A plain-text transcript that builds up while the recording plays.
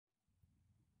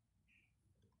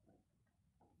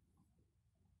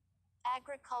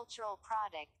Agricultural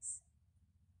products.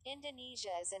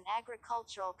 Indonesia is an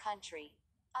agricultural country.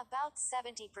 About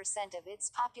 70% of its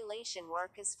population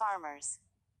work as farmers.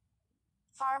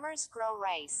 Farmers grow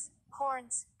rice,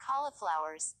 corns,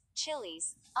 cauliflowers,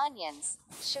 chilies, onions,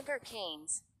 sugar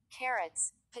canes,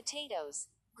 carrots, potatoes,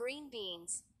 green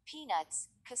beans, peanuts,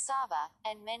 cassava,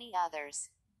 and many others.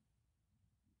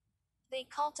 They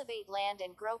cultivate land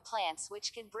and grow plants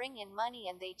which can bring in money,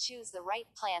 and they choose the right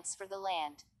plants for the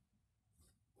land.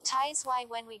 Ties why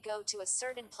when we go to a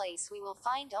certain place we will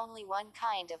find only one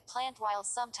kind of plant, while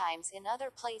sometimes in other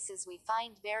places we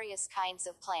find various kinds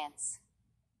of plants.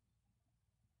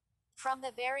 From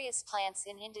the various plants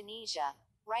in Indonesia,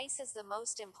 rice is the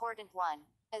most important one,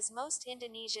 as most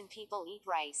Indonesian people eat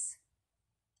rice.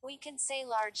 We can say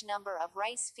large number of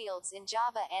rice fields in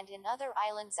Java and in other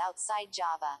islands outside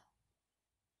Java.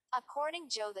 According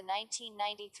to the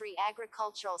 1993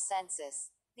 agricultural census,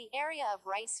 the area of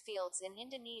rice fields in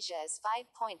Indonesia is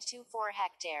 5.24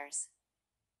 hectares.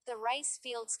 The rice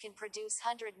fields can produce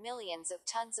 100 millions of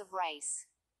tons of rice.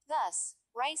 Thus,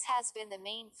 rice has been the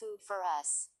main food for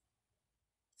us.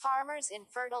 Farmers in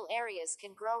fertile areas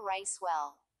can grow rice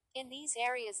well. In these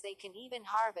areas they can even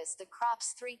harvest the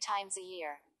crops 3 times a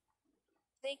year.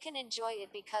 They can enjoy it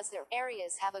because their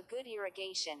areas have a good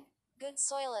irrigation, good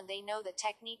soil, and they know the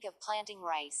technique of planting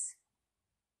rice.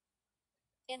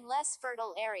 In less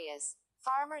fertile areas,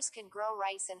 farmers can grow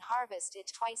rice and harvest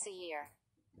it twice a year.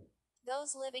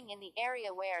 Those living in the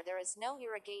area where there is no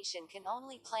irrigation can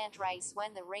only plant rice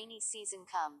when the rainy season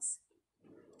comes.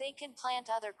 They can plant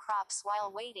other crops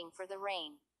while waiting for the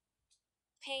rain.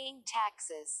 Paying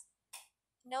taxes.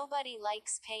 Nobody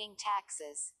likes paying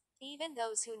taxes. Even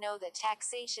those who know that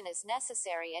taxation is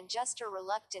necessary and just are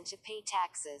reluctant to pay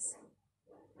taxes.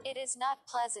 It is not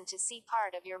pleasant to see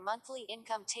part of your monthly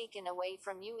income taken away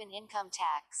from you in income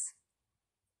tax.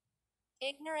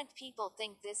 Ignorant people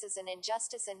think this is an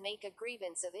injustice and make a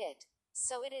grievance of it,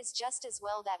 so it is just as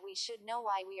well that we should know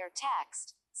why we are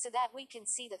taxed, so that we can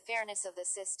see the fairness of the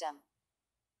system.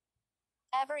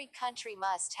 Every country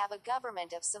must have a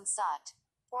government of some sort,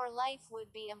 or life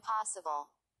would be impossible.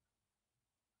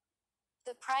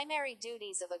 The primary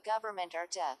duties of a government are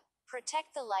to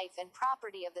protect the life and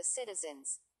property of the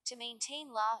citizens, to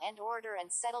maintain law and order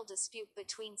and settle dispute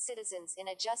between citizens in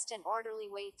a just and orderly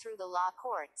way through the law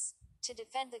courts, to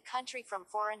defend the country from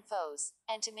foreign foes,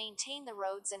 and to maintain the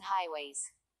roads and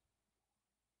highways.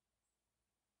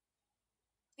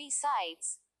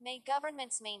 Besides, may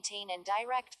governments maintain and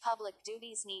direct public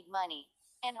duties need money.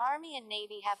 An army and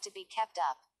navy have to be kept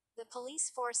up. The police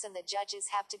force and the judges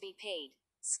have to be paid.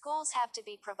 Schools have to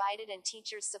be provided and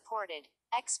teachers supported.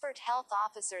 Expert health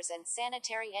officers and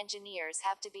sanitary engineers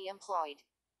have to be employed.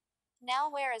 Now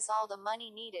where is all the money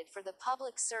needed for the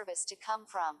public service to come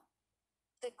from?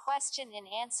 The question is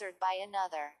answered by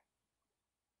another.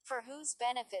 For whose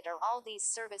benefit are all these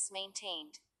services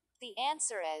maintained? The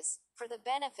answer is, for the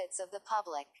benefits of the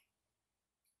public.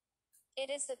 It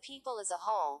is the people as a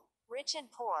whole, rich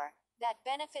and poor, that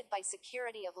benefit by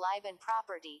security of life and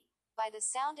property, by the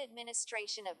sound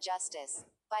administration of justice,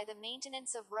 by the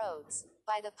maintenance of roads,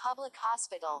 by the public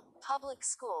hospital, public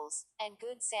schools, and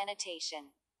good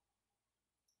sanitation.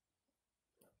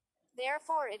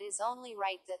 Therefore it is only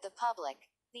right that the public,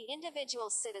 the individual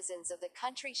citizens of the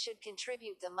country should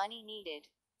contribute the money needed,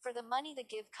 for the money they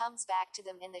give comes back to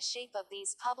them in the shape of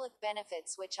these public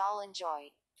benefits which all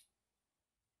enjoy.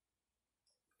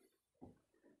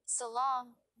 So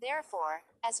long, therefore,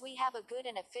 as we have a good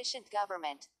and efficient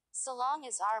government, so long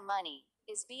as our money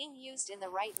is being used in the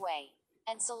right way,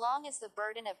 and so long as the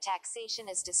burden of taxation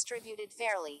is distributed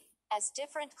fairly, as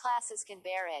different classes can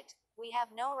bear it, we have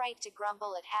no right to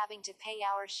grumble at having to pay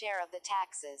our share of the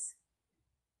taxes.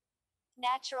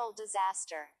 Natural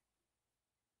disaster.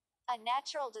 A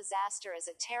natural disaster is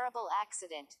a terrible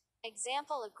accident.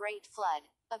 Example: a great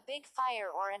flood, a big fire,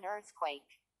 or an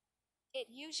earthquake. It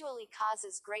usually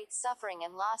causes great suffering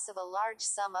and loss of a large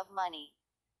sum of money.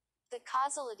 The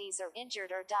causalities are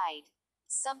injured or died.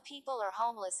 Some people are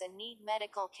homeless and need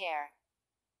medical care.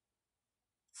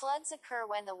 Floods occur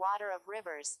when the water of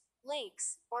rivers,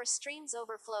 lakes, or streams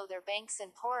overflow their banks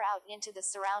and pour out into the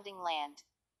surrounding land.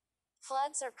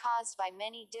 Floods are caused by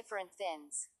many different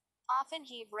things. Often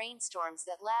heavy rainstorms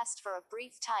that last for a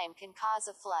brief time can cause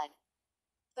a flood.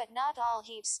 But not all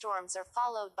heavy storms are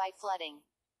followed by flooding.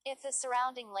 If the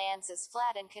surrounding lands is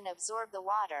flat and can absorb the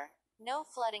water, no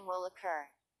flooding will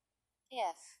occur.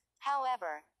 If,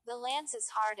 however, the lands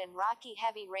is hard and rocky,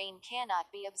 heavy rain cannot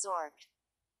be absorbed.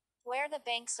 Where the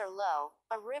banks are low,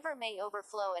 a river may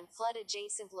overflow and flood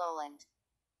adjacent lowland.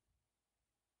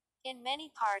 In many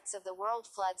parts of the world,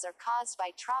 floods are caused by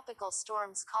tropical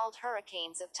storms called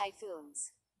hurricanes of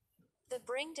typhoons. They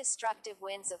bring destructive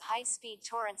winds of high-speed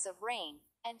torrents of rain,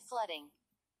 and flooding.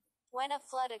 When a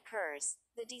flood occurs,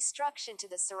 the destruction to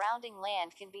the surrounding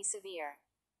land can be severe.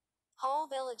 Whole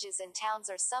villages and towns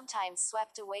are sometimes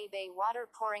swept away by water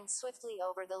pouring swiftly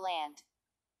over the land.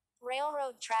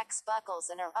 Railroad tracks buckles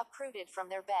and are uprooted from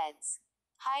their beds.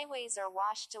 Highways are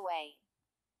washed away.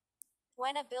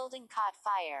 When a building caught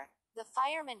fire, the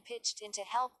firemen pitched in to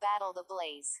help battle the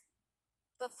blaze.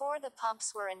 Before the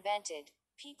pumps were invented,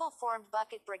 people formed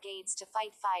bucket brigades to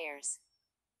fight fires.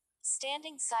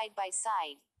 Standing side by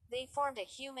side, they formed a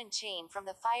human chain from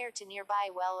the fire to nearby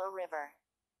well or river.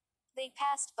 They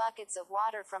passed buckets of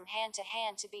water from hand to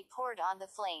hand to be poured on the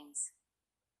flames.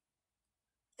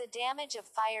 The damage of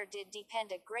fire did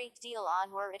depend a great deal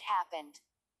on where it happened.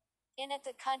 In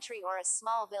the country or a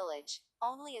small village,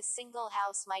 only a single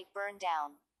house might burn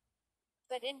down.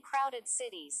 But in crowded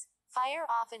cities, fire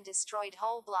often destroyed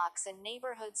whole blocks and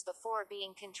neighborhoods before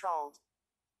being controlled.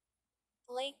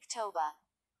 Lake Toba.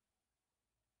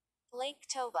 Lake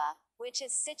Toba, which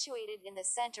is situated in the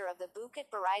center of the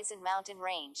Bukit Barisan mountain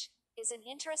range, is an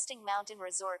interesting mountain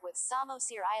resort with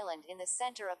Samosir Island in the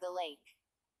center of the lake.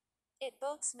 It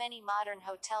boasts many modern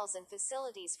hotels and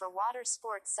facilities for water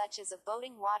sports such as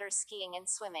boating, water skiing, and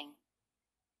swimming.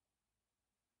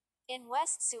 In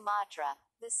West Sumatra,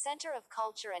 the center of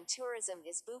culture and tourism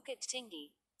is Bukit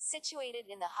Tinggi, situated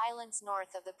in the highlands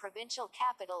north of the provincial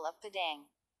capital of Padang.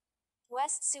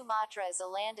 West Sumatra is a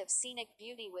land of scenic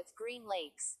beauty with green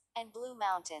lakes and blue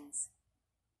mountains.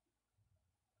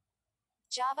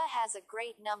 Java has a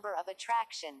great number of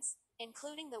attractions,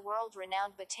 including the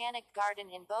world-renowned Botanic Garden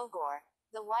in Bogor,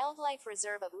 the wildlife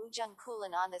reserve of Ujung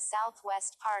Kulon on the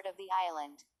southwest part of the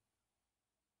island.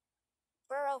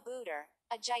 Borobudur,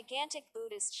 a gigantic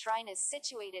Buddhist shrine, is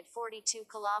situated 42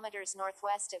 kilometers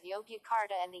northwest of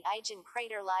Yogyakarta, and the Ijen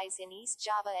crater lies in East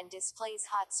Java and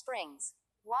displays hot springs,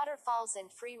 waterfalls,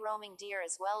 and free-roaming deer,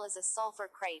 as well as a sulfur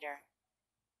crater.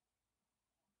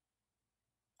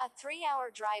 A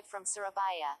 3-hour drive from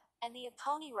Surabaya, and the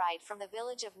pony ride from the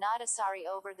village of Nadasari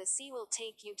over the sea will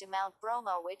take you to Mount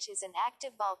Bromo, which is an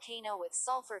active volcano with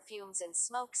sulfur fumes and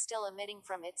smoke still emitting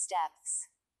from its depths.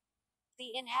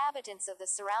 The inhabitants of the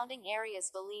surrounding areas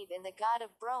believe in the god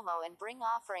of Bromo and bring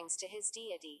offerings to his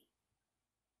deity.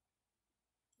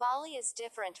 Bali is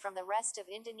different from the rest of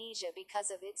Indonesia because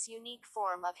of its unique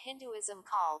form of Hinduism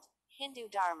called Hindu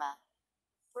Dharma.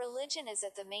 Religion is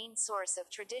the main source of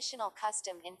traditional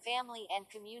custom in family and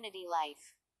community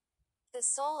life. The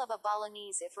soul of a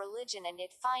Balinese is religion, and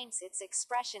it finds its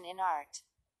expression in art.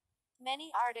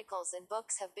 Many articles and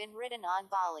books have been written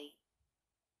on Bali.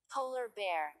 Polar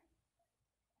bear.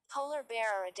 Polar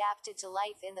bear are adapted to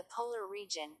life in the polar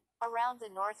region, around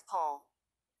the North Pole.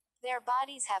 Their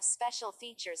bodies have special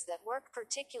features that work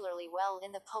particularly well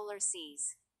in the polar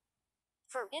seas.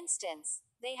 For instance,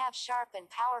 they have sharp and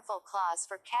powerful claws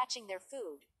for catching their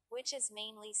food, which is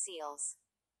mainly seals.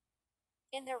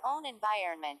 In their own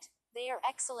environment, they are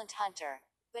excellent hunter,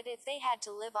 but if they had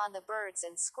to live on the birds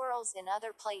and squirrels in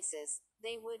other places,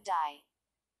 they would die.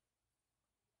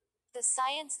 The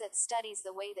science that studies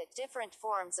the way that different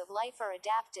forms of life are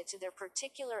adapted to their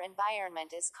particular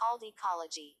environment is called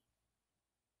ecology.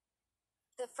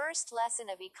 The first lesson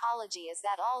of ecology is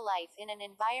that all life in an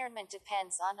environment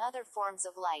depends on other forms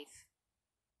of life.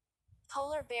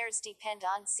 Polar bears depend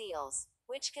on seals,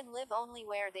 which can live only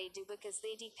where they do because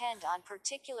they depend on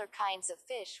particular kinds of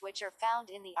fish which are found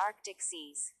in the Arctic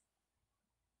seas.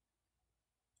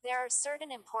 There are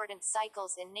certain important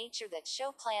cycles in nature that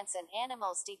show plants and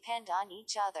animals depend on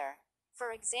each other.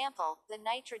 For example, the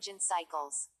nitrogen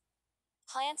cycles.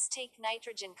 Plants take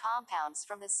nitrogen compounds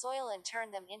from the soil and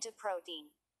turn them into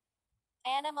protein.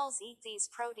 Animals eat these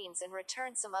proteins and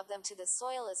return some of them to the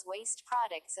soil as waste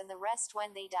products and the rest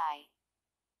when they die.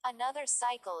 Another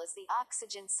cycle is the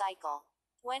oxygen cycle.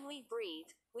 When we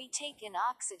breathe, we take in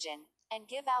oxygen and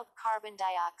give out carbon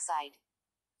dioxide.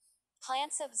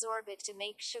 Plants absorb it to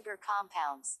make sugar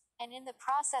compounds, and in the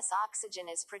process oxygen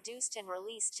is produced and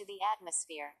released to the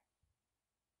atmosphere.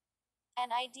 An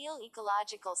ideal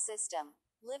ecological system,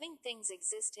 living things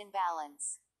exist in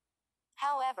balance.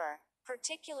 However,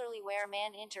 particularly where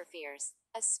man interferes,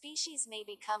 a species may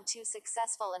become too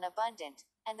successful and abundant,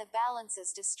 and the balance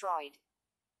is destroyed.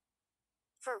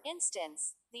 For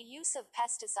instance, the use of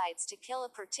pesticides to kill a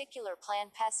particular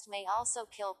plant pest may also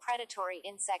kill predatory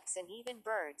insects and even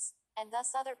birds, and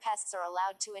thus other pests are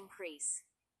allowed to increase.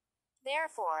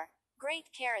 Therefore,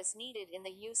 great care is needed in the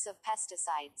use of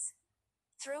pesticides.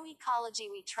 Through ecology,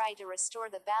 we try to restore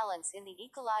the balance in the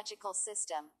ecological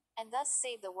system, and thus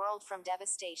save the world from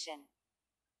devastation.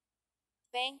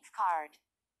 Bank card.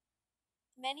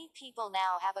 Many people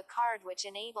now have a card which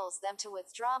enables them to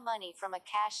withdraw money from a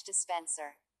cash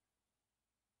dispenser.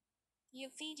 You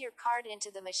feed your card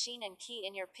into the machine and key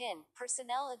in your PIN,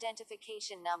 personnel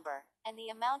identification number, and the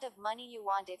amount of money you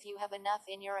want. If you have enough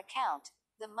in your account,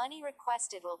 the money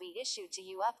requested will be issued to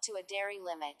you up to a dairy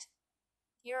limit.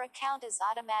 Your account is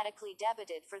automatically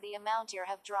debited for the amount you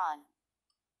have drawn.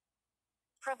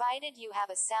 Provided you have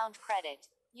a sound credit,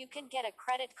 you can get a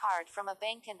credit card from a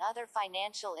bank and other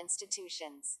financial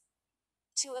institutions.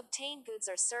 To obtain goods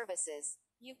or services,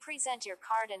 you present your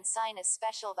card and sign a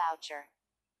special voucher.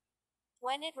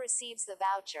 When it receives the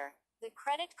voucher, the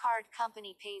credit card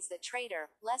company pays the trader,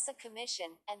 less a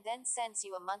commission, and then sends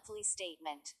you a monthly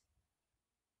statement.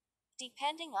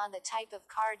 Depending on the type of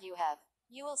card you have,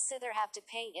 you will either have to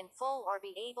pay in full or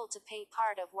be able to pay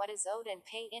part of what is owed and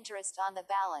pay interest on the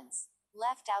balance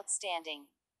left outstanding.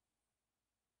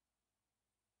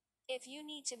 If you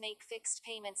need to make fixed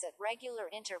payments at regular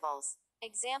intervals,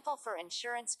 example for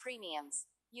insurance premiums,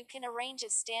 you can arrange a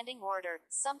standing order,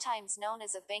 sometimes known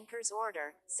as a banker's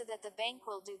order, so that the bank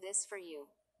will do this for you.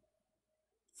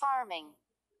 Farming.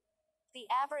 The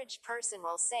average person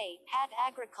will say,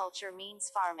 agriculture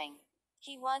means farming.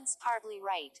 He was partly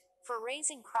right, for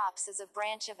raising crops is a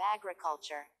branch of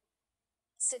agriculture.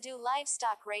 So do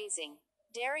livestock raising,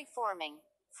 dairy farming,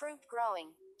 fruit growing,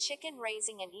 chicken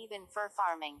raising, and even fur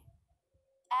farming.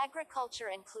 Agriculture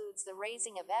includes the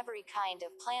raising of every kind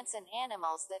of plants and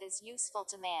animals that is useful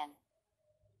to man.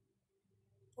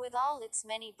 With all its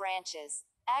many branches,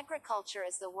 agriculture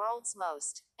is the world's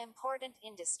most important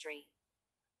industry.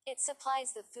 It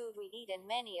supplies the food we eat and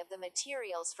many of the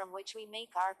materials from which we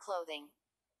make our clothing.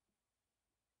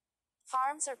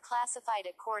 Farms are classified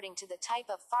according to the type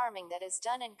of farming that is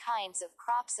done and kinds of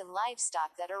crops and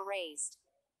livestock that are raised.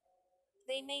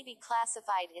 They may be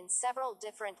classified in several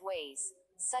different ways,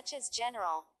 such as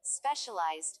general,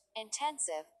 specialized,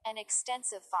 intensive, and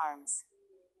extensive farms.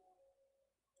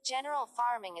 General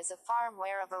farming is a farm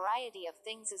where a variety of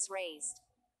things is raised.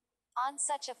 On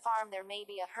such a farm there may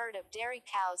be a herd of dairy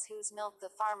cows whose milk the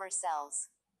farmer sells.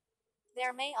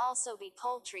 There may also be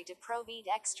poultry to provide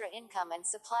extra income and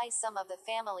supply some of the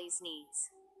family's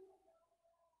needs.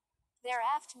 There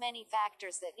are many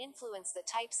factors that influence the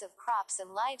types of crops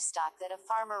and livestock that a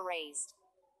farmer raised.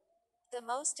 The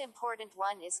most important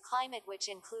one is climate, which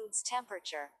includes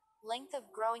temperature, length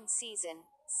of growing season,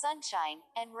 sunshine,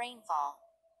 and rainfall.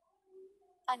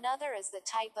 Another is the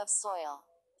type of soil.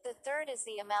 The third is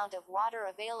the amount of water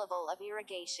available of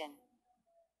irrigation.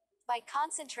 By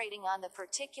concentrating on the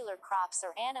particular crops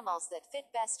or animals that fit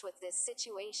best with this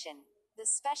situation, the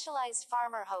specialized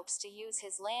farmer hopes to use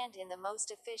his land in the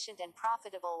most efficient and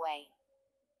profitable way.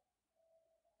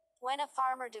 When a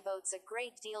farmer devotes a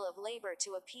great deal of labor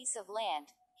to a piece of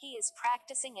land, he is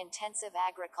practicing intensive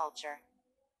agriculture.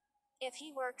 If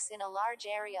he works in a large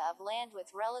area of land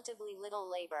with relatively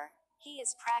little labor, he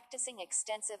is practicing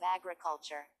extensive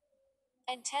agriculture.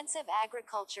 Intensive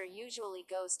agriculture usually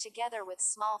goes together with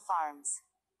small farms.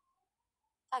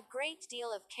 A great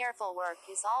deal of careful work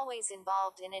is always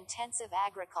involved in intensive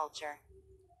agriculture.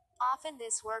 Often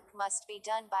this work must be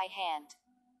done by hand.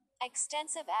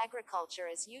 Extensive agriculture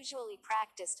is usually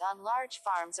practiced on large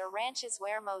farms or ranches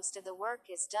where most of the work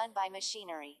is done by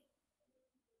machinery.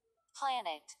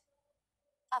 Planet.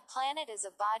 A planet is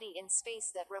a body in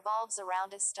space that revolves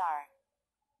around a star.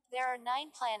 There are 9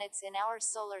 planets in our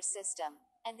solar system,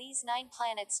 and these 9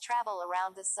 planets travel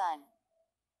around the Sun.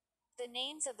 The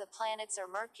names of the planets are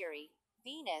Mercury,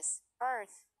 Venus,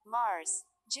 Earth, Mars,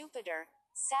 Jupiter,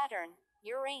 Saturn,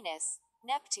 Uranus,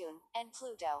 Neptune, and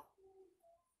Pluto.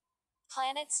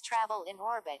 Planets travel in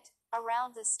orbit,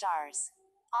 around the stars.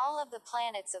 All of the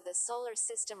planets of the solar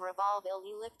system revolve in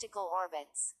elliptical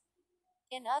orbits.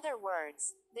 In other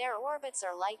words, their orbits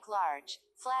are like large,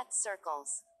 flat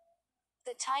circles.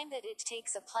 The time that it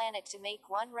takes a planet to make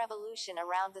one revolution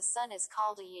around the Sun is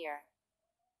called a year.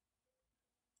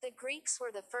 The Greeks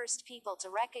were the first people to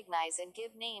recognize and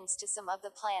give names to some of the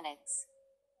planets.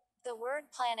 The word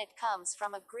planet comes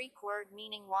from a Greek word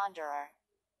meaning wanderer.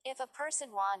 If a person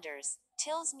wanders,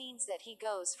 tills means that he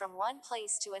goes from one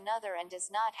place to another and does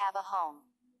not have a home.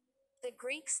 The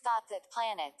Greeks thought that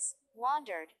planets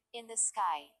wandered in the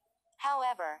sky.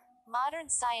 However, modern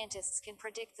scientists can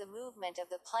predict the movement of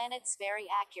the planets very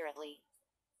accurately.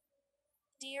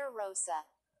 Dear Rosa,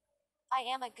 I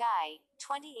am a guy,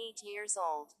 28 years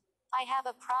old. I have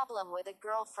a problem with a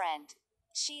girlfriend.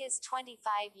 She is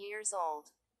 25 years old.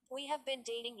 We have been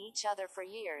dating each other for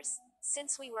years.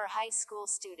 since we were high school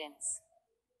students.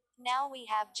 Now we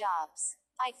have jobs.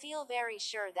 I feel very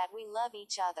sure that we love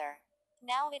each other.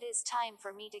 Now it is time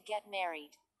for me to get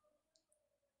married.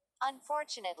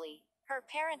 Unfortunately, her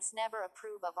parents never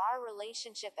approve of our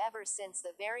relationship ever since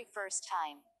the very first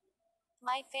time.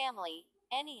 My family,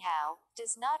 anyhow,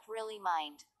 does not really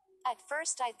mind. At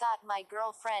first I thought my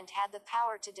girlfriend had the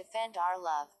power to defend our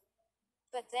love.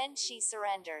 But then she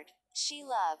surrendered. She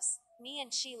loves me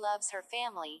and she loves her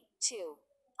family, too.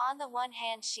 On the one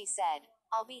hand, she said,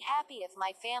 I'll be happy if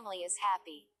my family is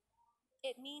happy.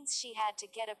 It means she had to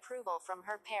get approval from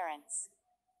her parents.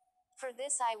 For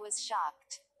this I was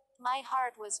shocked. My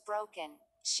heart was broken.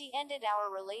 She ended our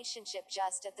relationship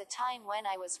just at the time when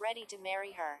I was ready to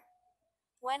marry her.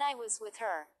 When I was with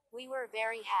her, we were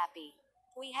very happy.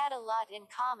 We had a lot in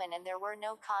common and there were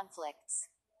no conflicts.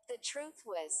 The truth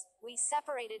was, we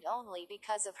separated only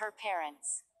because of her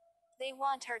parents. They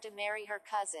want her to marry her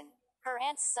cousin, her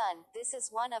aunt's son. This is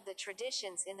one of the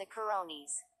traditions in the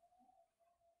Coronis.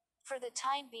 For the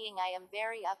time being I am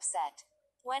very upset.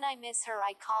 When I miss her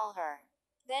I call her.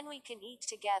 Then we can eat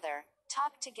together,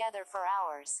 talk together for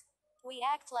hours. We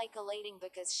act like elating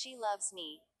because she loves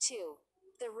me, too.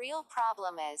 The real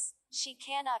problem is, she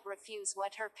cannot refuse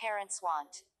what her parents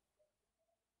want.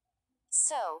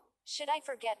 So, should I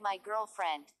forget my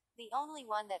girlfriend, the only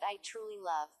one that I truly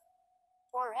love?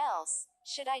 Or else,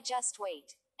 should I just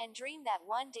wait, and dream that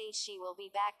one day she will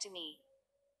be back to me?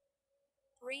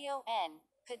 Rio N.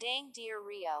 Padang Dear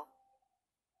Rio.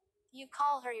 You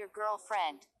call her your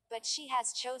girlfriend, but she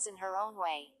has chosen her own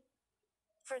way.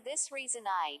 For this reason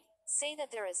I'd say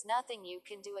that there is nothing you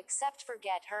can do except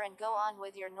forget her and go on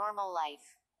with your normal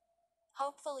life.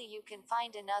 Hopefully you can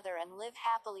find another and live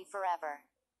happily forever.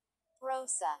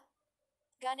 Rosa.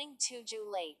 Gunung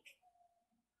Tujuh Lake.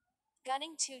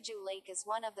 Gunung Tujuh Lake is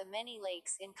one of the many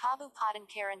lakes in Kabupaten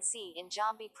Kerinci in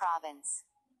Jambi province.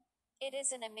 It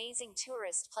is an amazing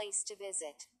tourist place to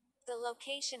visit. The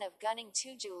location of Gunung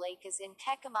Tujuh Lake is in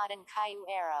Kecamatan Kayu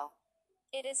Aro.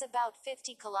 It is about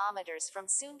 50 kilometers from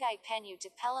Sungai Penyu to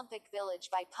Pelumpuk village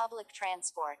by public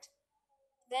transport.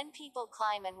 Then people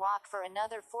climb and walk for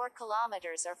another 4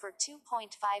 kilometers or for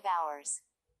 2.5 hours.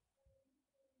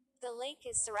 The lake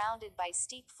is surrounded by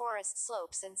steep forest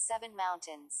slopes and 7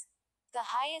 mountains.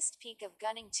 The highest peak of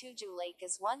Gunung Tujuh Lake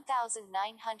is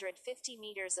 1,950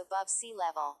 meters above sea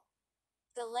level.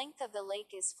 The length of the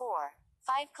lake is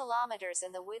 4.5 kilometers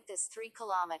and the width is 3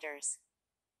 kilometers.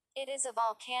 It is a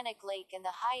volcanic lake and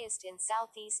the highest in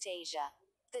Southeast Asia.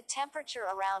 The temperature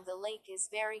around the lake is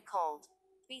very cold.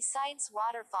 Besides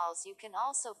waterfalls you can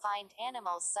also find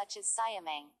animals such as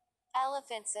siamang,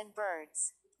 elephants and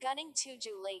birds. Gunung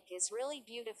Tujuh Lake is really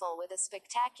beautiful with a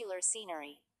spectacular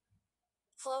scenery.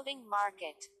 Floating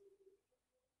market.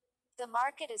 The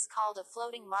market is called a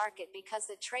floating market because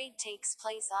the trade takes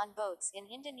place on boats. In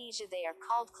Indonesia they are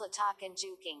called kletak and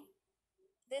juking.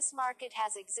 This market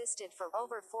has existed for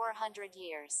over 400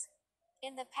 years.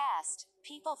 In the past,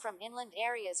 people from inland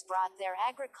areas brought their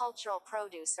agricultural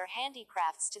produce or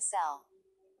handicrafts to sell.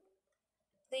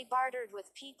 They bartered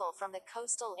with people from the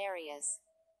coastal areas.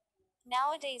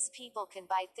 Nowadays people can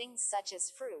buy things such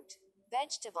as fruit,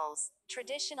 vegetables,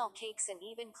 traditional cakes and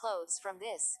even clothes from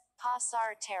this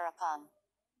pasar terapung.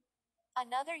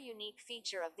 Another unique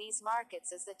feature of these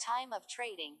markets is the time of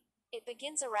trading. It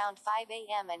begins around 5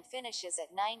 a.m. and finishes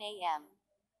at 9 a.m.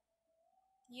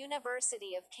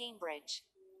 University of Cambridge.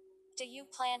 Do you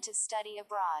plan to study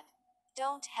abroad?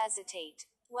 Don't hesitate.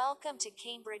 Welcome to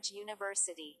Cambridge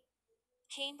University.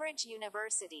 Cambridge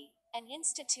University, an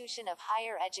institution of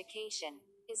higher education,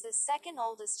 is the second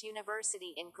oldest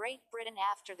university in Great Britain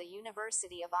after the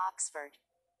University of Oxford.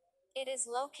 It is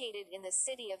located in the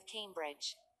city of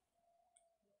Cambridge.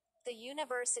 The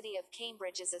University of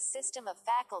Cambridge is a system of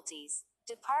faculties,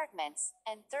 departments,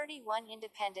 and 31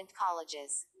 independent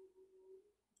colleges.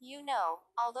 You know,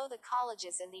 although the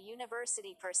colleges and the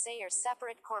university per se are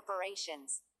separate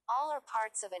corporations, all are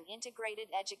parts of an integrated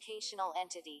educational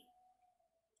entity.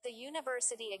 The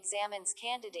university examines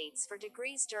candidates for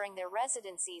degrees during their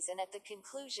residencies and at the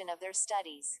conclusion of their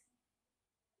studies.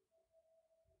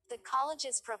 The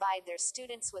colleges provide their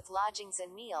students with lodgings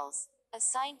and meals,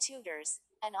 assign tutors,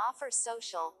 and offer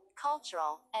social,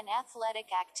 cultural, and athletic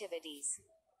activities.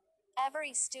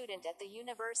 Every student at the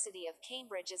University of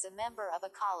Cambridge is a member of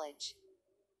a college.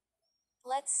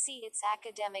 Let's see its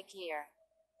academic year.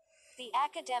 The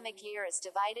academic year is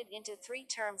divided into 3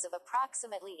 terms of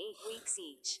approximately 8 weeks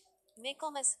each: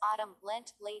 Michaelmas, autumn,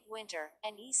 Lent, late winter,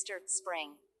 and Easter,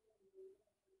 spring.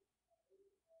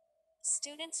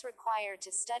 Students required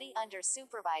to study under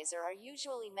supervisor are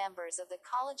usually members of the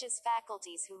college's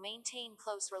faculties who maintain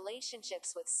close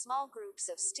relationships with small groups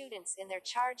of students in their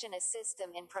charge and assist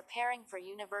them in preparing for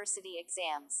university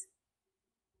exams.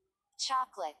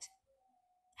 Chocolate.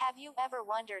 Have you ever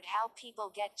wondered how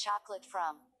people get chocolate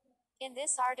from? In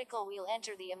this article, we'll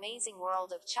enter the amazing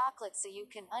world of chocolate so you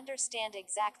can understand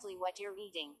exactly what you're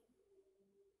eating.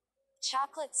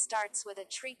 Chocolate starts with a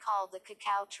tree called the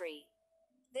cacao tree.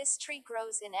 This tree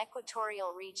grows in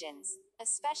equatorial regions,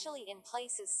 especially in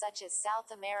places such as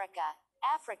South America,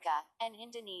 Africa, and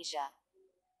Indonesia.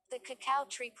 The cacao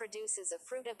tree produces a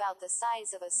fruit about the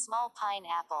size of a small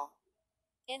pineapple.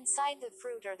 Inside the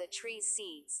fruit are the tree's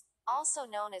seeds, also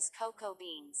known as cocoa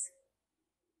beans.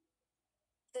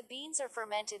 The beans are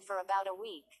fermented for about a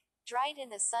week, dried in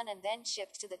the sun, and then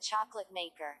shipped to the chocolate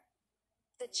maker.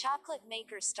 The chocolate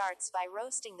maker starts by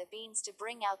roasting the beans to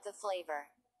bring out the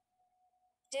flavor.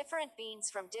 Different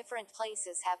beans from different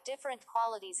places have different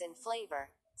qualities and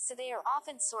flavor, so they are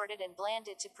often sorted and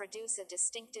blended to produce a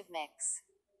distinctive mix.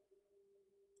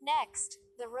 Next,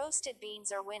 the roasted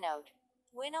beans are winnowed.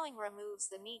 Winnowing removes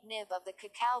the meat nib of the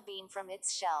cacao bean from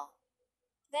its shell.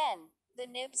 Then, the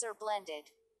nibs are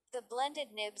blended. The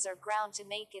blended nibs are ground to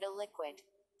make it a liquid.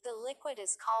 The liquid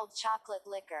is called chocolate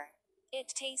liquor. It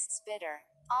tastes bitter.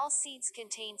 All seeds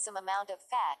contain some amount of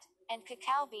fat, and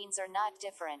cacao beans are not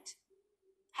different.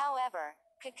 However,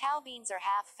 cacao beans are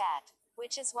half fat,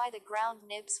 which is why the ground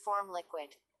nibs form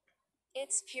liquid.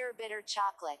 It's pure bitter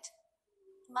chocolate.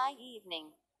 My evening.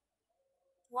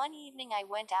 One evening I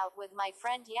went out with my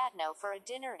friend Yatno for a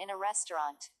dinner in a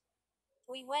restaurant.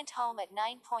 We went home at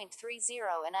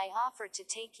 9:30 and I offered to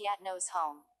take Yatno's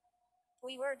home.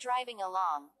 We were driving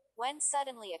along, when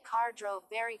suddenly a car drove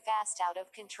very fast out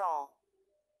of control.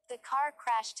 The car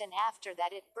crashed and after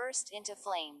that it burst into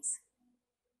flames.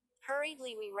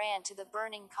 Hurriedly we ran to the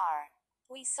burning car.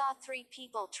 We saw 3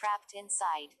 people trapped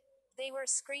inside. They were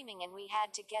screaming and we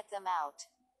had to get them out.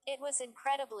 It was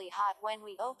incredibly hot when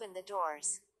we opened the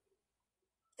doors.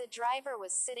 The driver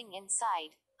was sitting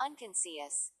inside,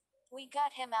 unconscious. We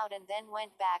got him out and then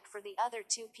went back for the other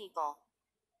 2 people.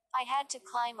 I had to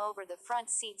climb over the front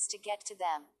seats to get to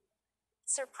them.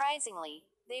 Surprisingly,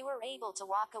 they were able to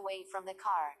walk away from the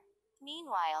car.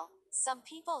 Meanwhile, some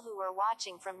people who were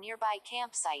watching from nearby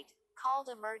campsite called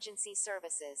emergency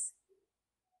services.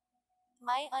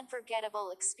 My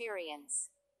unforgettable experience.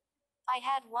 I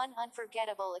had one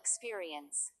unforgettable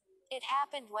experience. It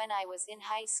happened when I was in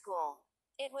high school.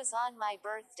 It was on my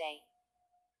birthday.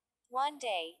 One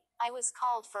day, I was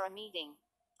called for a meeting.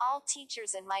 All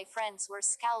teachers and my friends were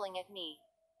scowling at me.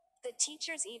 The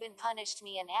teachers even punished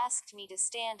me and asked me to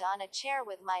stand on a chair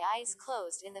with my eyes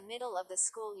closed in the middle of the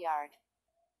schoolyard.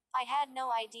 I had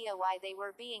no idea why they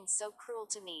were being so cruel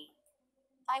to me.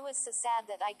 I was so sad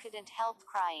that I couldn't help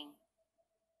crying.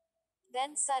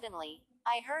 Then suddenly,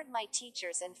 I heard my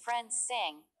teachers and friends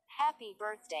saying, "Happy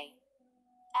birthday."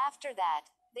 After that,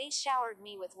 they showered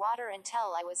me with water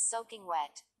until I was soaking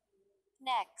wet.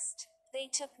 Next, they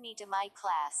took me to my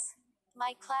class.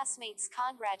 My classmates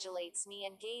congratulates me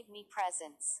and gave me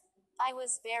presents. I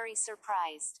was very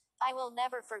surprised. I will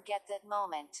never forget that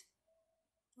moment.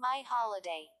 My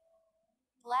holiday.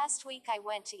 Last week I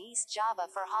went to East Java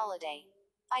for holiday.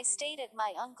 I stayed at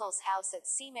my uncle's house at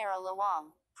Simera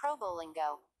Lawang,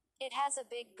 Probolinggo. It has a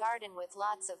big garden with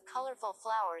lots of colorful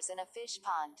flowers and a fish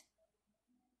pond.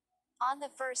 On the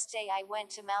first day I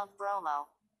went to Mount Bromo.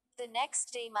 The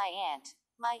next day my aunt,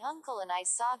 my uncle and I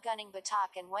saw Gunung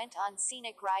Batok and went on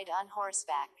scenic ride on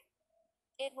horseback.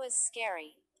 It was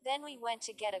scary. Then we went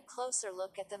to get a closer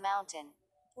look at the mountain.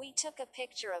 We took a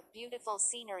picture of beautiful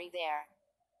scenery there.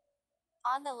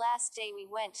 On the last day we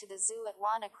went to the zoo at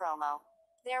Wanakromo.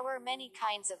 There were many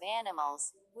kinds of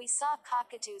animals. We saw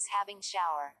cockatoos having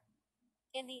shower.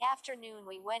 In the afternoon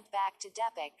we went back to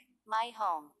Depok, my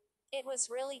home. It was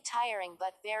really tiring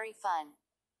but very fun.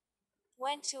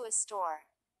 Went to a store.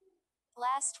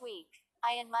 Last week,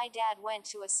 I and my dad went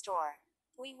to a store.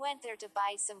 We went there to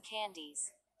buy some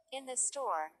candies. In the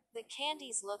store, the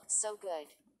candies looked so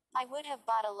good. I would have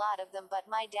bought a lot of them but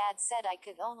my dad said I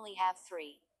could only have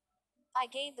 3. I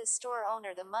gave the store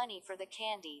owner the money for the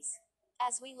candies.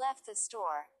 As we left the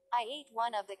store, I ate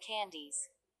one of the candies.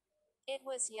 It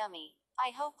was yummy.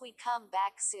 I hope we come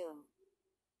back soon.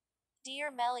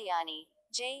 Dear Meliani,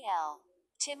 J.L.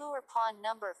 Timur Pond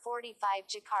number 45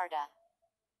 Jakarta.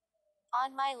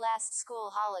 On my last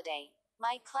school holiday,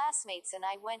 my classmates and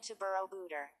I went to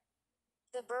Borobudur.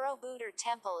 The Borobudur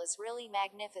temple is really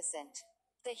magnificent.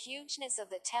 The hugeness of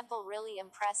the temple really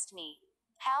impressed me.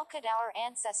 How could our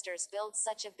ancestors build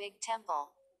such a big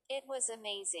temple? It was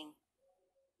amazing.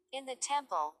 In the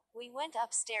temple, we went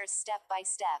upstairs step by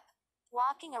step.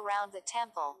 Walking around the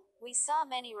temple, we saw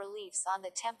many reliefs on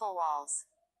the temple walls.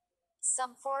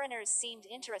 Some foreigners seemed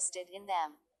interested in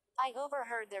them. I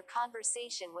overheard their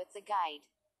conversation with the guide.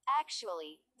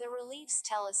 Actually, the reliefs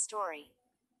tell a story.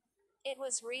 It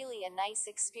was really a nice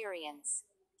experience.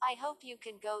 I hope you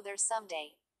can go there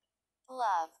someday.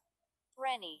 Love.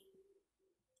 Rennie.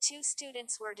 Two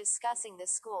students were discussing the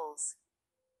schools.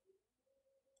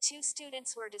 Two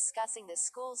students were discussing the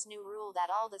school's new rule that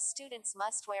all the students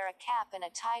must wear a cap and a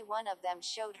tie. One of them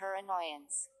showed her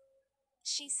annoyance.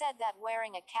 She said that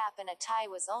wearing a cap and a tie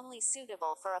was only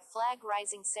suitable for a flag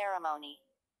rising ceremony.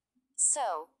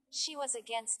 So, she was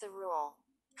against the rule.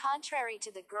 Contrary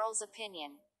to the girl's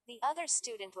opinion, the other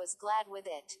student was glad with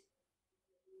it.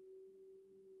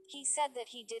 He said that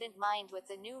he didn't mind with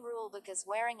the new rule because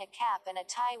wearing a cap and a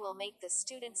tie will make the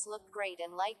students look great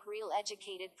and like real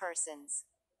educated persons.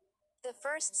 The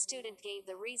first student gave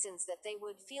the reasons that they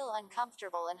would feel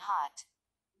uncomfortable and hot.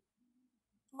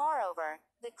 Moreover,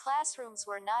 the classrooms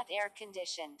were not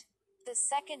air-conditioned. The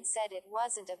second said it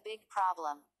wasn't a big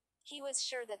problem. He was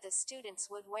sure that the students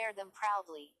would wear them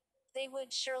proudly. They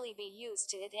would surely be used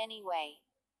to it anyway.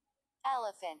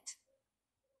 Elephant.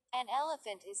 An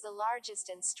elephant is the largest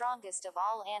and strongest of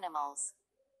all animals.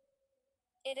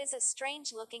 It is a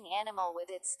strange-looking animal with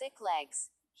its thick legs,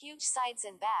 huge sides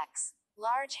and backs,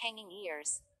 large hanging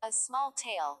ears, a small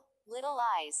tail, little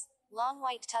eyes, long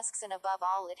white tusks, and above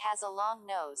all it has a long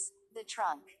nose, the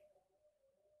trunk.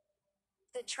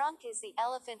 The trunk is the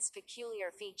elephant's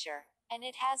peculiar feature, and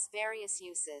it has various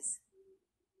uses.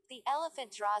 The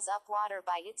elephant draws up water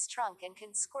by its trunk and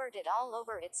can squirt it all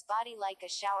over its body like a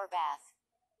shower bath.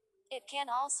 It can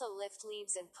also lift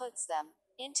leaves and puts them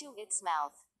into its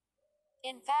mouth.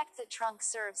 In fact, the trunk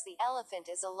serves the elephant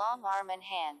as a long arm and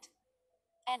hand.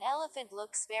 An elephant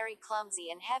looks very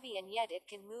clumsy and heavy, and yet it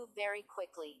can move very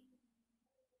quickly.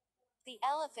 The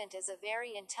elephant is a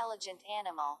very intelligent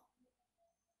animal.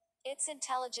 Its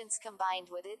intelligence combined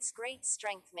with its great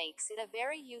strength makes it a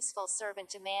very useful servant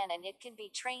to man, and it can be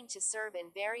trained to serve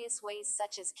in various ways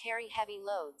such as carry heavy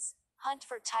loads, hunt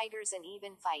for tigers, and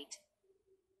even fight.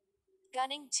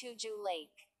 Gunung Tujuh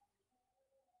Lake.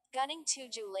 Gunung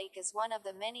Tujuh Lake is one of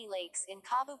the many lakes in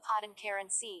Kabupaten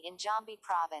Kerinci in Jambi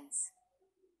province.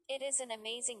 It is an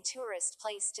amazing tourist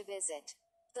place to visit.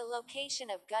 The location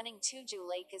of Gunung Tujuh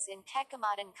Lake is in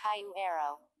Kecamatan Kayu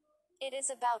Aro. It is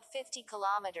about 50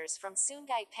 kilometers from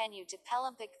Sungai Penyu to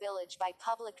Pelumpuk village by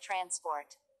public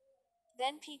transport.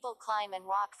 Then people climb and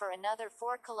walk for another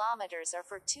 4 kilometers or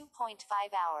for 2.5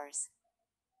 hours.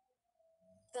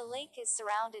 The lake is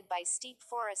surrounded by steep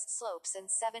forest slopes and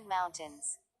 7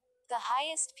 mountains. The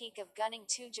highest peak of Gunung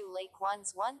Tujuh Lake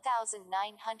runs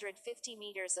 1,950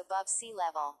 meters above sea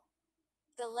level.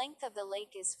 The length of the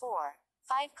lake is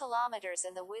 4.5 kilometers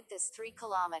and the width is 3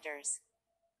 kilometers.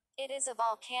 It is a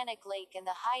volcanic lake and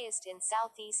the highest in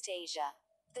Southeast Asia.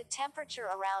 The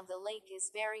temperature around the lake is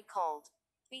very cold.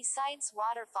 Besides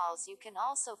waterfalls, you can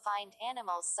also find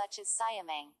animals such as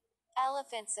siamang,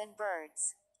 elephants, and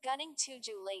birds. Gunung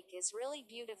Tujuh Lake is really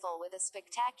beautiful with a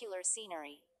spectacular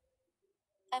scenery.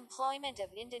 Employment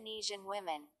of Indonesian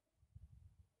women.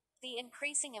 The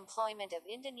increasing employment of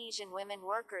Indonesian women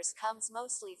workers comes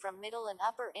mostly from middle and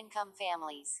upper income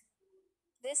families.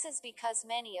 This is because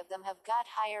many of them have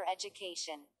got higher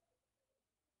education.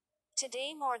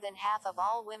 Today, more than half of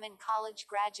all women college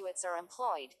graduates are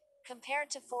employed, compared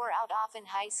to 4 out often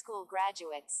high school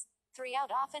graduates, 3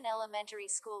 out often elementary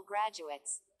school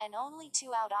graduates, and only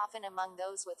 2 out often among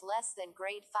those with less than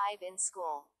grade 5 in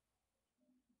school.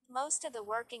 Most of the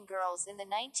working girls in the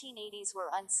 1980s were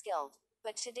unskilled,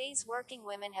 but today's working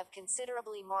women have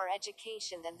considerably more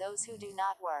education than those who do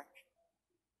not work.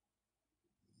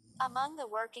 Among the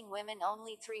working women,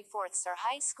 only 3/4 are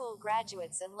high school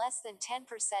graduates and less than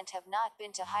 10% have not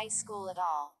been to high school at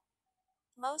all.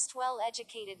 Most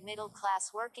well-educated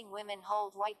middle-class working women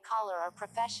hold white-collar or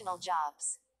professional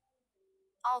jobs.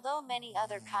 Although many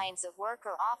other kinds of work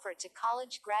are offered to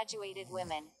college-graduated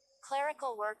women,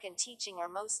 clerical work and teaching are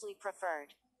mostly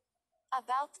preferred.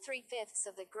 About 3/5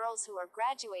 of the girls who are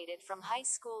graduated from high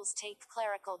schools take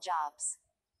clerical jobs.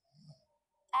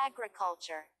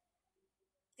 Agriculture.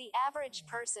 The average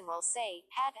person will say,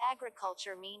 "Had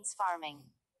agriculture means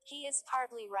farming." He is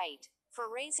partly right, for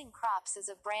raising crops is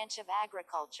a branch of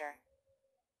agriculture.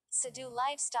 So do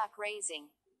livestock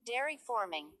raising, dairy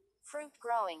farming, fruit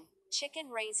growing, chicken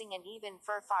raising, and even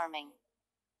fur farming.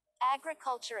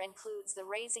 Agriculture includes the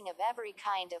raising of every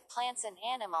kind of plants and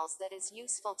animals that is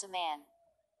useful to man.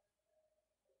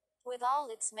 With all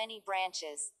its many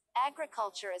branches,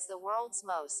 agriculture is the world's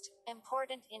most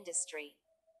important industry.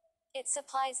 It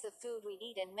supplies the food we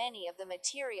eat and many of the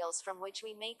materials from which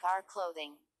we make our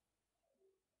clothing.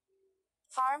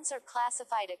 Farms are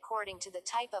classified according to the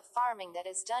type of farming that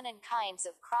is done and kinds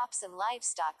of crops and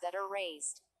livestock that are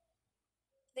raised.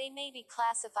 They may be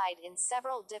classified in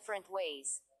several different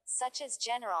ways, such as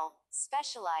general,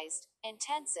 specialized,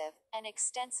 intensive, and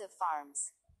extensive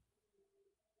farms.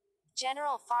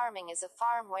 General farming is a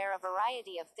farm where a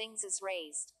variety of things is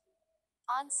raised.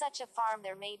 On such a farm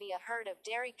there may be a herd of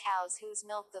dairy cows whose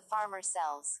milk the farmer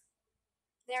sells.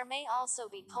 There may also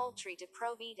be poultry to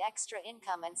provide extra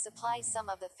income and supply some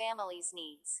of the family's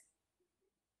needs.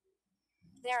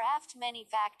 There are many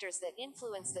factors that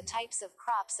influence the types of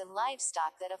crops and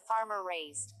livestock that a farmer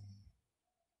raised.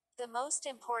 The most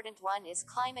important one is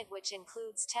climate, which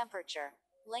includes temperature,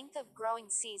 length of growing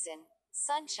season,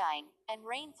 sunshine, and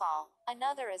rainfall.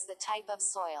 Another is the type of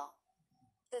soil.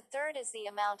 The third is the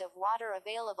amount of water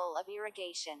available of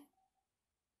irrigation.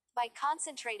 By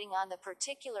concentrating on the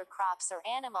particular crops or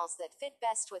animals that fit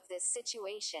best with this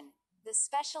situation, the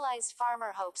specialized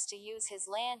farmer hopes to use his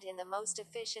land in the most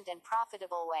efficient and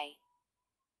profitable way.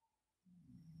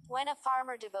 When a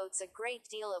farmer devotes a great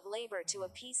deal of labor to a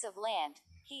piece of land,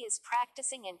 he is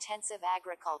practicing intensive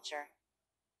agriculture.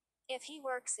 If he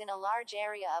works in a large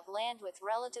area of land with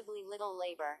relatively little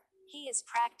labor, he is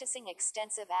practicing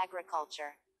extensive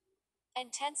agriculture.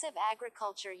 Intensive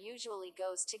agriculture usually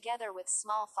goes together with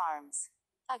small farms.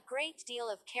 A great deal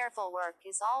of careful work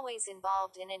is always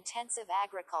involved in intensive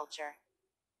agriculture.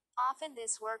 Often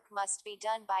this work must be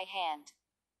done by hand.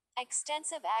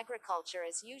 Extensive agriculture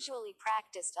is usually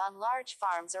practiced on large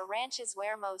farms or ranches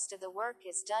where most of the work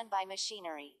is done by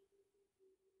machinery.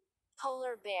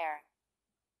 Polar bear.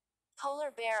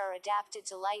 Polar bear are adapted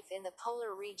to life in the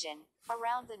polar region,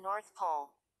 around the North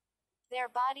Pole. Their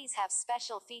bodies have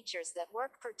special features that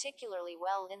work particularly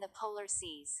well in the polar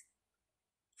seas.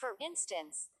 For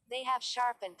instance, they have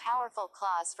sharp and powerful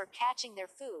claws for catching their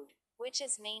food, which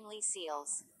is mainly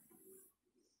seals.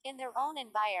 In their own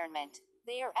environment,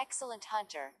 they are excellent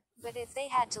hunter, but if they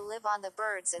had to live on the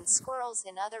birds and squirrels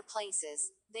in other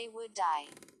places, they would die.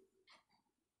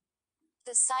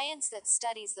 The science that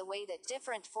studies the way that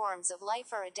different forms of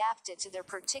life are adapted to their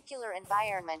particular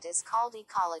environment is called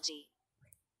ecology.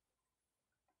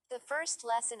 The first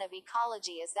lesson of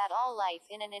ecology is that all life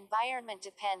in an environment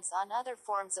depends on other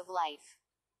forms of life.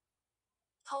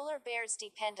 Polar bears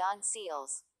depend on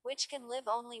seals, which can live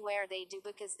only where they do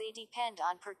because they depend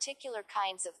on particular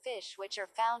kinds of fish which are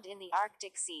found in the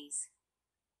Arctic seas.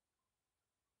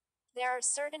 There are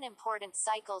certain important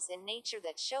cycles in nature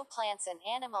that show plants and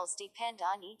animals depend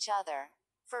on each other.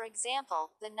 For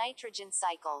example, the nitrogen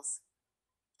cycles.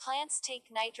 Plants take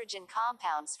nitrogen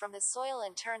compounds from the soil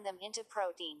and turn them into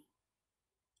protein.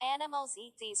 Animals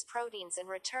eat these proteins and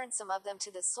return some of them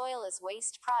to the soil as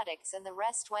waste products and the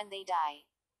rest when they die.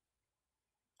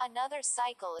 Another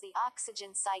cycle is the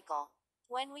oxygen cycle.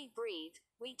 When we breathe,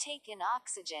 we take in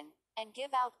oxygen and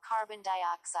give out carbon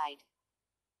dioxide.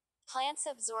 Plants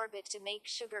absorb it to make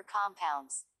sugar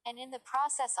compounds, and in the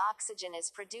process oxygen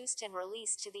is produced and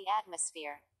released to the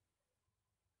atmosphere.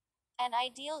 An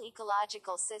ideal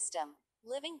ecological system,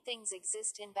 living things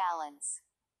exist in balance.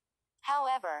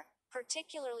 However,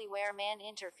 particularly where man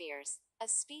interferes, a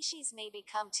species may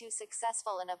become too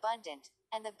successful and abundant,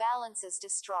 and the balance is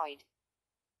destroyed.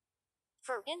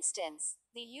 For instance,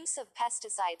 the use of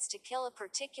pesticides to kill a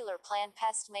particular plant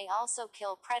pest may also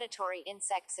kill predatory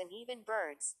insects and even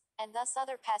birds, and thus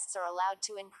other pests are allowed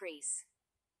to increase.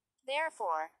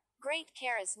 Therefore, great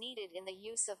care is needed in the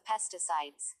use of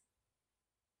pesticides.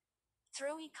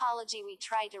 Through ecology we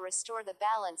try to restore the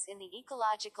balance in the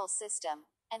ecological system,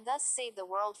 and thus save the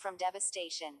world from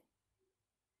devastation.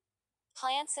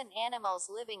 Plants and animals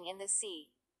living in the sea.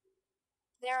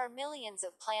 There are millions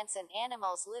of plants and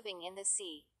animals living in the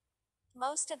sea.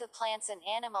 Most of the plants and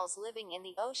animals living in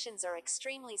the oceans are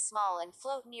extremely small and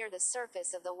float near the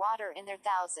surface of the water in their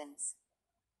thousands.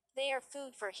 They are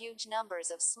food for huge numbers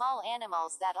of small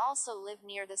animals that also live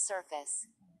near the surface.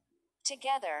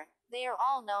 Together, they are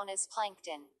all known as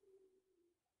plankton.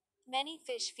 Many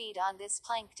fish feed on this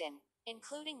plankton,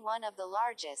 including one of the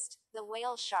largest, the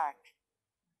whale shark.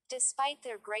 Despite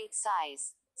their great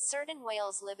size, certain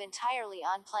whales live entirely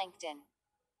on plankton.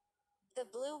 The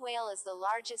blue whale is the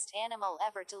largest animal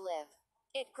ever to live.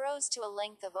 It grows to a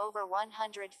length of over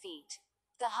 100 feet.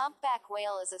 The humpback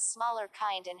whale is a smaller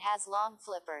kind and has long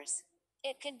flippers.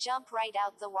 It can jump right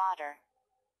out the water.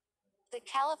 The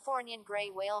Californian gray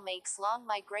whale makes long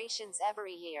migrations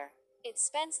every year. It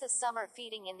spends the summer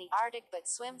feeding in the Arctic but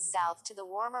swims south to the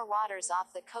warmer waters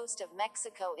off the coast of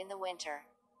Mexico in the winter.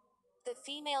 The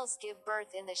females give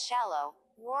birth in the shallow,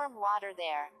 warm water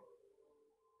there.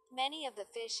 Many of the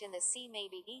fish in the sea may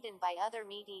be eaten by other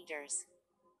meat eaters.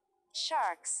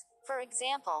 Sharks, for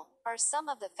example, are some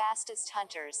of the fastest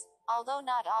hunters, although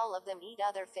not all of them eat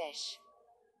other fish.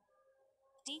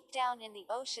 Deep down in the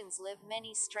oceans live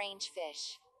many strange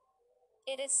fish.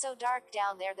 It is so dark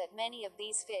down there that many of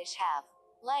these fish have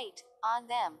light on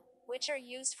them, which are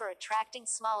used for attracting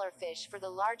smaller fish for the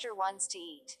larger ones to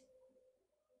eat.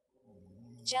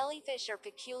 Jellyfish are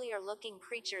peculiar-looking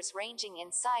creatures ranging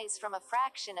in size from a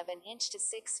fraction of an inch to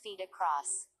 6 feet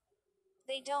across.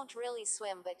 They don't really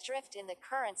swim but drift in the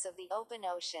currents of the open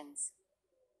oceans.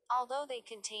 Although they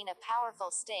contain a powerful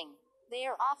sting, they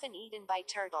are often eaten by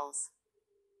turtles.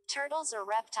 Turtles are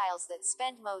reptiles that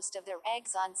spend most of their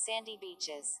eggs on sandy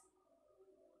beaches.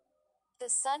 The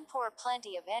sun pour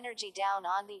plenty of energy down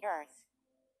on the earth.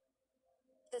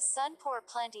 The sun pour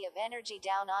plenty of energy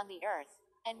down on the earth,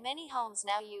 and many homes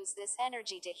now use this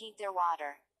energy to heat their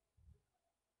water.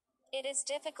 It is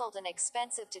difficult and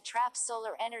expensive to trap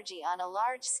solar energy on a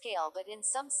large scale, but in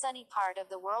some sunny part of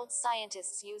the world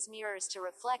scientists use mirrors to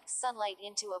reflect sunlight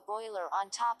into a boiler on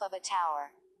top of a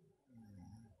tower.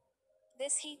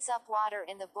 This heats up water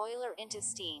in the boiler into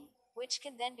steam, which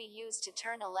can then be used to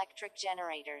turn electric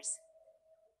generators.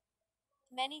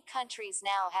 Many countries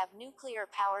now have nuclear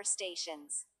power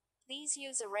stations. These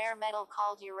use a rare metal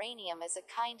called uranium as a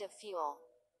kind of fuel.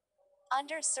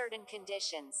 Under certain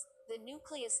conditions, the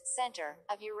nucleus center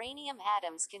of uranium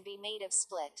atoms can be made of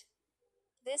split.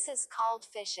 This is called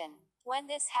fission. When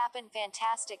this happens,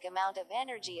 fantastic amount of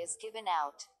energy is given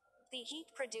out. The heat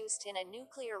produced in a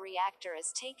nuclear reactor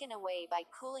is taken away by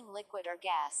cooling liquid or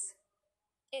gas.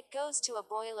 It goes to a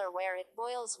boiler where it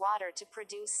boils water to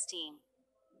produce steam.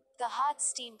 The hot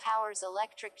steam powers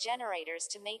electric generators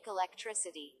to make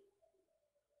electricity.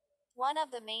 One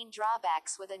of the main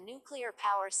drawbacks with a nuclear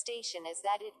power station is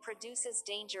that it produces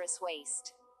dangerous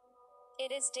waste.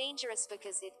 It is dangerous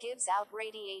because it gives out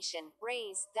radiation,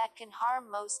 rays, that can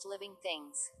harm most living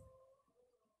things.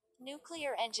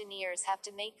 Nuclear engineers have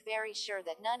to make very sure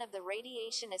that none of the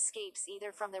radiation escapes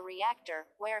either from the reactor,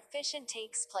 where fission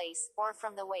takes place, or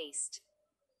from the waste.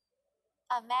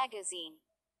 A magazine.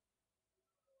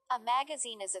 A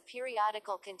magazine is a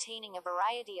periodical containing a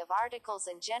variety of articles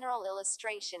and general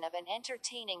illustration of an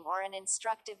entertaining or an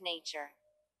instructive nature.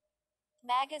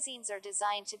 Magazines are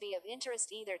designed to be of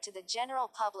interest either to the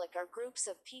general public or groups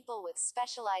of people with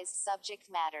specialized subject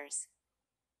matters.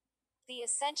 The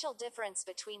essential difference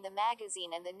between the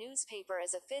magazine and the newspaper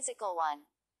is a physical one.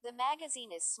 The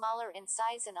magazine is smaller in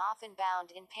size and often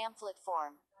bound in pamphlet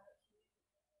form.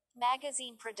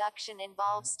 Magazine production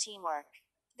involves teamwork.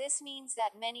 This means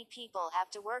that many people have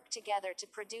to work together to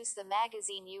produce the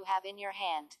magazine you have in your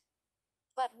hand.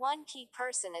 But one key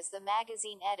person is the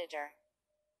magazine editor.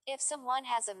 If someone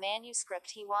has a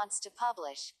manuscript he wants to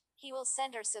publish, he will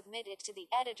send or submit it to the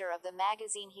editor of the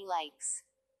magazine he likes.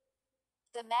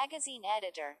 The magazine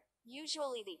editor,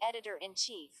 usually the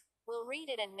editor-in-chief, will read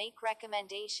it and make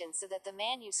recommendations so that the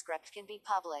manuscript can be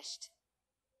published.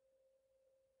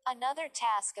 Another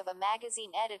task of a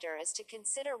magazine editor is to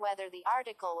consider whether the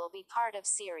article will be part of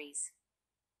series.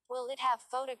 Will it have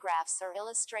photographs or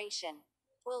illustration?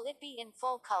 Will it be in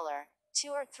full color, 2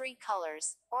 or 3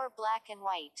 colors, or black and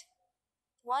white?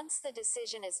 Once the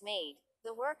decision is made,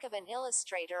 the work of an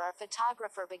illustrator or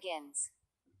photographer begins.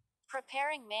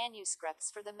 Preparing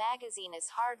manuscripts for the magazine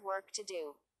is hard work to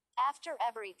do. After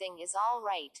everything is all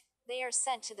right, they are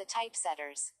sent to the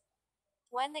typesetters.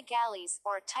 When the galleys,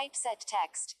 or typeset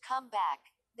text, come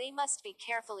back, they must be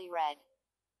carefully read.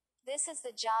 This is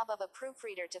the job of a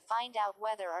proofreader to find out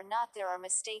whether or not there are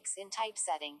mistakes in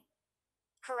typesetting.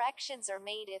 Corrections are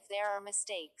made if there are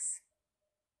mistakes.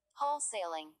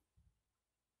 Wholesaling.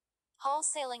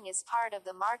 Wholesaling is part of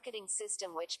the marketing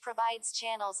system which provides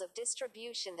channels of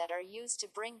distribution that are used to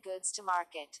bring goods to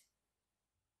market.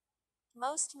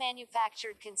 Most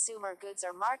manufactured consumer goods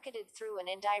are marketed through an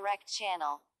indirect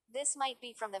channel. This might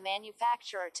be from the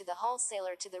manufacturer to the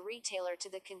wholesaler to the retailer to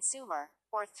the consumer,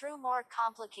 or through more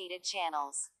complicated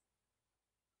channels.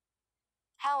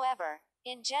 However,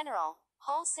 in general,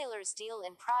 wholesalers deal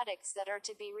in products that are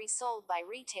to be resold by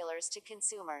retailers to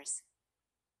consumers.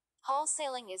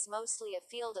 Wholesaling is mostly a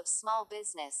field of small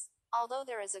business, although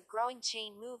there is a growing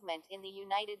chain movement in the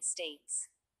United States.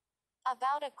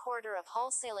 About a quarter of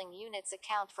wholesaling units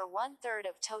account for 1/3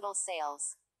 of total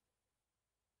sales.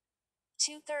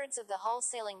 2/3 of the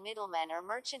wholesaling middlemen are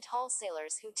merchant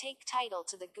wholesalers who take title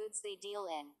to the goods they deal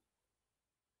in.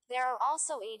 There are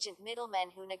also agent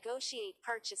middlemen who negotiate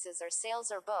purchases or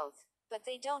sales or both, but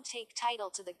they don't take title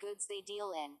to the goods they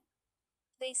deal in.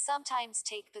 They sometimes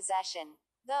take possession,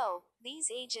 though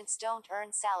these agents don't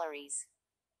earn salaries.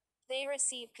 They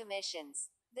receive commissions.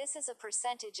 This is a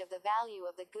percentage of the value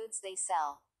of the goods they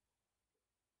sell.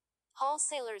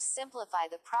 Wholesalers simplify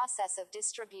the process of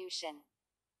distribution.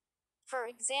 For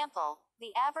example,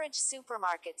 the average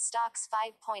supermarket stocks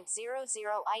 500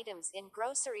 items in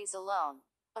groceries alone.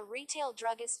 A retail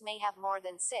druggist may have more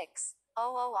than 600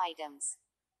 items.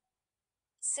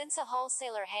 Since a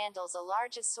wholesaler handles a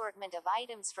large assortment of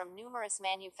items from numerous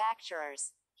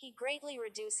manufacturers, he greatly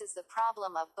reduces the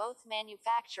problem of both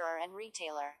manufacturer and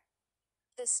retailer.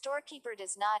 The storekeeper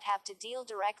does not have to deal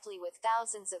directly with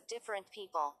thousands of different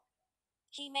people.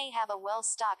 He may have a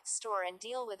well-stocked store and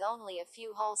deal with only a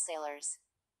few wholesalers.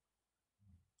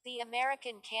 The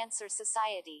American Cancer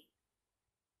Society.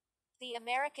 The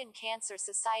American Cancer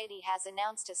Society has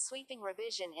announced a sweeping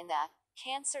revision in the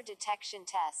cancer detection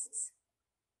tests.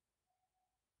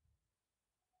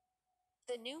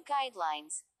 The new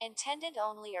guidelines, intended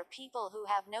only are people who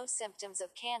have no symptoms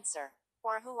of cancer,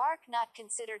 or who are not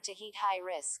considered to heat high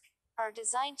risk, are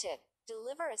designed to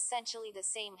deliver essentially the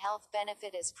same health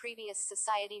benefit as previous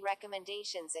society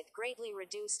recommendations at greatly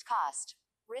reduced cost,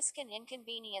 risk and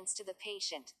inconvenience to the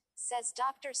patient, says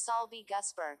Dr. Saul B.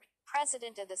 Gusberg,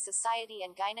 president of the Society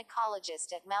and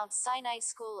gynecologist at Mount Sinai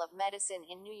School of Medicine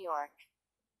in New York.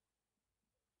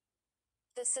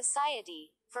 The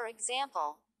Society, for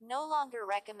example, no longer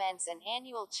recommends an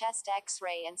annual chest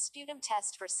X-ray and sputum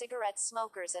test for cigarette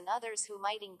smokers and others who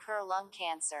might incur lung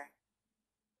cancer.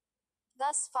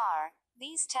 Thus far,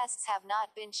 these tests have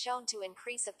not been shown to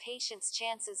increase a patient's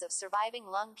chances of surviving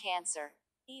lung cancer,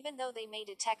 even though they may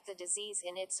detect the disease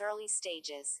in its early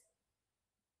stages.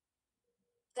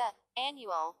 The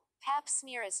annual pap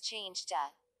smear is changed to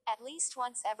at least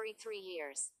once every 3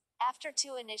 years, after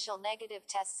 2 initial negative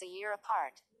tests a year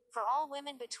apart, for all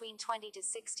women between 20 to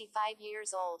 65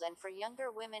 years old and for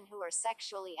younger women who are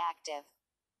sexually active.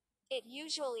 It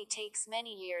usually takes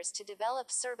many years to develop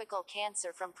cervical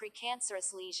cancer from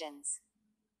precancerous lesions.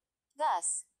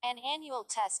 Thus, an annual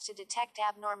test to detect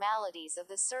abnormalities of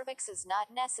the cervix is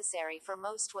not necessary for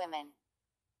most women.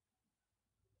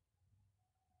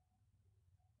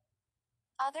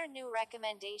 Other new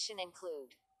recommendations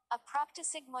include a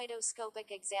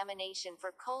proctosigmoidoscopic examination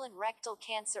for colon rectal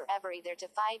cancer every 3 to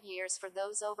 5 years for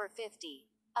those over 50,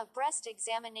 a breast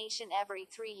examination every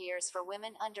 3 years for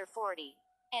women under 40,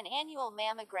 an annual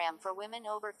mammogram for women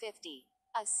over 50,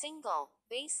 a single,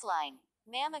 baseline,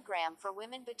 mammogram for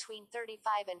women between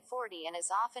 35 and 40 and as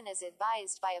often as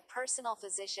advised by a personal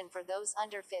physician for those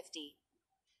under 50.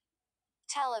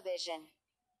 Television.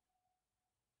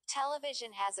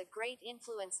 Television has a great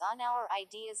influence on our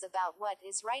ideas about what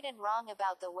is right and wrong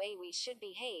about the way we should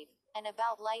behave, and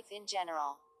about life in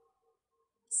general.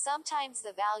 Sometimes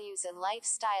the values and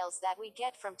lifestyles that we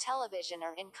get from television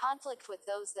are in conflict with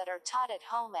those that are taught at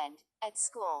home and at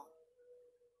school.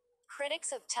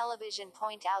 Critics of television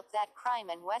point out that crime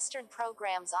and Western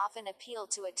programs often appeal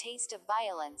to a taste of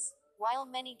violence, while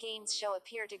many game shows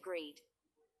appear to greed.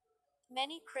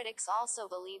 Many critics also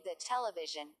believe that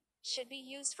television should be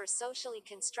used for socially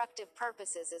constructive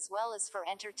purposes as well as for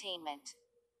entertainment.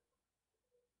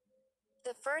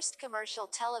 The first commercial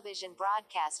television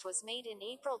broadcast was made in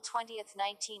April 20,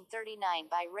 1939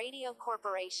 by Radio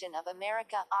Corporation of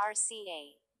America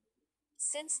 (RCA).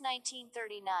 Since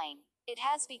 1939, it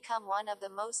has become one of the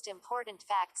most important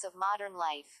facts of modern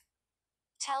life.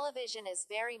 Television is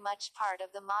very much part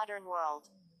of the modern world.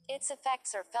 Its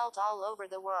effects are felt all over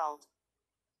the world.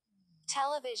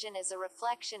 Television is a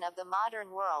reflection of the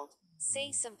modern world,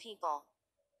 say some people.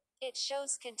 It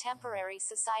shows contemporary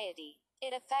society.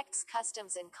 It affects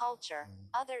customs and culture,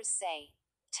 others say.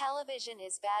 Television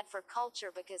is bad for culture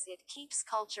because it keeps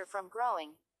culture from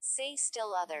growing, say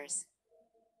still others.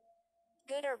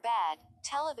 Good or bad,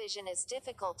 television is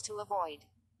difficult to avoid.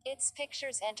 Its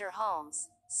pictures enter homes,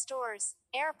 stores,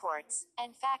 airports,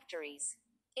 and factories.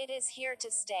 It is here to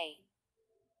stay.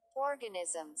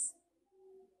 Organisms.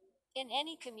 In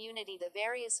any community, the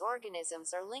various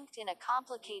organisms are linked in a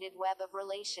complicated web of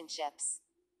relationships.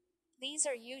 These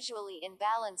are usually in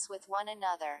balance with one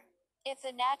another. If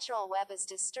the natural web is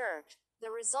disturbed, the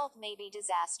result may be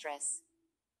disastrous.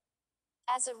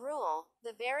 As a rule,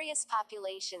 the various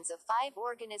populations of 5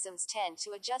 organisms tend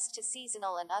to adjust to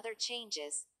seasonal and other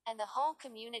changes, and the whole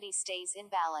community stays in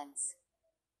balance.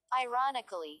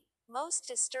 Ironically, most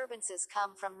disturbances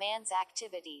come from man's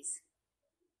activities.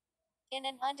 In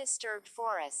an undisturbed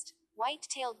forest,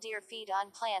 white-tailed deer feed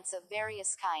on plants of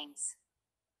various kinds.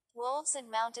 Wolves and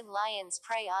mountain lions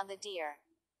prey on the deer.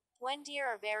 When deer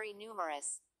are very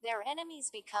numerous, their enemies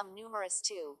become numerous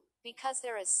too, because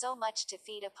there is so much to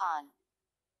feed upon.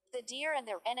 The deer and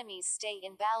their enemies stay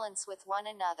in balance with one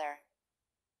another.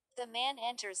 The man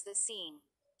enters the scene.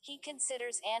 He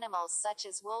considers animals such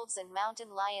as wolves and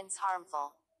mountain lions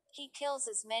harmful. He kills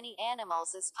as many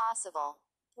animals as possible.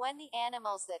 When the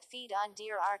animals that feed on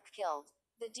deer are killed,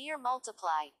 the deer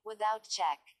multiply, without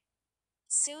check.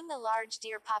 Soon the large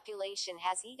deer population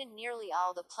has eaten nearly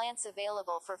all the plants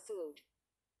available for food.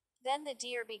 Then the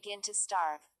deer begin to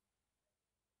starve.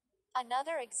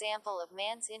 Another example of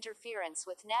man's interference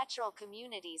with natural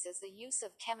communities is the use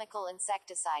of chemical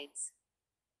insecticides.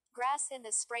 Grass in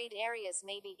the sprayed areas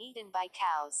may be eaten by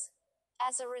cows.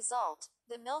 As a result,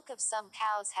 the milk of some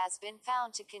cows has been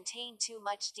found to contain too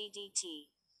much DDT.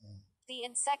 The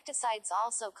insecticides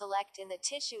also collect in the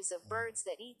tissues of birds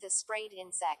that eat the sprayed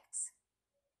insects.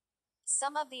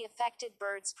 Some of the affected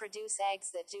birds produce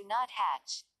eggs that do not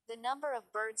hatch. The number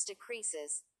of birds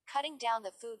decreases, cutting down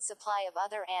the food supply of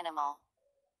other animal.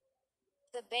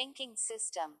 The banking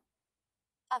system.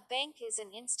 A bank is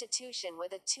an institution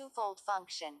with a twofold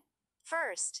function.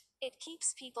 First, it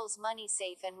keeps people's money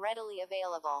safe and readily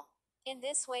available. In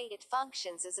this way, it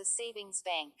functions as a savings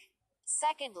bank.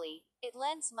 Secondly, it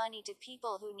lends money to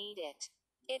people who need it.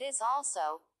 It is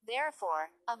also, therefore,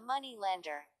 a money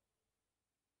lender.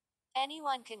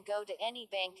 Anyone can go to any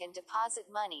bank and deposit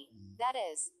money, that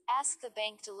is, ask the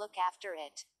bank to look after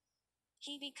it.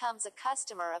 He becomes a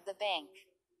customer of the bank.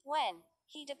 When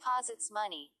he deposits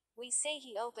money, we say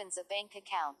he opens a bank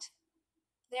account.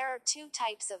 There are two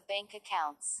types of bank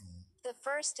accounts. The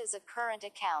first is a current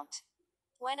account.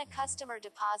 When a customer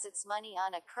deposits money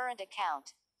on a current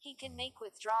account, he can make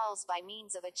withdrawals by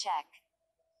means of a check.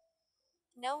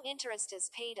 No interest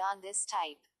is paid on this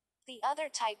type. The other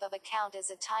type of account is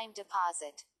a time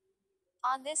deposit.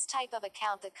 On this type of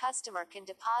account, the customer can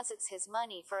deposit his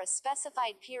money for a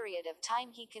specified period of time.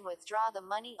 He can withdraw the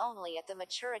money only at the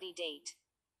maturity date.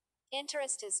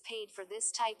 Interest is paid for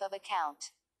this type of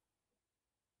account.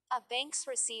 A bank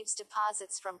receives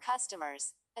deposits from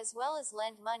customers, as well as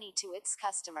lend money to its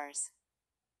customers.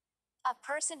 A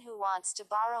person who wants to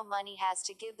borrow money has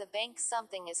to give the bank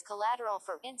something as collateral,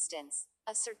 for instance,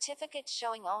 a certificate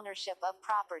showing ownership of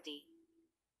property.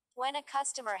 When a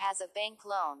customer has a bank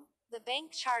loan, the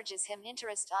bank charges him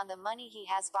interest on the money he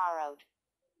has borrowed.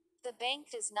 The bank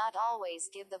does not always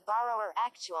give the borrower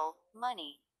actual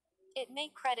money. It may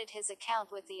credit his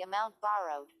account with the amount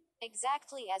borrowed,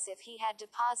 exactly as if he had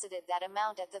deposited that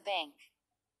amount at the bank.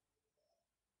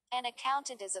 An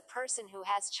accountant is a person who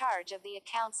has charge of the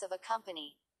accounts of a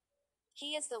company.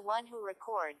 He is the one who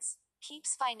records,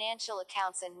 keeps financial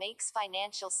accounts, and makes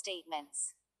financial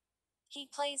statements. He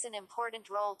plays an important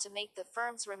role to make the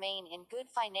firms remain in good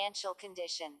financial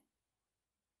condition.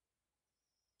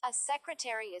 A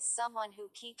secretary is someone who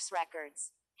keeps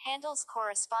records, handles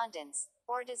correspondence,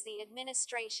 or does the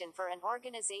administration for an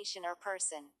organization or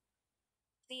person.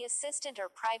 The assistant or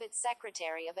private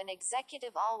secretary of an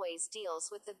executive always deals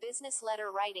with the business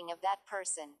letter writing of that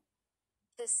person.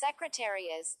 The secretary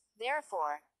is,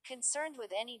 therefore, concerned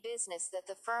with any business that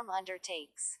the firm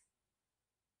undertakes.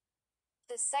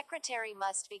 The secretary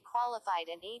must be qualified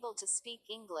and able to speak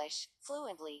English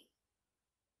fluently.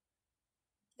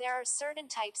 There are certain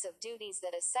types of duties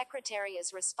that a secretary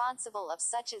is responsible of,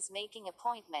 such as making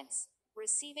appointments,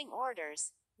 receiving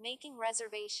orders, making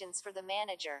reservations for the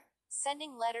manager,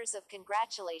 sending letters of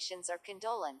congratulations or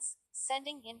condolence,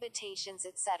 sending invitations,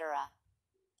 etc.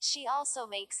 She also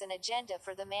makes an agenda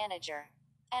for the manager.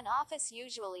 An office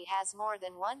usually has more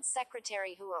than one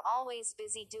secretary who are always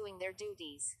busy doing their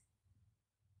duties.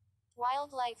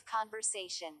 Wildlife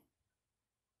conservation.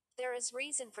 There is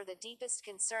reason for the deepest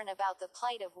concern about the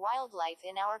plight of wildlife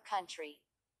in our country.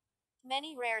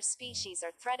 Many rare species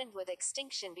are threatened with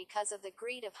extinction because of the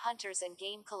greed of hunters and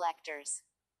game collectors.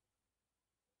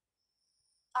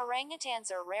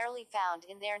 Orangutans are rarely found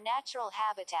in their natural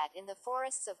habitat in the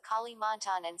forests of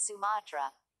Kalimantan and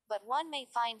Sumatra, but one may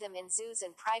find them in zoos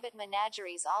and private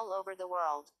menageries all over the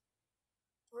world.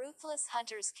 Ruthless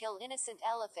hunters kill innocent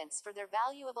elephants for their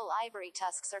valuable ivory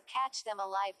tusks or catch them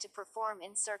alive to perform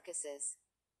in circuses.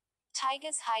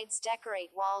 Taiga's hides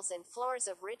decorate walls and floors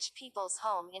of rich people's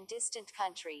home in distant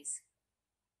countries.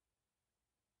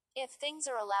 If things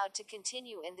are allowed to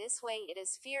continue in this way, it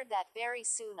is feared that very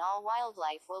soon all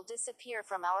wildlife will disappear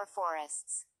from our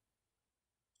forests.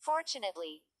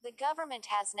 Fortunately, the government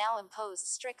has now imposed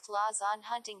strict laws on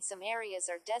hunting. Some areas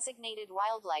are designated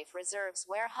wildlife reserves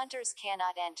where hunters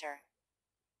cannot enter.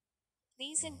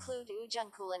 These include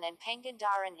Ujungkulon and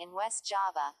Pangandaran in West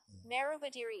Java,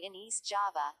 Marubadiri in East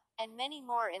Java, and many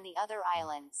more in the other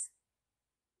islands.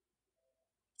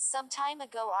 Some time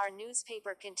ago, our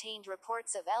newspaper contained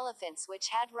reports of elephants which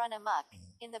had run amok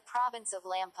in the province of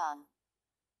Lampung.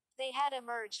 They had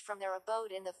emerged from their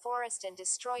abode in the forest and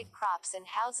destroyed crops and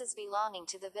houses belonging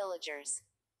to the villagers.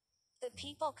 The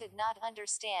people could not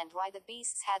understand why the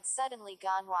beasts had suddenly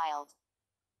gone wild.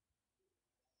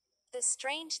 The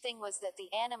strange thing was that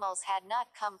the animals had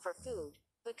not come for food,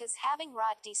 because having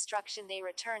wrought destruction they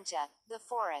returned to the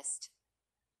forest.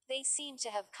 They seemed to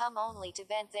have come only to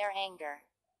vent their anger.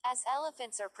 As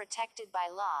elephants are protected by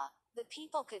law, the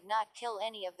people could not kill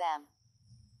any of them.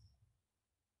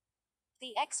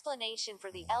 The explanation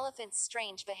for the elephants'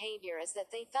 strange behavior is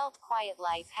that they felt quiet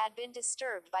life had been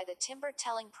disturbed by the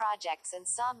timber-telling projects and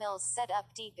sawmills set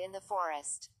up deep in the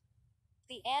forest.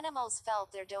 The animals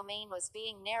felt their domain was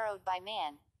being narrowed by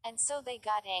man, and so they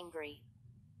got angry.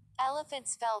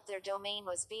 Elephants felt their domain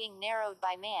was being narrowed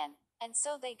by man, and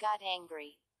so they got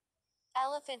angry.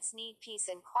 Elephants need peace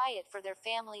and quiet for their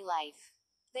family life.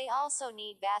 They also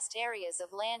need vast areas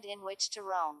of land in which to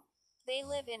roam. They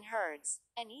live in herds,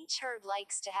 and each herd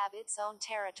likes to have its own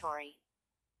territory.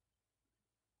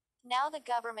 Now the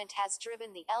government has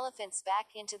driven the elephants back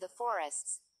into the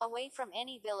forests, away from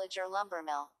any village or lumber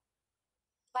mill.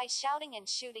 By shouting and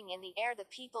shooting in the air, the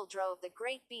people drove the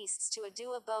great beasts to a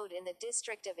due abode in the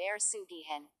district of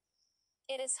Ersugihan.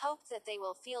 It is hoped that they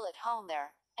will feel at home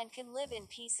there, and can live in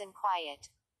peace and quiet.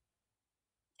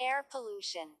 Air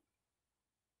pollution.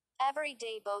 Every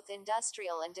day both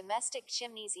industrial and domestic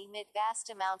chimneys emit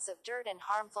vast amounts of dirt and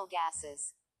harmful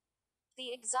gases.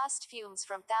 The exhaust fumes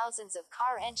from thousands of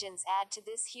car engines add to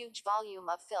this huge volume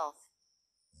of filth.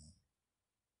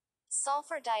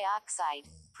 Sulfur dioxide,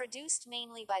 produced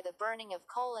mainly by the burning of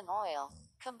coal and oil,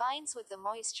 combines with the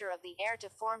moisture of the air to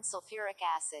form sulfuric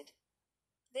acid.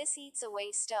 This eats away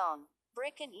stone,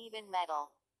 brick and even metal.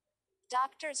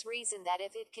 Doctors reason that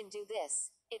if it can do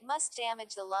this, it must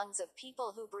damage the lungs of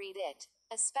people who breathe it,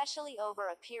 especially over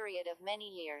a period of many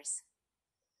years.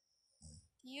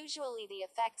 Usually the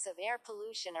effects of air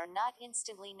pollution are not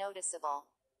instantly noticeable.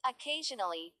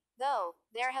 Occasionally, though,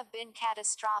 there have been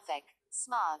catastrophic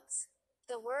smogs.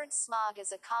 The word smog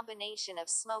is a combination of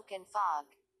smoke and fog.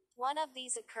 One of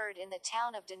these occurred in the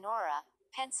town of Donora,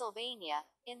 Pennsylvania,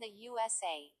 in the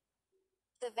USA.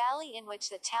 The valley in which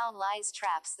the town lies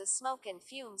traps the smoke and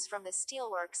fumes from the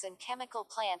steelworks and chemical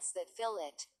plants that fill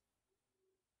it.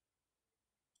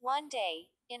 One day,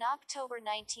 in October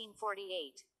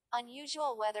 1948,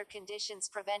 unusual weather conditions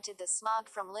prevented the smog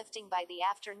from lifting by the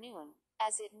afternoon,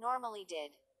 as it normally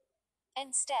did.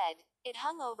 Instead, it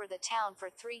hung over the town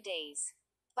for 3 days.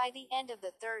 By the end of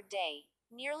the third day,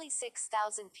 nearly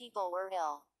 6,000 people were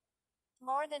ill.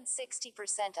 More than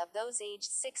 60% of those aged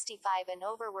 65 and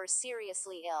over were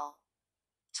seriously ill.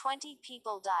 20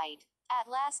 people died. At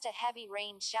last, a heavy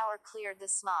rain shower cleared the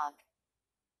smog.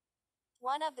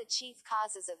 One of the chief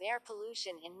causes of air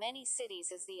pollution in many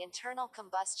cities is the internal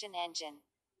combustion engine.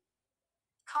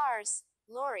 Cars,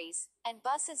 lorries, and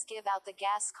buses give out the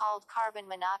gas called carbon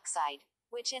monoxide,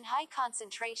 which in high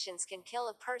concentrations can kill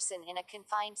a person in a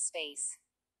confined space.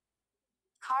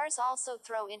 Cars also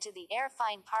throw into the air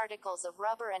fine particles of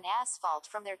rubber and asphalt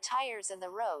from their tires and the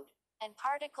road, and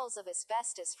particles of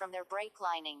asbestos from their brake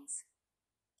linings.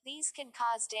 These can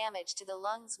cause damage to the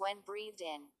lungs when breathed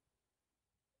in.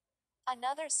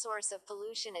 Another source of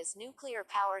pollution is nuclear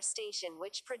power station,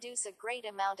 which produce a great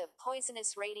amount of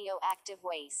poisonous radioactive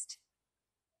waste.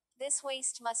 This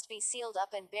waste must be sealed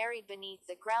up and buried beneath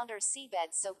the ground or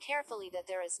seabed so carefully that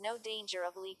there is no danger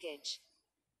of leakage.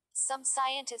 Some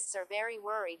scientists are very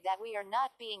worried that we are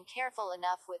not being careful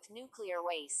enough with nuclear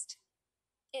waste.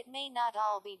 It may not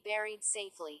all be buried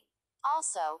safely.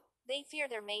 Also, they fear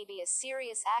there may be a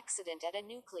serious accident at a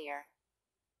nuclear.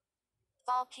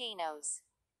 Volcanoes.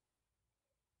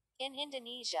 In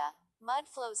Indonesia,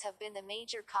 mudflows have been the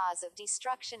major cause of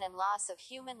destruction and loss of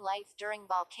human life during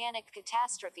volcanic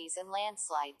catastrophes and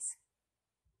landslides.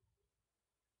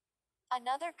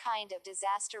 Another kind of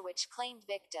disaster which claimed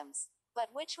victims, but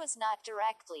which was not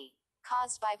directly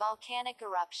caused by volcanic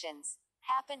eruptions,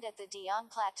 happened at the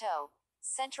Dieng Plateau,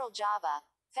 Central Java,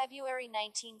 February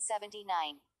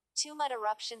 1979. 2 mud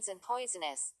eruptions and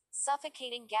poisonous,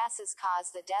 suffocating gases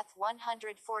caused the death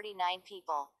 149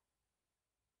 people.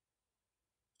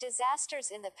 Disasters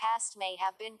in the past may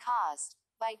have been caused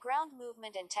by ground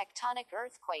movement and tectonic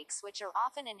earthquakes, which are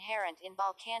often inherent in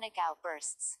volcanic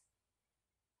outbursts.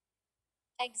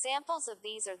 Examples of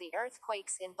these are the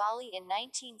earthquakes in Bali in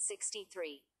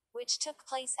 1963, which took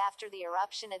place after the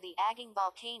eruption of the Agung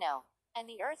volcano, and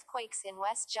the earthquakes in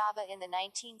West Java in the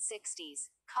 1960s,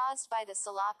 caused by the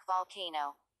Salak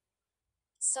volcano.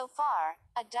 So far,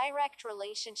 a direct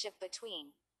relationship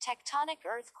between tectonic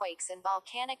earthquakes and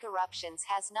volcanic eruptions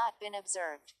has not been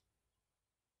observed.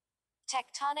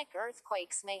 Tectonic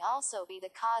earthquakes may also be the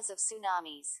cause of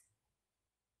tsunamis.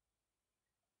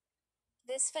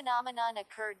 This phenomenon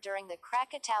occurred during the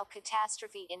Krakatau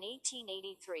catastrophe in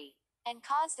 1883, and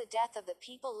caused the death of the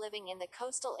people living in the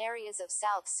coastal areas of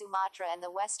South Sumatra and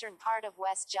the western part of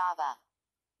West Java.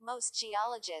 Most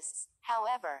geologists,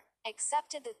 however,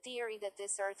 accepted the theory that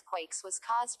this earthquake was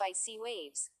caused by sea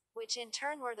waves, which in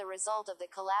turn were the result of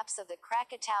the collapse of the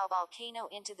Krakatau volcano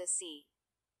into the sea.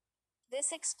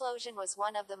 This explosion was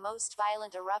one of the most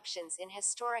violent eruptions in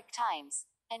historic times,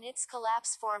 and its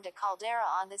collapse formed a caldera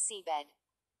on the seabed.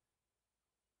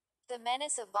 The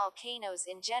menace of volcanoes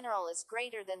in general is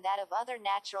greater than that of other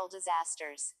natural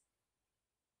disasters.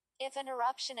 If an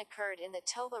eruption occurred in the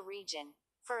Toba region,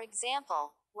 for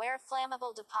example, where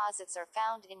flammable deposits are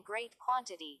found in great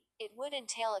quantity, it would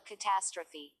entail a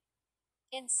catastrophe.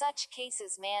 In such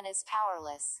cases, man is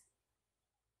powerless.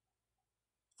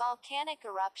 Volcanic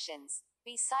eruptions,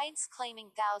 besides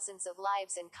claiming thousands of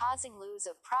lives and causing loss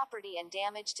of property and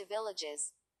damage to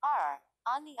villages, are,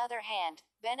 on the other hand,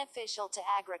 beneficial to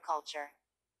agriculture.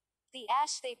 The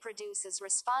ash they produce is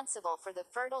responsible for the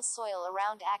fertile soil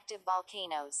around active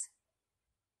volcanoes.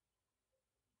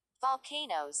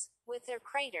 Volcanoes, with their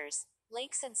craters,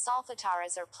 lakes and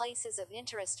solfataras are places of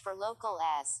interest for local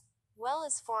as well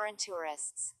as foreign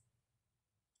tourists.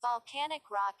 Volcanic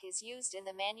rock is used in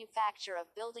the manufacture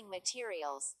of building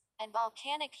materials, and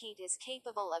volcanic heat is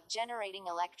capable of generating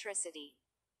electricity.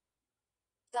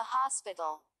 The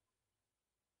hospital.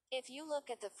 If you look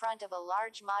at the front of a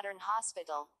large modern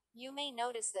hospital, you may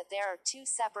notice that there are two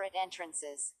separate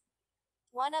entrances.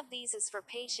 One of these is for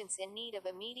patients in need of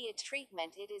immediate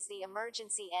treatment. It is the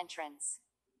emergency entrance.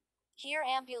 Here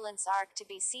ambulance are to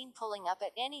be seen pulling up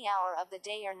at any hour of the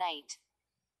day or night.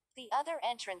 The other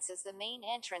entrance is the main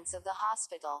entrance of the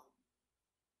hospital.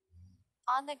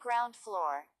 On the ground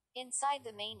floor, inside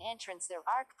the main entrance there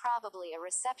are probably a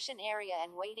reception area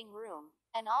and waiting room,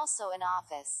 and also an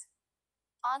office.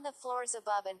 On the floors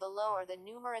above and below are the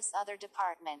numerous other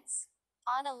departments.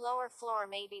 On a lower floor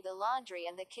may be the laundry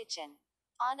and the kitchen.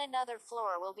 On another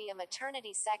floor will be a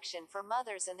maternity section for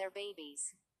mothers and their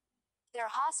babies. Their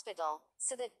hospital,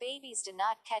 so that babies do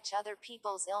not catch other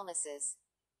people's illnesses.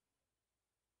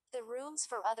 The rooms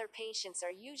for other patients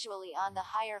are usually on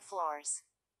the higher floors.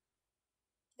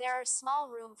 There are small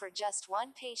room for just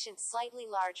one patient, slightly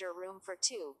larger room for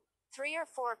 2, 3 or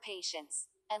 4 patients,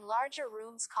 and larger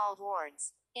rooms called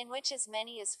wards, in which as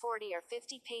many as 40 or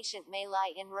 50 patients may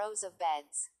lie in rows of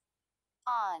beds.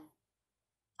 On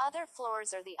other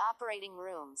floors are the operating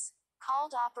rooms,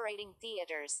 called operating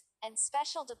theaters, and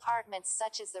special departments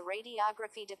such as the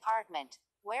radiography department,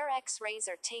 where X-rays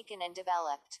are taken and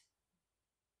developed.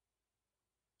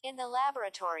 In the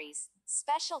laboratories,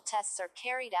 special tests are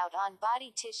carried out on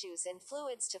body tissues and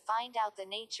fluids to find out the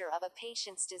nature of a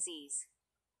patient's disease.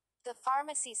 The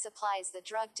pharmacy supplies the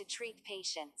drug to treat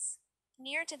patients.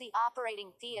 Near to the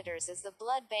operating theaters is the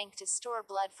blood bank to store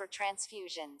blood for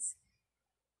transfusions.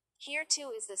 Here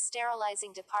too is the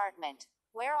sterilizing department,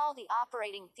 where all the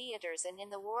operating theaters and in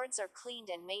the wards are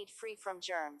cleaned and made free from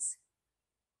germs.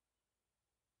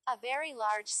 A very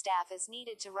large staff is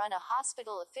needed to run a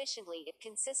hospital efficiently. It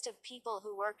consists of people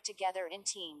who work together in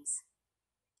teams.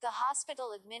 The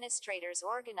hospital administrators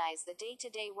organize the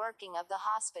day-to-day working of the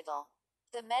hospital.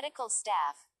 The medical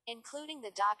staff, including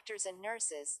the doctors and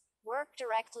nurses, work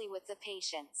directly with the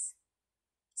patients.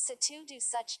 So too do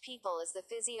such people as the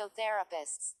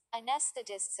physiotherapists,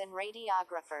 anesthetists and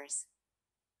radiographers.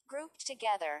 Grouped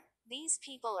together, these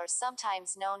people are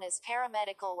sometimes known as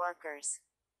paramedical workers.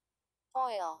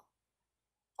 Oil.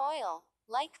 Oil,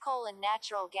 like coal and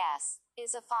natural gas,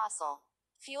 is a fossil.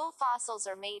 Fuel. Fossils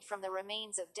are made from the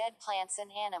remains of dead plants and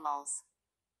animals.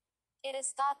 It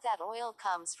is thought that oil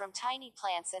comes from tiny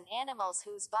plants and animals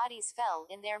whose bodies fell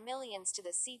in their millions to the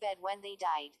seabed when they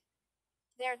died.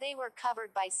 There they were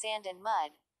covered by sand and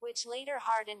mud, which later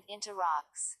hardened into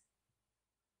rocks.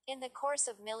 In the course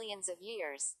of millions of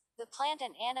years, the plant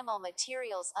and animal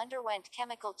materials underwent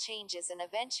chemical changes and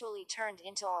eventually turned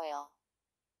into oil.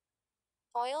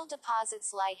 Oil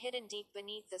deposits lie hidden deep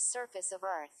beneath the surface of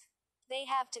Earth. They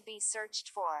have to be searched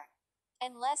for.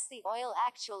 Unless the oil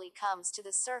actually comes to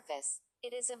the surface,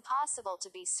 it is impossible to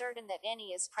be certain that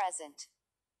any is present.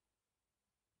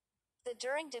 The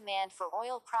enduring demand for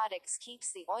oil products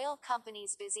keeps the oil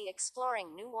companies busy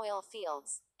exploring new oil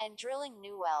fields and drilling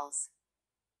new wells.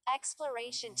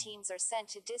 Exploration teams are sent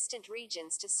to distant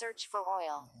regions to search for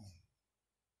oil.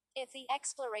 If the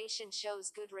exploration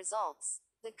shows good results,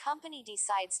 the company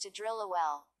decides to drill a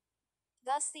well.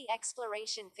 Thus the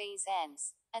exploration phase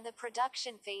ends, and the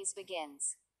production phase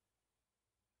begins.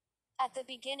 At the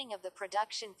beginning of the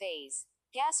production phase,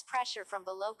 gas pressure from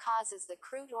below causes the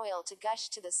crude oil to gush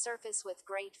to the surface with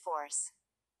great force.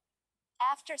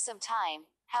 After some time,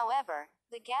 however,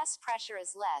 the gas pressure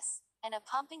is less, and a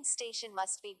pumping station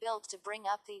must be built to bring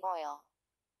up the oil.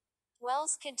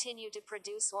 Wells continue to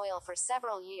produce oil for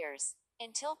several years,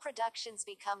 until productions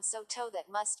become so low that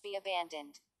must be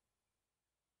abandoned.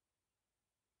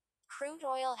 Crude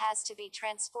oil has to be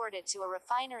transported to a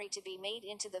refinery to be made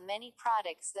into the many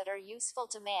products that are useful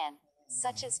to man,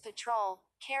 such as petrol,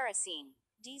 kerosene,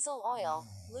 diesel oil,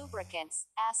 lubricants,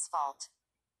 asphalt.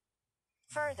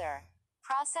 Further,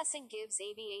 processing gives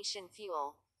aviation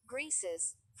fuel,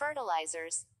 greases,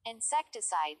 fertilizers,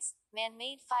 insecticides,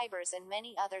 man-made fibers and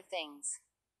many other things.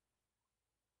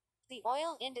 The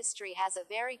oil industry has a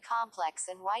very complex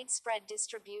and widespread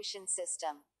distribution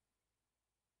system.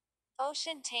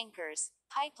 Ocean tankers,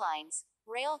 pipelines,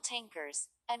 rail tankers,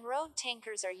 and road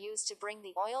tankers are used to bring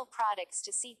the oil products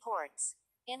to seaports,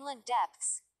 inland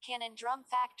depths, cannon drum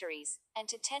factories, and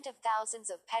to tens of thousands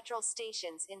of petrol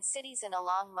stations in cities and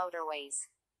along motorways.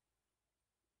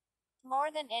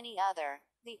 More than any other,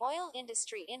 the oil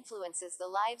industry influences the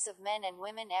lives of men and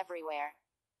women everywhere.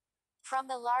 From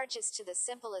the largest to the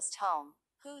simplest home,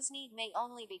 whose need may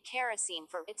only be kerosene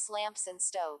for its lamps and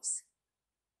stoves.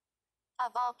 A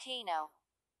volcano.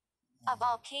 A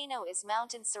volcano is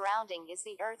mountain surrounding is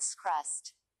the Earth's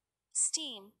crust.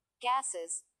 Steam,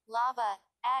 gases, lava,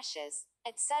 ashes,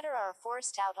 etc. are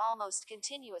forced out almost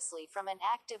continuously from an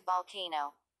active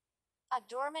volcano. A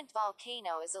dormant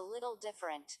volcano is a little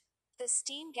different. The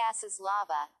steam gases,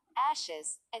 lava,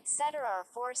 ashes, etc. are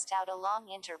forced out along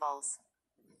intervals.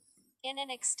 In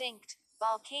an extinct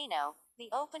volcano, the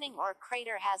opening or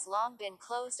crater has long been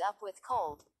closed up with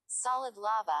cold, solid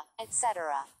lava,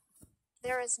 etc.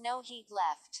 There is no heat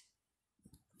left.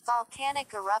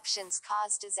 Volcanic eruptions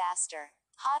cause disaster.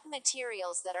 Hot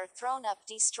materials that are thrown up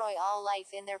destroy all life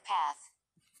in their path.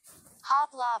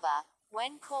 Hot lava,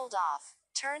 when cooled off,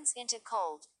 turns into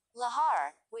cold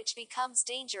lahar, which becomes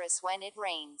dangerous when it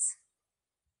rains.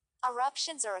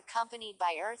 Eruptions are accompanied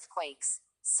by earthquakes,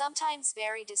 sometimes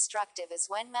very destructive, as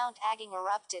when Mount Aging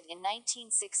erupted in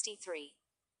 1963.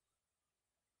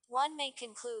 One may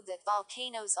conclude that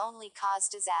volcanoes only cause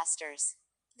disasters.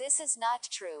 This is not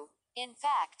true. In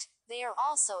fact, they are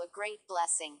also a great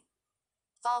blessing.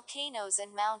 Volcanoes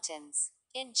and mountains,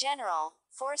 in general,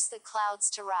 force the clouds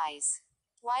to rise.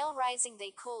 While rising,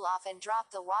 they cool off and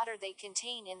drop the water they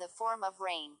contain in the form of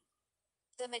rain.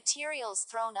 The materials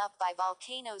thrown up by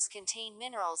volcanoes contain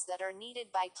minerals that are needed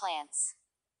by plants.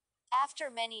 After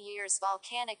many years,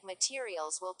 volcanic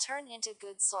materials will turn into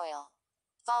good soil.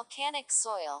 Volcanic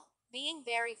soil, being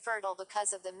very fertile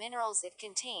because of the minerals it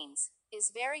contains,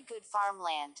 is very good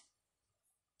farmland.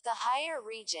 The higher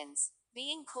regions,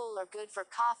 being cool, are good for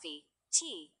coffee,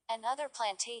 tea, and other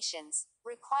plantations,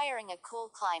 requiring a cool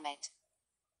climate.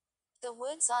 The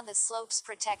woods on the slopes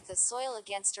protect the soil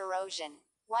against erosion,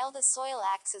 while the soil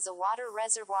acts as a water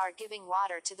reservoir, giving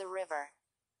water to the river.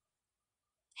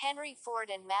 Henry Ford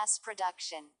and mass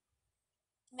production.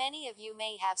 Many of you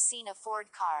may have seen a Ford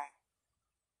car.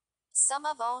 Some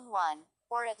have owned one,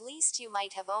 or at least you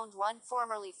might have owned one.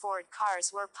 Formerly, Ford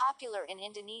cars were popular in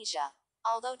Indonesia,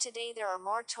 although today there are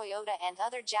more Toyota and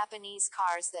other Japanese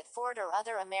cars than Ford or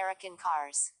other American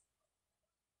cars.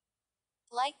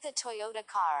 Like the Toyota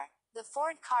car, the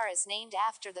Ford car is named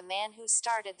after the man who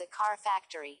started the car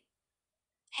factory.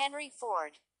 Henry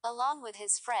Ford, along with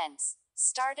his friends,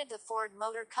 started the Ford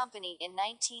Motor Company in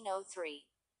 1903.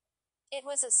 It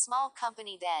was a small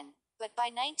company then, but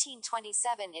by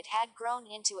 1927 it had grown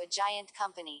into a giant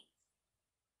company.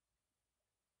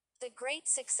 The great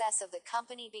success of the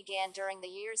company began during the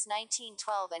years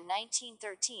 1912 and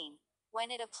 1913, when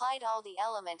it applied all the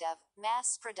element of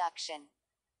mass production.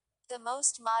 The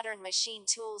most modern machine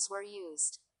tools were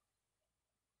used.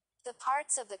 The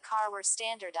parts of the car were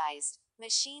standardized,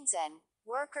 machines and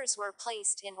workers were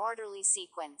placed in orderly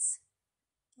sequence.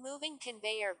 Moving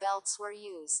conveyor belts were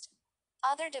used.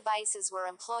 Other devices were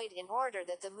employed in order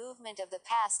that the movement of the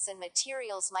pasts and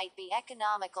materials might be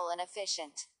economical and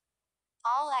efficient.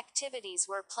 All activities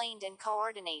were planned and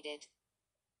coordinated.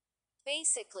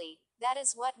 Basically, that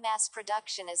is what mass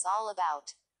production is all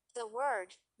about. The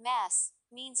word mass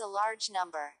means a large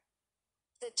number.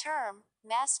 The term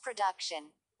mass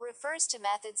production refers to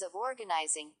methods of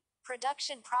organizing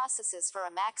production processes for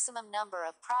a maximum number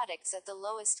of products at the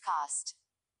lowest cost.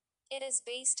 It is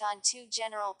based on two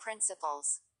general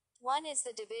principles. One is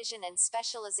the division and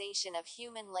specialization of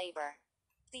human labor.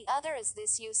 The other is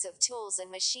this use of tools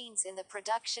and machines in the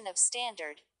production of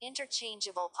standard,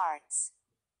 interchangeable parts.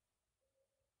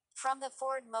 From the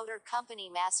Ford Motor Company,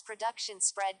 mass production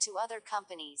spread to other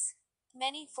companies.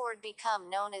 Many Ford become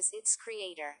known as its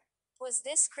creator. Was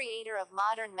this creator of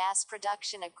modern mass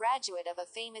production a graduate of a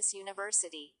famous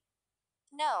university?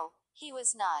 No, he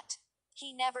was not.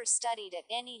 He never studied at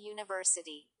any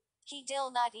university. He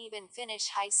did not even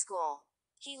finish high school.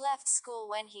 He left school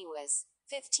when he was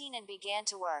 15 and began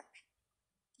to work.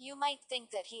 You might think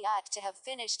that he ought to have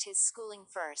finished his schooling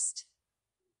first.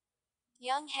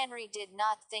 Young Henry did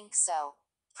not think so.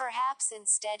 Perhaps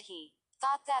instead he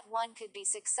thought that one could be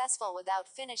successful without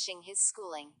finishing his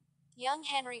schooling. Young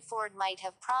Henry Ford might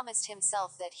have promised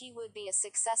himself that he would be a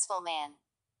successful man.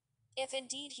 If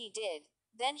indeed he did,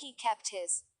 then he kept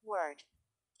his word.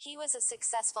 He was a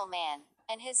successful man,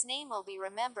 and his name will be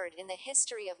remembered in the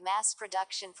history of mass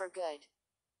production for good.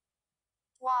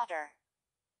 Water.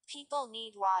 People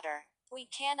need water. We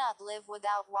cannot live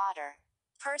without water.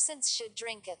 Persons should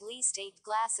drink at least 8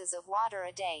 glasses of water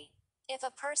a day. If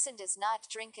a person does not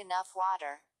drink enough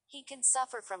water, he can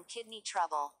suffer from kidney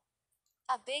trouble.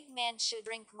 A big man should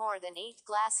drink more than 8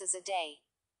 glasses a day.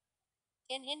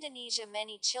 In Indonesia,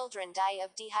 many children die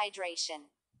of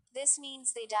dehydration. This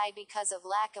means they die because of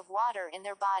lack of water in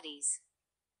their bodies.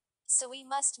 So we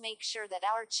must make sure that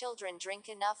our children drink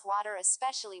enough water,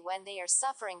 especially when they are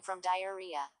suffering from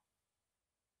diarrhea.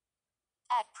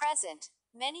 At present,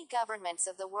 many governments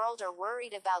of the world are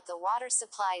worried about the water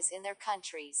supplies in their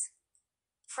countries.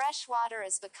 Fresh water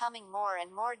is becoming more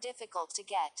and more difficult to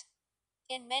get.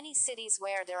 In many cities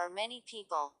where there are many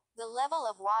people, the level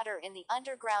of water in the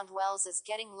underground wells is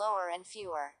getting lower and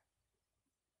fewer.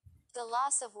 The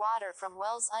loss of water from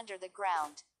wells under the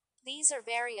ground. These are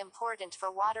very important for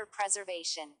water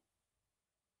preservation.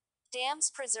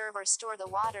 Dams preserve or store the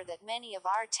water that many of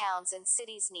our towns and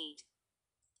cities need.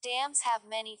 Dams have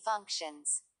many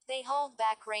functions. They hold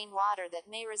back rainwater that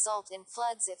may result in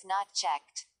floods if not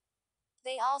checked.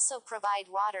 They also provide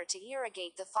water to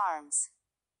irrigate the farms.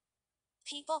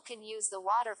 People can use the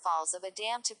waterfalls of a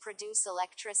dam to produce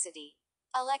electricity.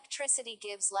 Electricity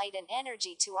gives light and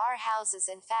energy to our houses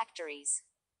and factories.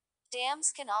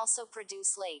 Dams can also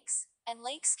produce lakes, and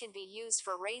lakes can be used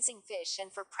for raising fish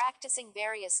and for practicing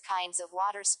various kinds of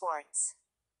water sports.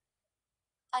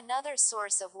 Another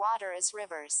source of water is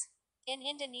rivers. In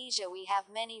Indonesia, we have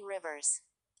many rivers.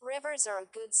 Rivers are a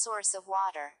good source of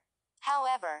water.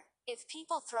 However, if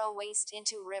people throw waste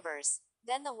into rivers,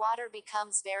 then the water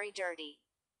becomes very dirty.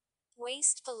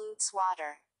 Waste pollutes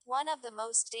water. One of the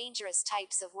most dangerous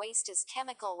types of waste is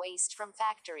chemical waste from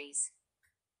factories.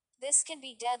 This can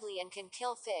be deadly and can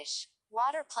kill fish,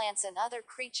 water plants, and other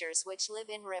creatures which live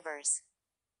in rivers.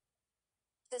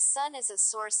 The sun is a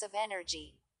source of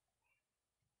energy.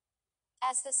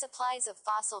 As the supplies of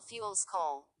fossil fuels,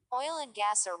 coal, oil, and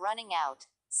gas are running out,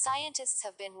 scientists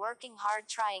have been working hard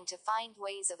trying to find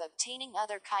ways of obtaining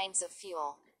other kinds of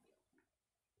fuel.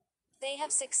 They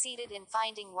have succeeded in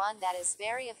finding one that is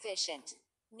very efficient: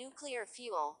 nuclear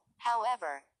fuel.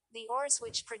 However, the ores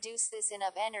which produce this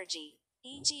enough energy,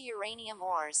 e.g. uranium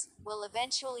ores, will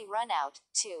eventually run out,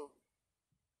 too.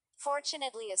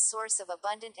 Fortunately, a source of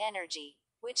abundant energy,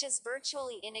 which is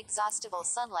virtually inexhaustible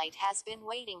sunlight, has been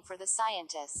waiting for the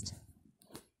scientist.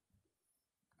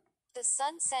 The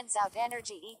sun sends out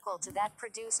energy equal to that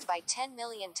produced by 10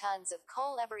 million tons of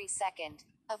coal every second,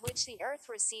 of which the Earth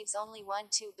receives only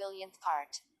 1/2 billionth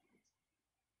part.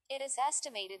 It is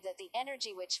estimated that the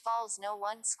energy which falls no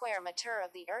 1 square meter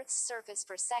of the Earth's surface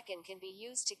per second can be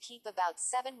used to keep about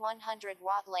 7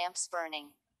 100-watt lamps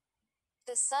burning.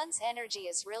 The sun's energy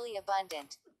is really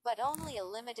abundant, but only a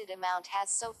limited amount has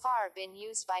so far been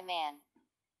used by man.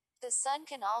 The sun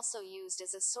can also be used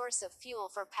as a source of fuel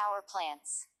for power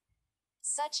plants.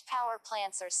 Such power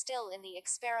plants are still in the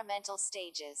experimental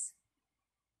stages.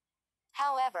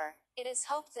 However, it is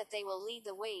hoped that they will lead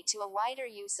the way to a wider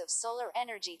use of solar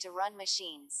energy to run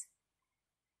machines.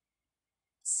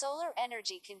 Solar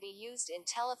energy can be used in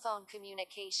telephone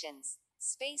communications,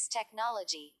 space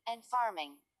technology, and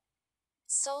farming.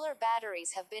 Solar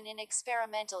batteries have been in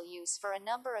experimental use for a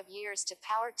number of years to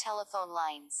power telephone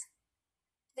lines.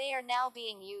 They are now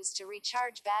being used to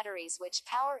recharge batteries which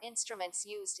power instruments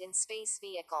used in space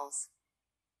vehicles.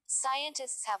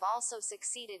 Scientists have also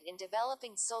succeeded in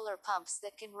developing solar pumps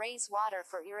that can raise water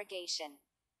for irrigation.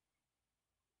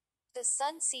 The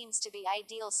sun seems to be an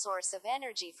ideal source of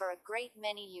energy for a great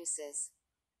many uses.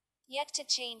 Yet to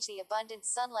change the abundant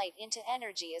sunlight into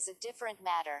energy is a different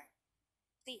matter.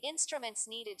 The instruments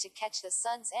needed to catch the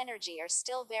sun's energy are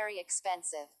still very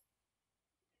expensive.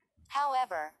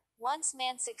 However, once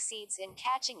man succeeds in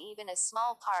catching even a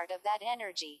small part of that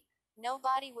energy,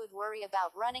 nobody would worry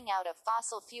about running out of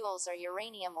fossil fuels or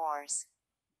uranium ores.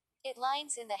 It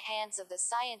lies in the hands of the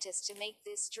scientists to make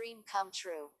this dream come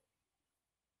true.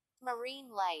 Marine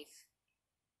life.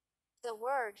 The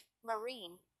word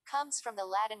marine comes from the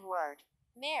Latin word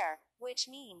mare, which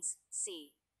means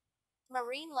sea.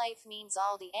 Marine life means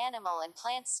all the animal and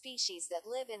plant species that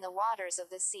live in the waters of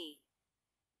the sea.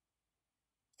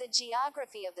 The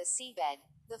geography of the seabed,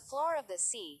 the floor of the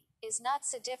sea, is not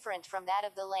so different from that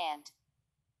of the land.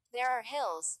 There are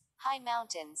hills, high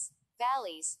mountains,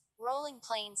 valleys, rolling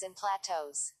plains and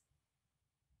plateaus.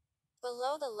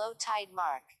 Below the low tide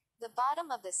mark, the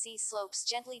bottom of the sea slopes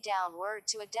gently downward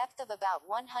to a depth of about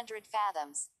 100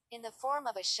 fathoms, in the form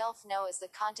of a shelf known as the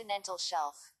continental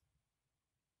shelf.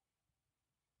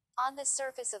 On the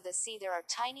surface of the sea there are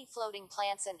tiny floating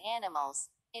plants and animals,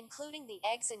 including the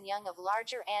eggs and young of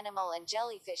larger animal and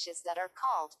jellyfishes that are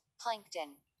called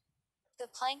plankton. The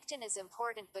plankton is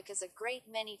important because a great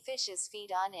many fishes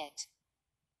feed on it.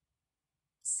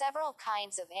 Several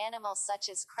kinds of animals such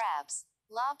as crabs,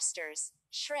 lobsters,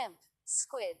 shrimp,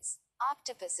 squids,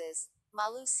 octopuses,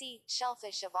 mollusci,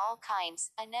 shellfish of all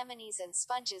kinds, anemones and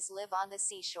sponges live on the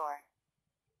seashore.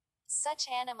 Such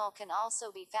animal can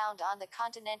also be found on the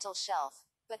continental shelf,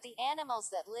 but the animals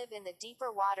that live in the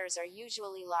deeper waters are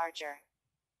usually larger.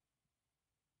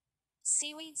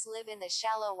 Seaweeds live in the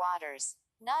shallow waters,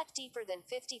 not deeper than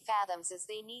 50 fathoms as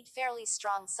they need fairly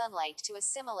strong sunlight to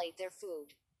assimilate their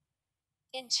food.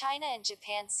 In China and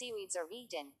Japan seaweeds are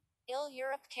eaten. In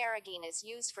Europe carrageen is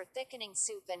used for thickening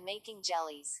soup and making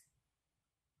jellies.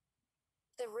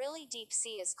 The really deep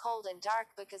sea is cold and dark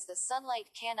because the sunlight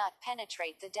cannot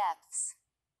penetrate the depths.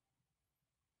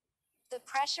 The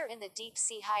pressure in the deep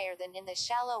sea higher than in the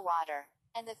shallow water,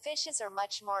 and the fishes are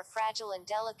much more fragile and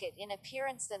delicate in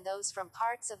appearance than those from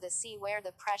parts of the sea where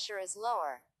the pressure is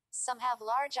lower. Some have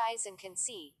large eyes and can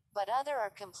see, but others are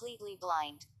completely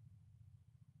blind.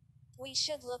 We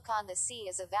should look on the sea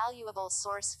as a valuable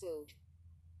source food.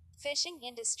 Fishing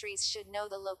industries should know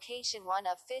the location one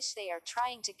of fish they are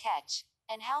trying to catch,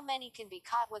 and how many can be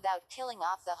caught without killing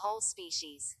off the whole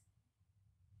species.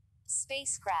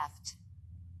 Spacecraft.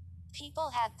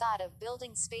 People had thought of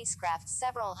building spacecraft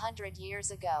several hundred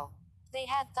years ago. They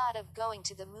had thought of going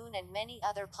to the moon and many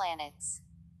other planets.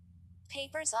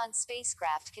 Papers on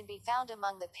spacecraft can be found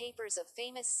among the papers of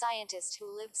famous scientists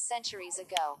who lived centuries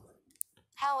ago.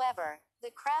 However, the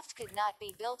craft could not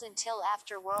be built until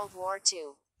after World War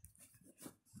II.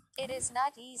 It is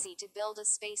not easy to build a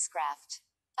spacecraft.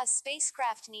 A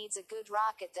spacecraft needs a good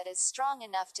rocket that is strong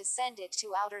enough to send it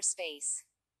to outer space.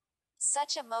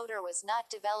 Such a motor was not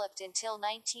developed until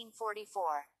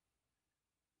 1944.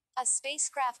 A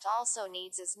spacecraft also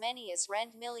needs as many as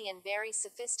 1 million very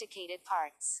sophisticated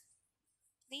parts.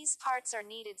 These parts are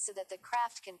needed so that the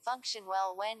craft can function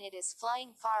well when it is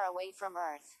flying far away from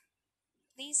Earth.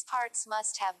 These parts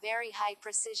must have very high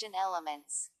precision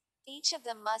elements. Each of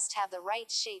them must have the right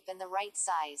shape and the right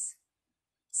size.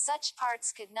 Such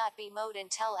parts could not be made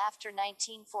until after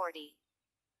 1940.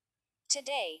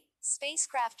 Today,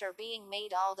 spacecraft are being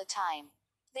made all the time.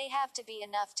 They have to be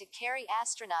enough to carry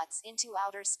astronauts into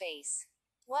outer space.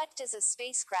 What does a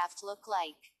spacecraft look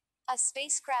like? A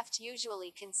spacecraft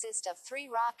usually consists of 3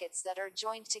 rockets that are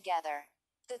joined together.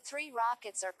 The 3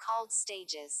 rockets are called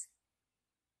stages.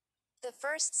 The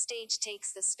first stage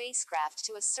takes the spacecraft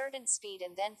to a certain speed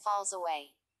and then falls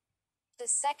away. The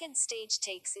second stage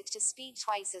takes it to speed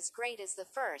twice as great as the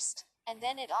first, and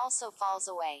then it also falls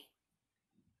away.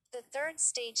 The third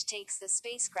stage takes the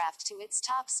spacecraft to its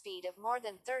top speed of more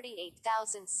than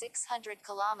 38,600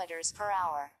 kilometers per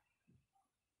hour.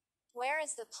 Where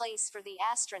is the place for the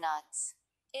astronauts?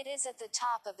 It is at the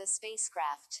top of the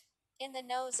spacecraft. In the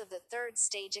nose of the third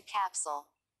stage a capsule.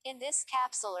 In this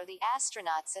capsule are the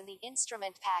astronauts and the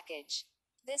instrument package.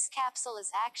 This capsule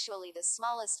is actually the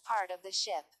smallest part of the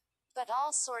ship. But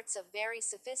all sorts of very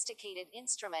sophisticated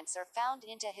instruments are found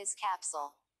into his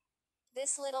capsule.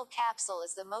 This little capsule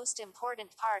is the most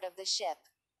important part of the ship.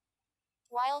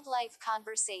 Wildlife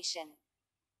conservation.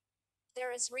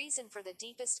 There is reason for the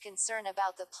deepest concern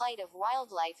about the plight of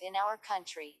wildlife in our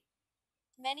country.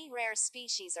 Many rare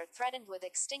species are threatened with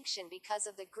extinction because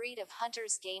of the greed of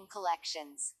hunters' game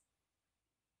collections.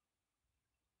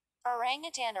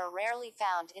 Orangutan are rarely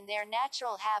found in their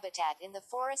natural habitat in the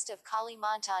forest of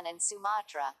Kalimantan and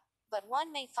Sumatra, but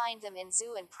one may find them in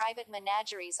zoo and private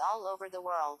menageries all over the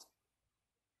world.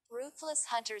 Ruthless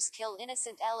hunters kill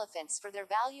innocent elephants for their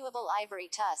valuable ivory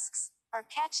tusks, or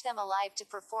catch them alive to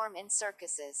perform in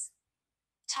circuses.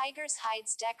 Tigers'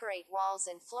 hides decorate walls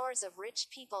and floors of rich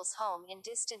people's home in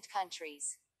distant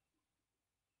countries.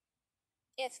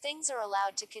 If things are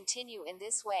allowed to continue in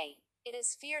this way, it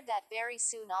is feared that very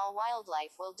soon all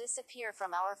wildlife will disappear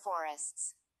from our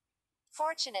forests.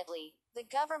 Fortunately, the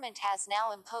government has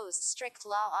now imposed strict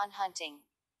law on hunting.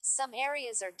 Some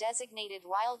areas are designated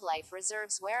wildlife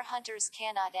reserves where hunters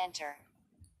cannot enter.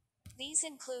 These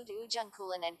include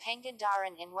Ujungkulon and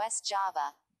Pangandaran in West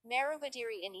Java,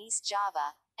 Marubadiri in East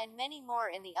Java, and many more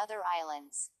in the other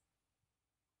islands.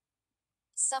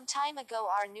 Some time ago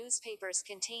our newspapers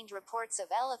contained reports of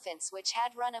elephants which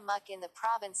had run amok in the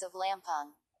province of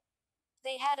Lampung.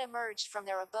 They had emerged from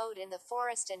their abode in the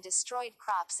forest and destroyed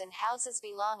crops and houses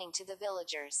belonging to the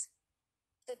villagers.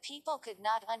 The people could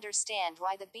not understand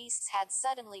why the beasts had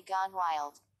suddenly gone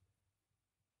wild.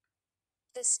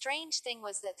 The strange thing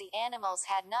was that the animals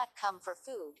had not come for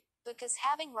food, because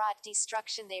having wrought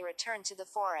destruction they returned to the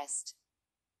forest.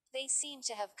 They seemed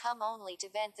to have come only to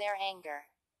vent their anger.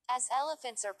 As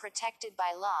elephants are protected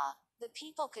by law, the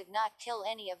people could not kill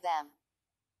any of them.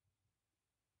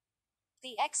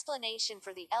 The explanation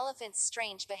for the elephants'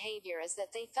 strange behavior is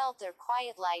that they felt their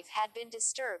quiet life had been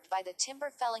disturbed by the timber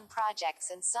felling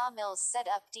projects and sawmills set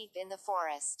up deep in the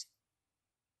forest.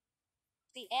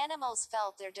 The animals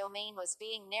felt their domain was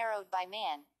being narrowed by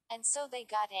man, and so they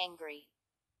got angry.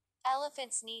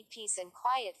 Elephants need peace and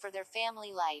quiet for their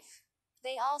family life.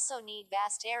 They also need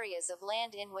vast areas of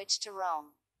land in which to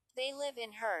roam. They live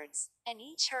in herds, and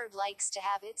each herd likes to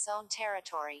have its own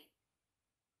territory.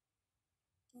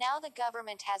 Now the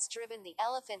government has driven the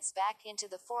elephants back into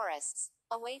the forests,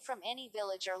 away from any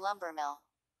village or lumber mill.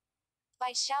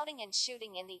 By shouting and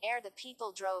shooting in the air the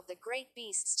people drove the great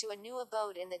beasts to a new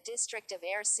abode in the district of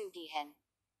Air Sugihan.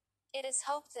 It is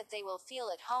hoped that they will feel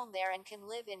at home there and can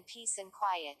live in peace and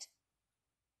quiet.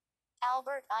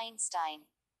 Albert Einstein.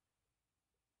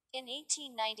 In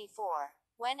 1894,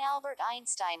 when Albert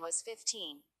Einstein was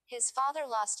 15, his father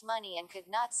lost money and could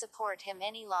not support him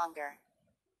any longer.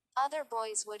 Other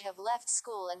boys would have left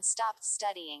school and stopped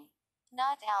studying.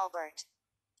 Not Albert.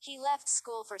 He left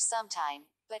school for some time,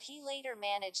 but he later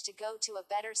managed to go to a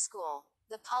better school,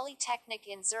 the Polytechnic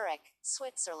in Zurich,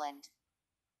 Switzerland.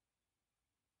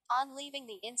 On leaving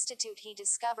the institute he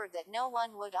discovered that no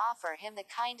one would offer him the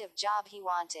kind of job he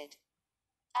wanted.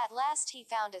 At last he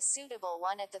found a suitable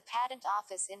one at the patent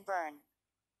office in Bern.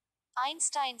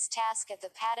 Einstein's task at the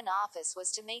patent office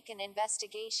was to make an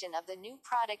investigation of the new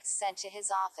products sent to his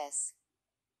office.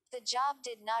 The job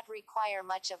did not require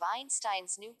much of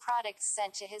Einstein's new products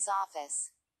sent to his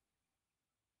office.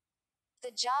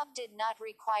 The job did not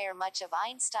require much of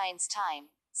Einstein's time,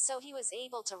 so he was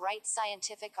able to write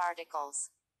scientific articles.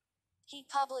 He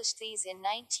published these in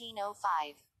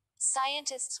 1905.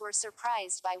 Scientists were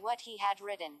surprised by what he had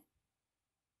written.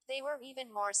 They were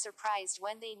even more surprised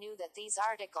when they knew that these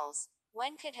articles,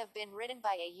 when could have been written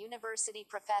by a university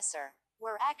professor,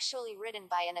 were actually written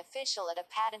by an official at a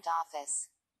patent office.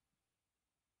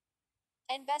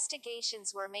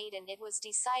 Investigations were made and it was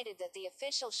decided that the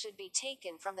official should be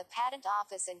taken from the patent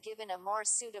office and given a more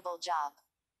suitable job.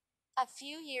 A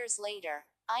few years later,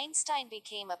 Einstein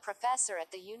became a professor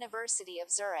at the University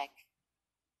of Zurich.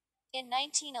 In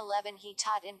 1911 he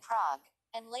taught in Prague,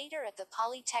 and later at the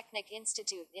Polytechnic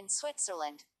Institute in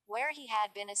Switzerland, where he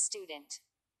had been a student.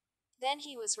 Then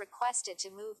he was requested to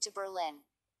move to Berlin.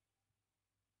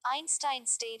 Einstein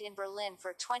stayed in Berlin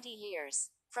for 20 years,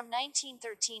 from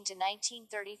 1913 to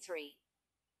 1933.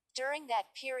 During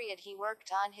that period he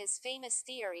worked on his famous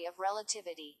theory of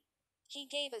relativity. He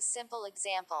gave a simple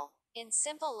example, in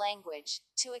simple language,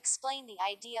 to explain the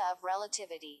idea of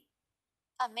relativity.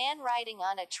 A man riding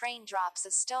on a train drops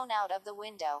a stone out of the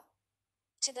window.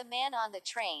 To the man on the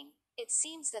train, it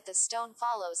seems that the stone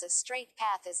follows a straight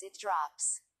path as it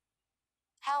drops.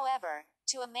 However,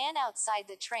 to a man outside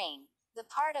the train, the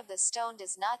part of the stone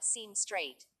does not seem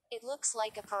straight, it looks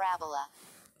like a parabola.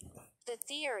 The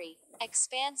theory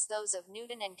expands those of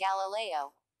Newton and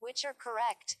Galileo, which are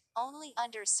correct only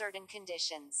under certain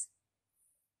conditions.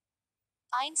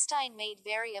 Einstein made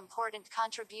very important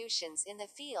contributions in the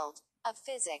field of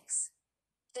physics.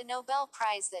 The Nobel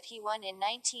Prize that he won in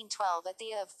 1912 at the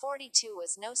age of 42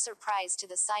 was no surprise to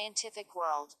the scientific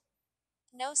world.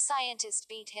 No scientist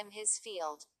beat him his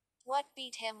field. What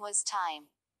beat him was time.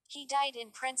 He died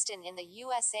in Princeton in the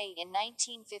USA in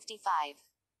 1955.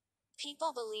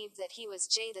 People believed that he was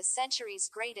the century's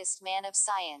greatest man of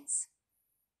science.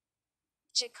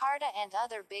 Jakarta and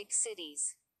other big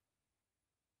cities.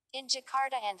 In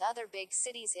Jakarta and other big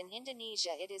cities in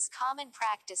Indonesia it is common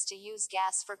practice to use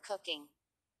gas for cooking.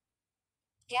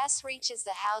 Gas reaches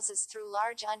the houses through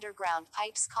large underground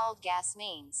pipes called gas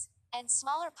mains, and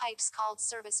smaller pipes called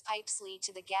service pipes lead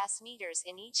to the gas meters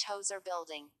in each house or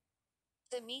building.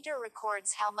 The meter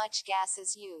records how much gas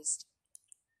is used.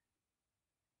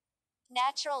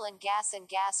 Natural and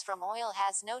gas from oil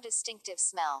has no distinctive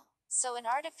smell, So an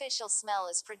artificial smell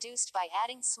is produced by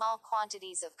adding small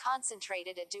quantities of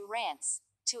concentrated adurants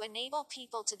to enable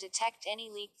people to detect any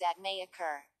leak that may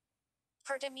occur.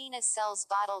 Pertamina sells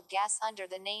bottled gas under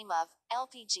the name of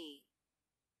LPG.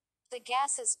 The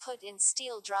gas is put in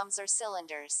steel drums or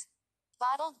cylinders.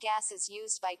 Bottled gas is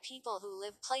used by people who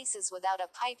live places without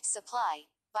a piped supply,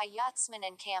 by yachtsmen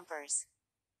and campers.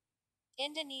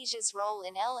 Indonesia's role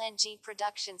in LNG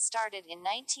production started in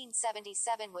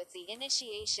 1977 with the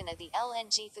initiation of the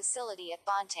LNG facility at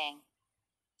Bontang.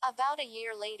 About a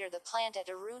year later, the plant at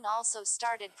Arun also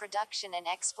started production and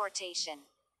exportation.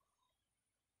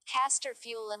 Castor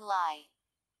fuel and lye.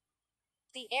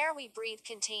 The air we breathe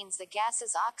contains the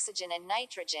gases oxygen and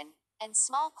nitrogen, and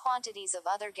small quantities of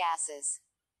other gases.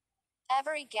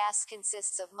 Every gas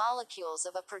consists of molecules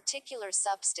of a particular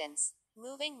substance,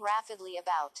 moving rapidly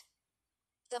about.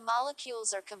 The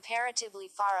molecules are comparatively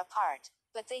far apart,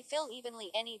 but they fill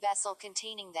evenly any vessel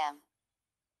containing them.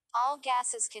 All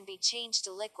gases can be changed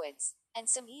to liquids, and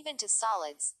some even to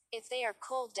solids, if they are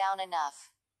cooled down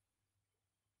enough.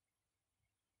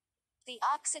 The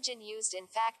oxygen used in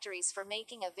factories for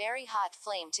making a very hot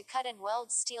flame to cut and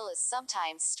weld steel is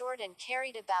sometimes stored and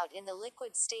carried about in the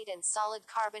liquid state, and solid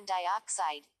carbon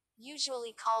dioxide,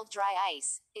 usually called dry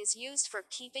ice, is used for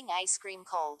keeping ice cream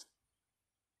cold.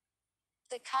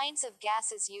 The kinds of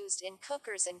gases used in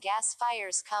cookers and gas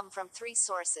fires come from three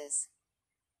sources.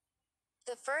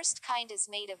 The first kind is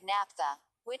made of naphtha,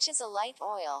 which is a light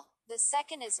oil. The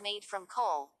second is made from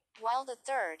coal, while the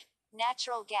third,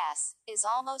 natural gas, is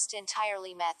almost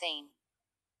entirely methane.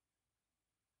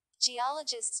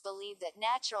 Geologists believe that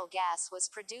natural gas was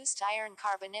produced iron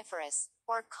carboniferous,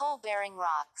 or coal-bearing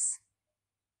rocks.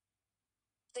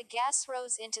 The gas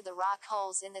rose into the rock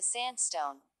holes in the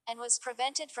sandstone, and was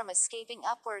prevented from escaping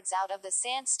upwards out of the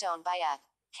sandstone by a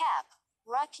cap,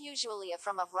 rock, usually a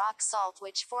from of rock salt,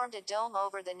 which formed a dome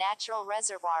over the natural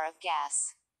reservoir of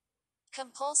gas.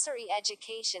 Compulsory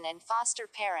education and foster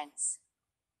parents.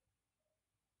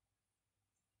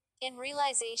 In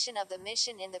realization of the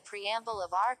mission in the preamble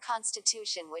of our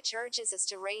Constitution, which urges us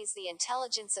to raise the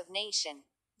intelligence of nation,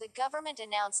 the government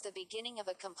announced the beginning of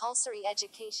a compulsory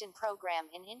education program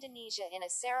in Indonesia in a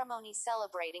ceremony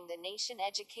celebrating the Nation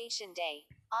Education Day,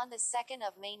 on the 2nd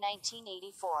of May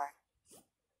 1984.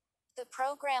 The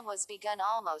program was begun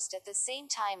almost at the same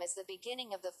time as the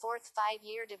beginning of the Fourth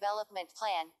Five-Year Development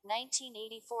Plan,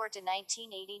 1984 to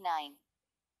 1989.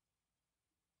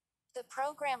 The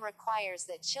program requires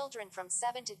that children from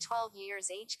 7 to 12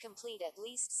 years age complete at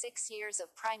least 6 years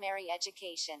of primary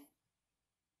education.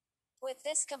 With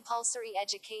this compulsory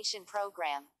education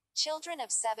program, children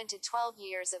of 7 to 12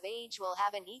 years of age will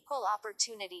have an equal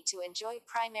opportunity to enjoy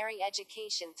primary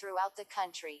education throughout the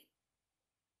country.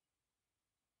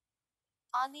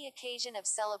 On the occasion of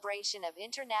celebration of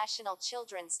International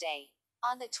Children's Day,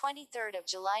 on the 23rd of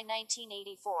July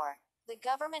 1984, the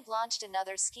government launched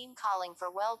another scheme calling for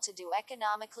well-to-do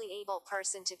economically able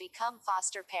person to become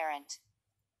foster parent.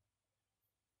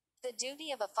 The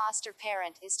duty of a foster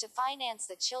parent is to finance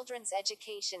the children's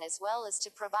education as well as to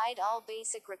provide all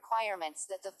basic requirements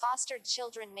that the fostered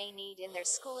children may need in their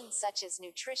schooling, such as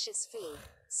nutritious food,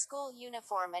 school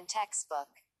uniform and textbook.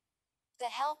 The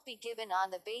help be given on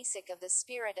the basic of the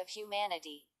spirit of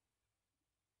humanity.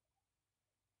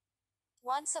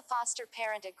 Once a foster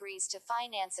parent agrees to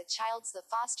finance a child, the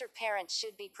foster parent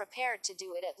should be prepared to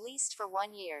do it at least for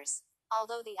 1 year,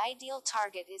 although the ideal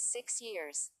target is 6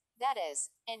 years. That is,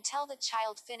 until the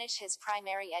child finish his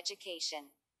primary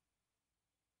education.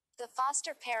 The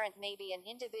foster parent may be an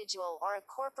individual or a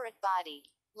corporate body,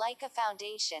 like a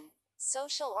foundation,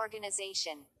 social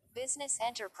organization, business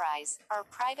enterprise, or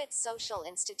private social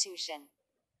institution.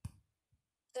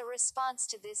 The response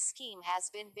to this scheme has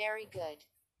been very good.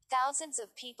 Thousands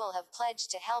of people have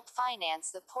pledged to help finance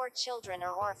the poor children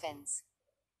or orphans.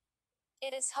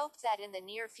 It is hoped that in the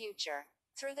near future,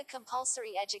 through the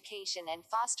compulsory education and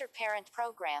foster parent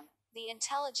program, the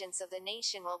intelligence of the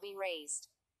nation will be raised.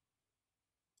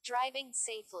 Driving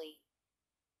safely.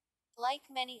 Like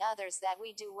many others that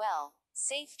we do well,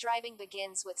 safe driving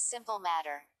begins with simple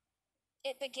matter.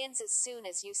 It begins as soon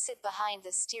as you sit behind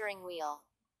the steering wheel.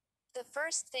 The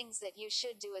first things that you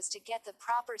should do is to get the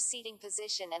proper seating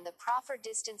position and the proper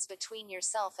distance between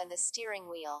yourself and the steering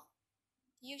wheel.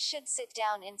 You should sit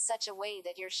down in such a way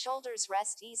that your shoulders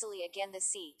rest easily against the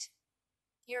seat.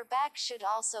 Your back should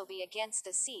also be against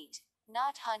the seat,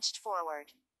 not hunched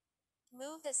forward.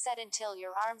 Move the seat until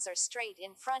your arms are straight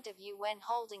in front of you when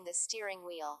holding the steering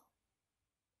wheel.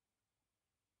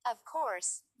 Of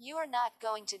course, you are not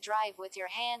going to drive with your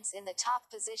hands in the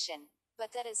top position,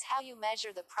 but that is how you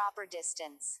measure the proper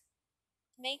distance.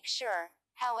 Make sure,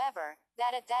 However,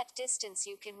 that at that distance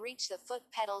you can reach the foot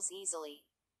pedals easily.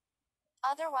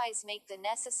 Otherwise, make the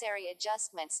necessary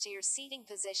adjustments to your seating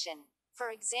position, for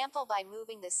example by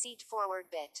moving the seat forward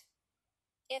bit.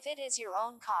 If it is your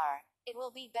own car, it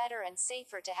will be better and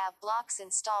safer to have blocks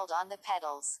installed on the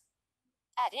pedals.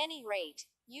 At any rate,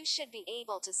 you should be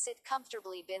able to sit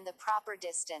comfortably in the proper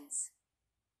distance.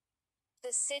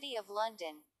 The City of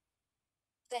London.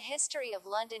 The history of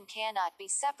London cannot be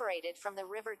separated from the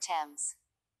River Thames.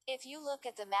 If you look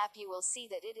at the map, you will see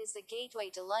that it is the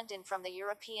gateway to London from the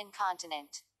European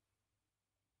continent.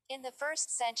 In the 1st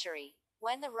century,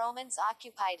 when the Romans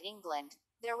occupied England,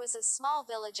 there was a small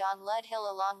village on Lud Hill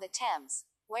along the Thames,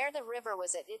 where the river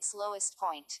was at its lowest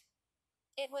point.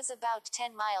 It was about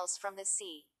 10 miles from the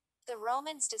sea. The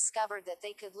Romans discovered that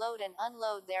they could load and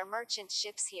unload their merchant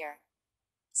ships here.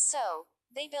 So,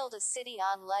 they built a city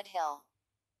on Lud Hill.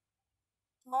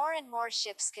 More and more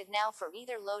ships could now for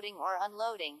either loading or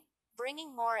unloading,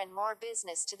 bringing more and more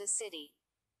business to the city.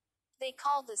 They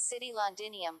called the city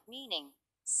Londinium, meaning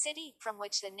city, from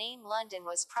which the name London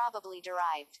was probably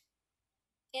derived.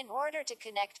 In order to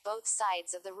connect both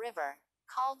sides of the river,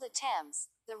 called the Thames,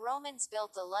 the Romans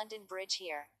built the London Bridge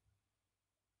here.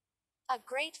 A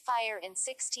great fire in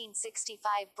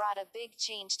 1665 brought a big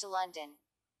change to London.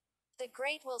 The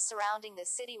Great Wall surrounding the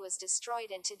city was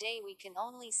destroyed, and today we can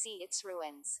only see its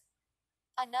ruins.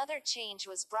 Another change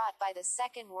was brought by the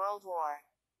Second World War.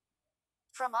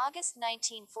 From August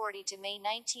 1940 to May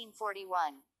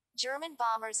 1941, German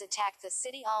bombers attacked the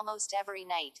city almost every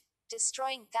night,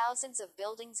 destroying thousands of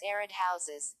buildings, arid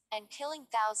houses, and killing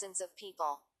thousands of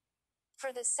people.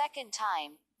 For the second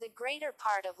time, the greater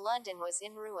part of London was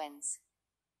in ruins.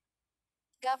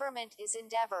 Government is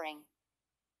endeavoring.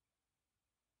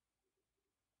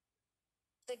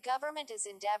 The government is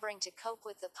endeavoring to cope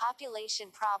with the population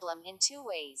problem in two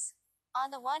ways.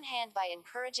 On the one hand, by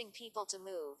encouraging people to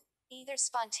move, either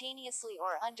spontaneously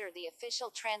or under the official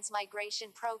transmigration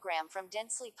program from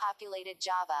densely populated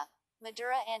Java,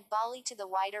 Madura and Bali to the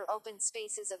wider open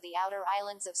spaces of the outer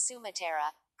islands of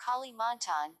Sumatra,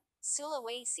 Kalimantan,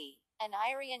 Sulawesi, and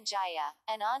Irian Jaya,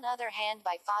 and on other hand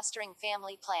by fostering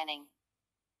family planning.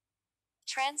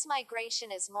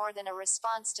 Transmigration is more than a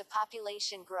response to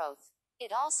population growth.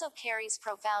 It also carries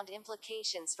profound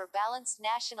implications for balanced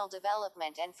national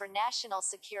development and for national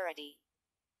security.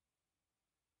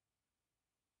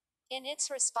 In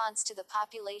its response to the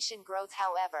population growth,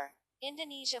 however,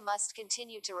 Indonesia must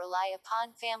continue to rely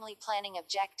upon family planning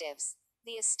objectives,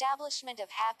 the establishment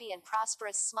of happy and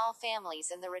prosperous small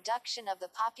families, and the reduction of the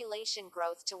population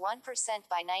growth to 1%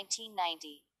 by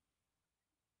 1990.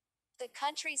 The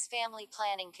country's family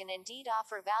planning can indeed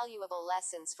offer valuable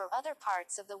lessons for other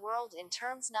parts of the world in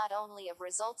terms not only of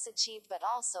results achieved but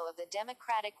also of the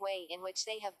democratic way in which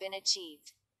they have been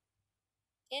achieved.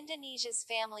 Indonesia's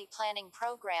family planning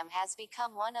program has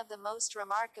become one of the most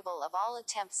remarkable of all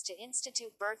attempts to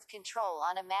institute birth control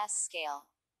on a mass scale.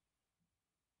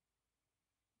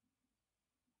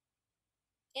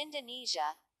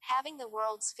 Indonesia, having the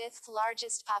world's 5th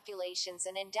largest populations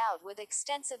and endowed with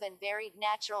extensive and varied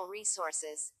natural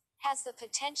resources, has the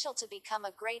potential to become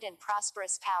a great and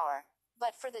prosperous power,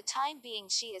 but for the time being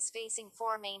she is facing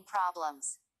 4 main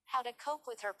problems: how to cope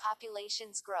with her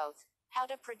population's growth, how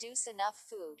to produce enough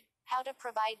food, how to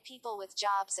provide people with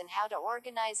jobs, and how to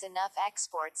organize enough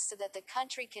exports so that the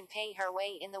country can pay her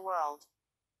way in the world.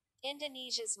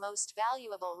 Indonesia's most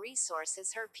valuable resource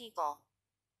is her people.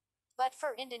 But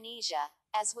for Indonesia,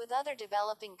 as with other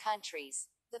developing countries,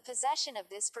 the possession of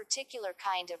this particular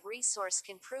kind of resource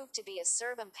can prove to be a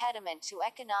severe impediment to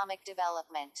economic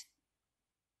development.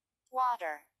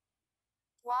 Water.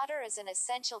 Water is an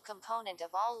essential component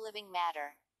of all living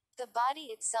matter. The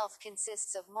body itself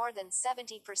consists of more than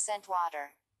 70%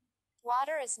 water.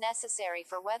 Water is necessary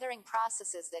for weathering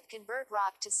processes that convert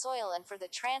rock to soil and for the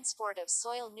transport of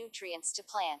soil nutrients to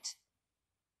plant.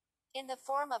 In the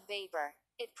form of vapor,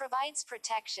 it provides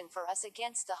protection for us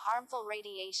against the harmful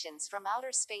radiations from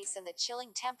outer space and the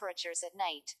chilling temperatures at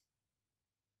night.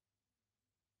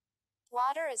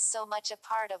 Water is so much a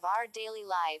part of our daily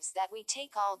lives that we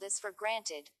take all this for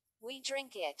granted. We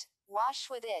drink it, wash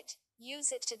with it,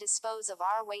 use it to dispose of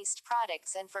our waste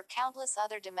products, and for countless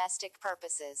other domestic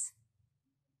purposes.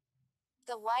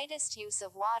 The widest use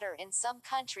of water in some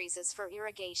countries is for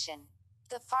irrigation.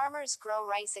 The farmers grow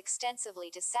rice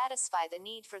extensively to satisfy the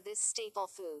need for this staple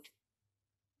food.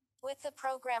 With the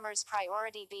programmer's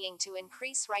priority being to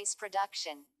increase rice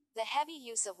production, the heavy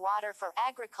use of water for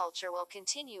agriculture will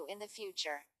continue in the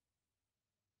future.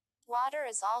 Water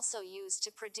is also used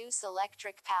to produce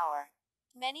electric power.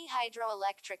 Many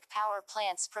hydroelectric power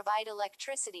plants provide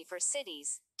electricity for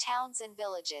cities, towns, and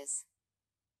villages.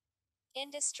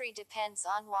 Industry depends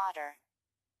on water.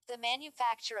 The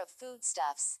manufacture of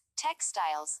foodstuffs,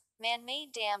 textiles,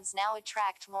 man-made dams now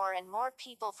attract more and more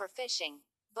people for fishing,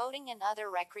 boating, and other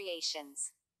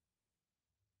recreations.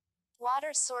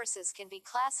 Water sources can be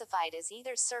classified as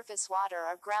either surface water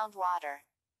or groundwater.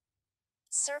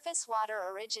 Surface water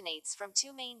originates from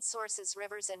two main sources: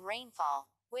 rivers and rainfall,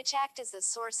 which act as the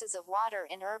sources of water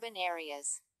in urban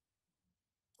areas.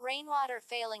 Rainwater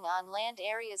failing on land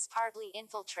areas partly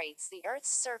infiltrates the Earth's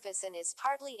surface and is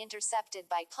partly intercepted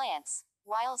by plants,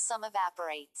 while some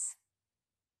evaporates.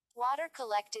 Water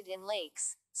collected in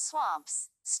lakes, swamps,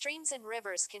 streams, and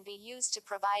rivers can be used to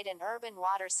provide an urban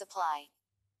water supply.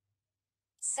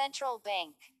 Central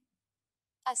bank.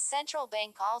 A central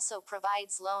bank also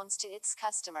provides loans to its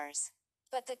customers.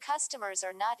 But the customers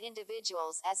are not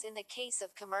individuals, as in the case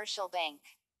of commercial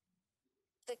bank.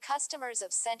 The customers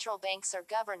of central banks are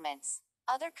governments,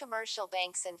 other commercial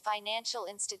banks, and financial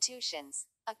institutions.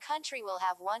 A country will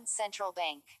have one central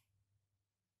bank.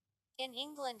 In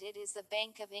England it is the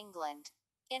Bank of England.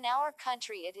 In our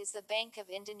country it is the Bank of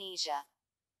Indonesia.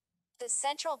 The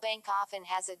central bank often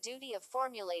has a duty of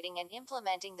formulating and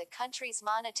implementing the country's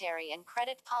monetary and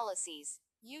credit policies,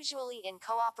 usually in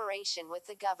cooperation with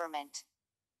the government.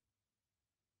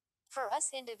 For us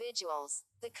individuals,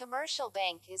 the commercial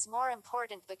bank is more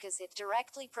important because it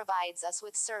directly provides us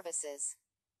with services.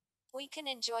 We can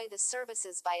enjoy the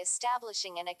services by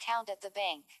establishing an account at the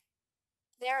bank.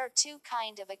 There are two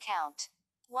kinds of account.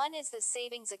 One is the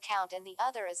savings account and the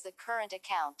other is the current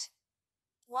account.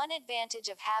 One advantage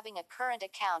of having a current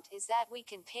account is that we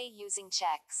can pay using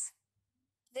checks.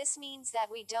 This means that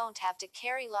we don't have to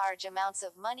carry large amounts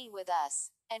of money with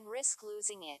us, and risk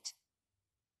losing it.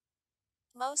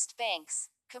 Most banks,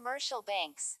 commercial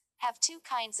banks, have two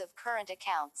kinds of current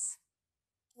accounts.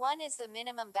 One is the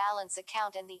minimum balance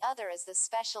account and the other is the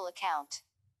special account.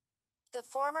 The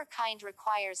former kind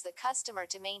requires the customer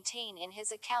to maintain in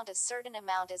his account a certain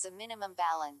amount as a minimum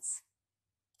balance.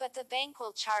 But the bank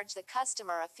will charge the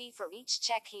customer a fee for each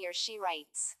check he or she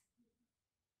writes.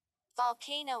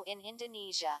 Volcano in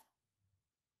Indonesia.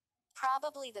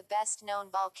 Probably the best known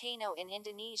volcano in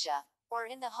Indonesia, or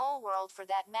in the whole world for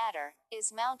that matter,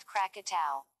 is Mount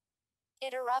Krakatau.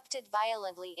 It erupted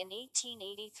violently in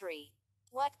 1883.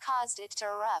 What caused it to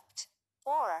erupt?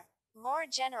 Or, more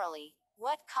generally,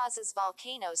 what causes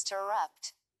volcanoes to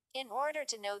erupt? In order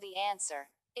to know the answer,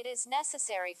 it is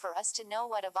necessary for us to know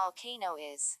what a volcano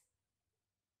is.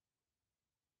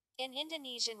 In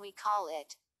Indonesian we call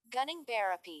it Gunung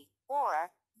Berapi,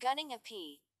 or Gunung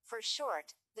Api, for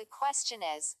short. The question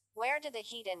is, where do the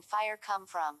heat and fire come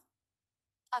from?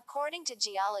 According to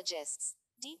geologists,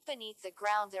 deep beneath the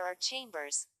ground there are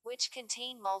chambers, which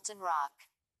contain molten rock.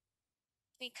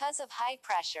 Because of high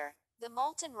pressure, the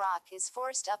molten rock is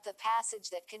forced up the passage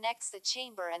that connects the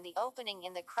chamber and the opening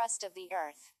in the crust of the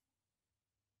earth.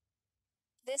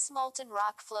 This molten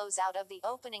rock flows out of the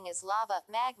opening as lava,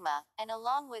 magma, and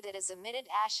along with it is emitted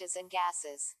ashes and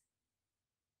gases.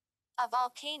 A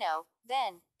volcano,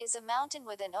 then, is a mountain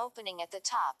with an opening at the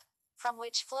top, from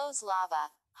which flows lava,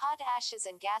 hot ashes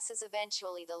and gases.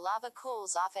 Eventually the lava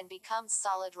cools off and becomes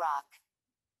solid rock.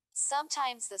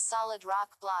 Sometimes the solid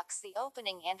rock blocks the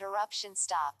opening and eruption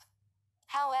stop.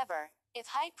 However, if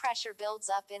high pressure builds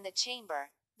up in the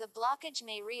chamber, the blockage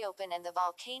may reopen and the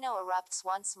volcano erupts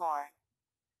once more.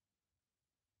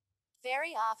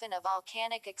 Very often a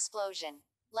volcanic explosion,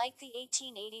 like the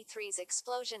 1883's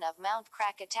explosion of Mount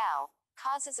Krakatau,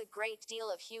 causes a great deal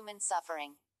of human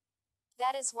suffering.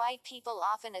 That is why people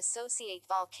often associate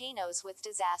volcanoes with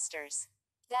disasters.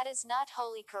 That is not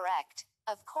wholly correct,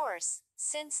 of course,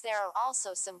 since there are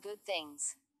also some good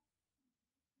things.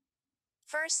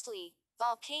 Firstly,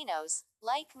 volcanoes,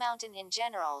 like mountain in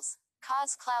generals,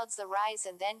 cause clouds to rise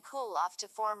and then cool off to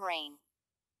form rain.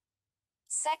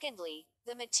 Secondly,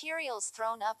 the materials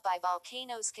thrown up by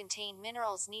volcanoes contain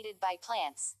minerals needed by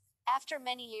plants. After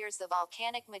many years the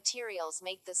volcanic materials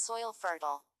make the soil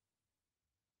fertile.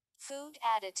 Food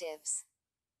additives.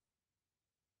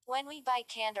 When we buy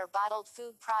canned or bottled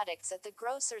food products at the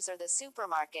grocers or the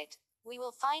supermarket, we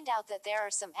will find out that there are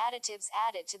some additives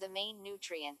added to the main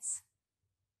nutrients.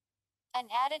 An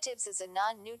additive is a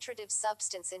non-nutritive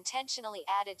substance intentionally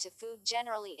added to food,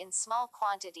 generally in small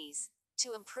quantities,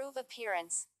 to improve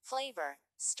appearance, flavor,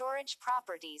 storage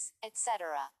properties,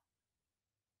 etc.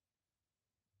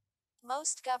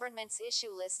 Most governments issue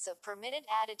lists of permitted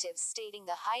additives stating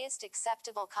the highest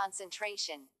acceptable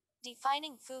concentration,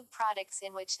 defining food products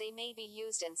in which they may be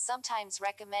used and sometimes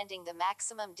recommending the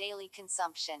maximum daily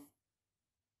consumption.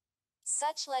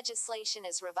 Such legislation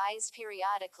is revised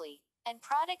periodically, and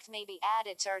product may be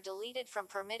added to or deleted from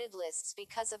permitted lists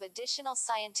because of additional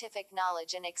scientific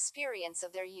knowledge and experience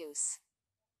of their use.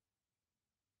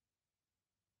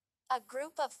 A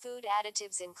group of food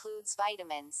additives includes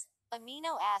vitamins,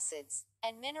 amino acids,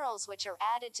 and minerals which are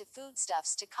added to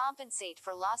foodstuffs to compensate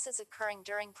for losses occurring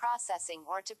during processing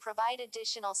or to provide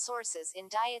additional sources in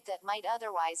diet that might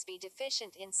otherwise be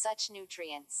deficient in such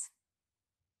nutrients.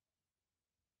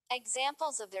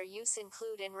 Examples of their use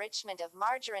include enrichment of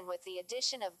margarine with the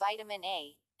addition of vitamin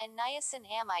A and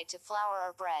niacinamide to flour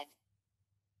or bread.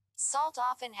 Salt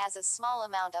often has a small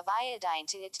amount of iodine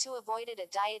to it to avoid a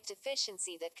diet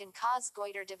deficiency that can cause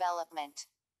goiter development.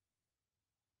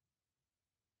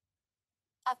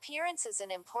 Appearance is an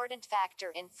important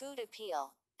factor in food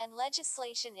appeal, and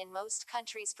legislation in most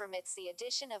countries permits the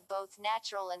addition of both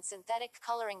natural and synthetic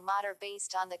coloring matter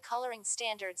based on the coloring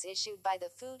standards issued by the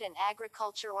Food and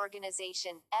Agriculture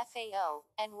Organization (FAO)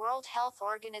 and World Health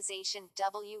Organization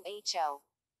 (WHO).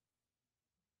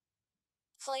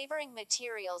 Flavoring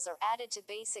materials are added to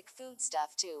basic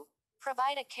foodstuff to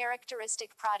provide a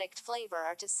characteristic product flavor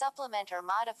or to supplement or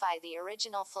modify the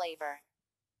original flavor.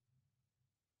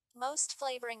 Most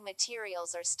flavoring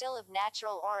materials are still of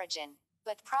natural origin,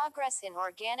 but progress in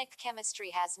organic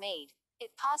chemistry has made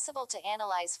it possible to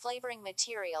analyze flavoring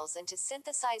materials and to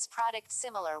synthesize products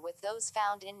similar with those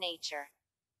found in nature.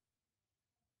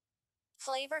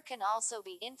 Flavor can also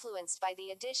be influenced by the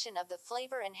addition of the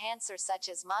flavor enhancer such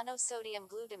as monosodium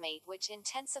glutamate, which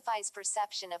intensifies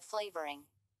perception of flavoring.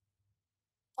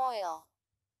 Oil.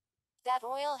 That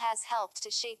oil has helped to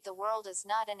shape the world is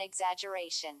not an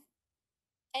exaggeration.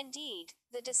 Indeed,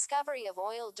 the discovery of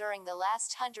oil during the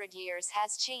last 100 years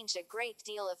has changed a great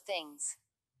deal of things.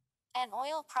 An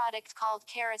oil product called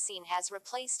kerosene has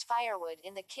replaced firewood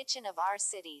in the kitchen of our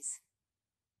cities.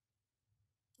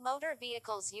 Motor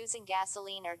vehicles using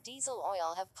gasoline or diesel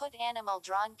oil have put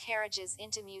animal-drawn carriages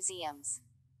into museums.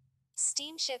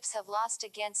 Steamships have lost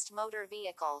against motor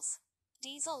vehicles.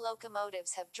 Diesel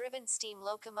locomotives have driven steam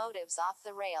locomotives off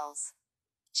the rails.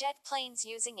 Jet planes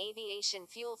using aviation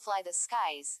fuel fly the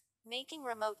skies, making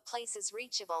remote places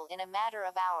reachable in a matter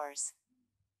of hours.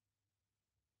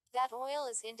 That oil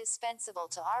is indispensable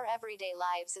to our everyday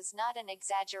lives is not an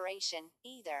exaggeration,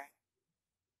 either.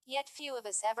 Yet few of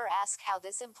us ever ask how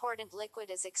this important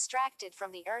liquid is extracted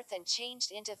from the earth and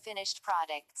changed into finished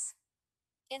products.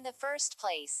 In the first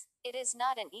place, it is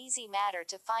not an easy matter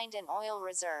to find an oil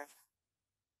reserve.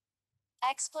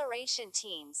 Exploration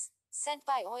teams, sent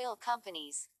by oil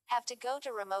companies, have to go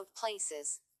to remote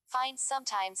places,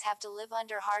 sometimes have to live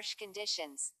under harsh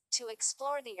conditions, to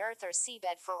explore the earth or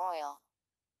seabed for oil.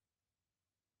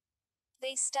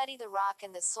 They study the rock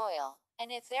and the soil,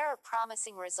 and if there are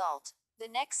promising results, the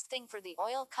next thing for the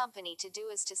oil company to do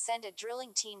is to send a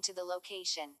drilling team to the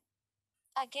location.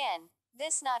 Again,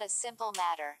 this not a simple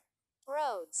matter.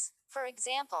 Roads, for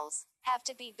examples, have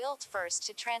to be built first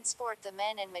to transport the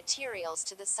men and materials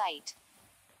to the site.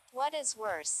 What is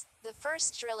worse, the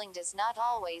first drilling does not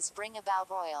always bring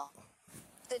about oil.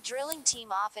 The drilling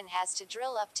team often has to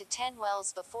drill up to 10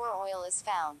 wells before oil is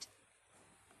found.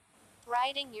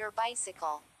 Riding your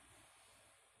bicycle.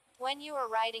 When you are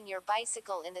riding your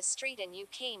bicycle in the street and you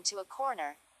came to a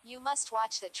corner, you must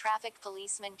watch the traffic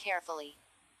policeman carefully.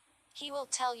 He will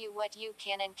tell you what you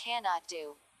can and cannot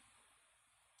do.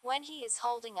 When he is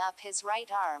holding up his right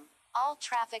arm, all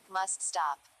traffic must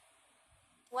stop.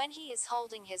 When he is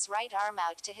holding his right arm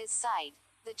out to his side,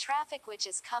 the traffic which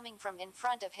is coming from in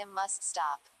front of him must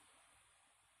stop.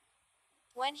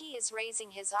 When he is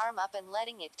raising his arm up and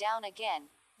letting it down again,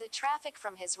 the traffic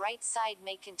from his right side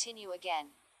may continue again.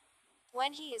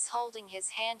 When he is holding his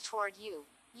hand toward you,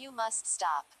 you must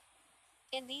stop.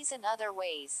 In these and other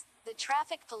ways, the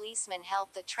traffic policemen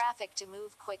help the traffic to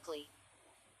move quickly.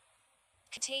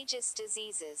 Contagious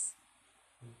diseases.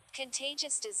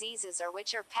 Contagious diseases are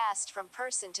which are passed from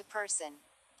person to person.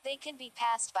 They can be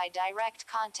passed by direct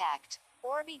contact,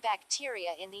 or be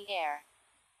bacteria in the air.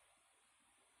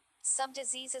 Some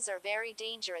diseases are very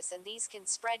dangerous and these can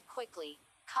spread quickly,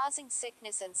 causing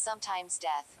sickness and sometimes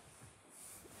death.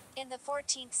 In the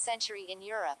 14th century in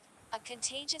Europe, a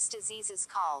contagious disease is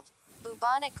called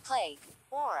bubonic plague,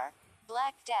 or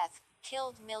Black Death,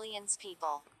 killed millions of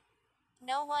people.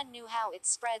 No one knew how it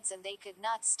spreads and they could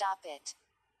not stop it.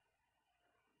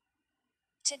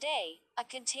 Today, a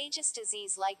contagious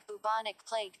disease like bubonic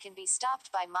plague can be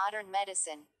stopped by modern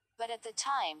medicine, but at the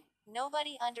time,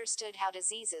 nobody understood how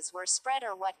diseases were spread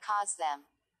or what caused them.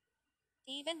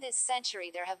 Even this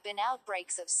century there have been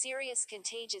outbreaks of serious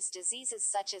contagious diseases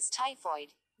such as typhoid,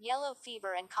 yellow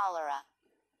fever and cholera.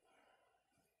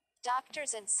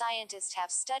 Doctors and scientists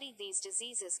have studied these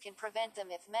diseases can prevent them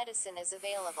if medicine is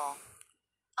available.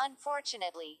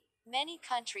 Unfortunately, many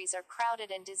countries are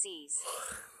crowded and disease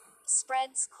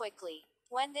spreads quickly.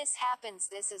 When this happens,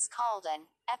 this is called an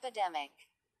epidemic.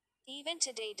 Even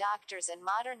today, doctors and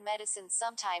modern medicine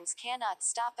sometimes cannot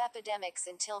stop epidemics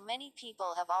until many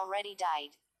people have already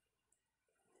died.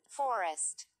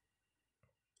 Forest.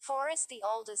 Forests, the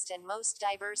oldest and most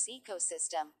diverse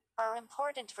ecosystem, are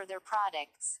important for their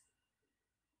products.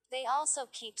 They also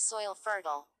keep soil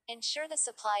fertile, ensure the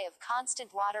supply of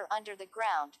constant water under the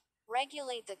ground,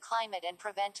 regulate the climate and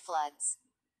prevent floods.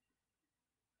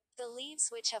 The leaves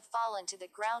which have fallen to the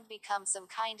ground become some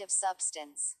kind of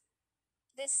substance.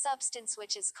 This substance,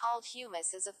 which is called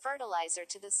humus, is a fertilizer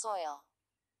to the soil.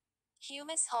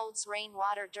 Humus holds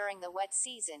rainwater during the wet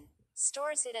season,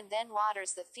 stores it, and then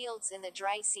waters the fields in the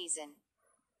dry season.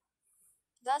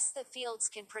 Thus the fields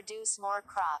can produce more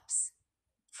crops.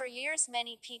 For years,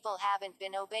 many people haven't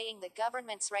been obeying the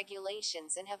government's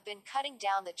regulations and have been cutting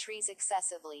down the trees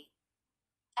excessively.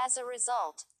 As a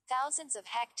result, thousands of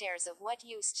hectares of what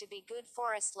used to be good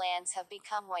forest lands have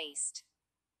become waste.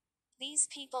 These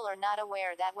people are not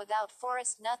aware that without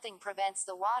forest, nothing prevents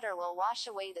the water will wash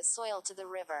away the soil to the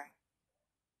river.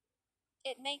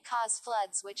 It may cause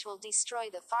floods which will destroy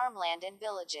the farmland and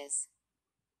villages.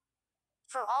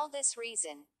 For all this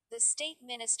reason, the State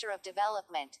Minister of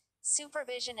Development,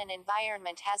 Supervision and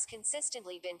Environment has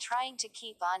consistently been trying to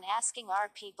keep on asking our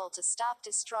people to stop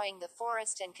destroying the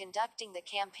forest and conducting the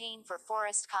campaign for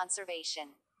forest conservation.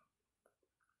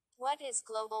 What is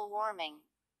global warming?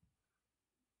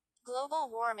 Global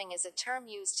warming is a term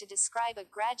used to describe a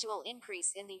gradual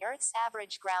increase in the Earth's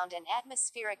average ground and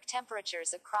atmospheric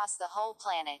temperatures across the whole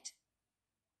planet.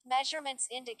 Measurements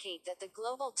indicate that the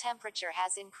global temperature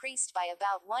has increased by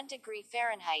about 1 degree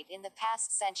Fahrenheit in the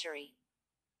past century.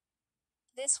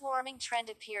 This warming trend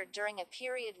appeared during a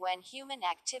period when human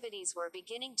activities were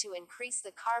beginning to increase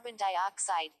the carbon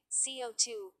dioxide,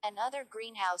 CO2, and other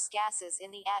greenhouse gases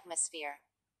in the atmosphere.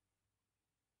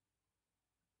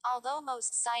 Although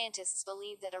most scientists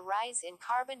believe that a rise in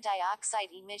carbon dioxide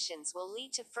emissions will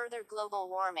lead to further global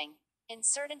warming,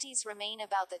 uncertainties remain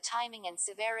about the timing and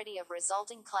severity of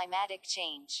resulting climatic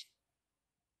change.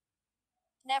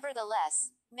 Nevertheless,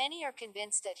 many are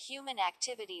convinced that human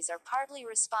activities are partly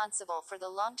responsible for the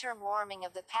long-term warming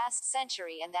of the past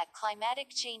century and that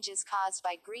climatic changes caused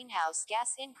by greenhouse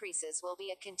gas increases will be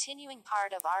a continuing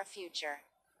part of our future.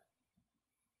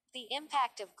 The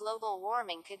impact of global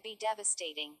warming could be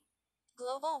devastating.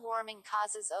 Global warming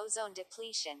causes ozone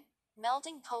depletion,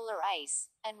 melting polar ice,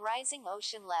 and rising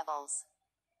ocean levels.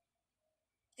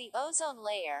 The ozone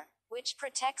layer, which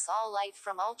protects all life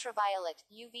from ultraviolet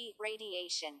 (UV)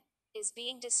 radiation, is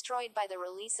being destroyed by the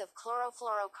release of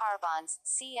chlorofluorocarbons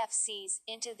 (CFCs)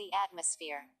 into the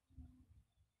atmosphere.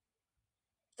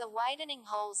 The widening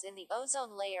holes in the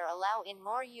ozone layer allow in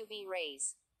more UV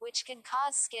rays, which can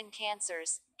cause skin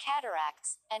cancers,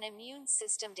 cataracts, and immune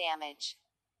system damage.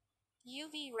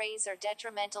 UV rays are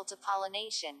detrimental to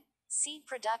pollination, seed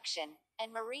production,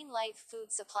 and marine life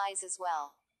food supplies as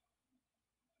well.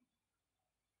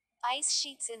 Ice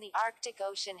sheets in the Arctic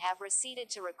Ocean have receded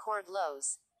to record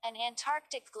lows, and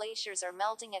Antarctic glaciers are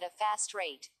melting at a fast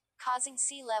rate, causing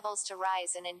sea levels to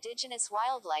rise and indigenous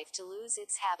wildlife to lose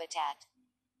its habitat.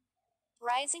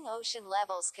 Rising ocean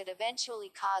levels could eventually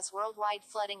cause worldwide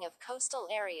flooding of coastal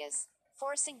areas,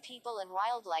 forcing people and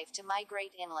wildlife to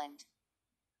migrate inland.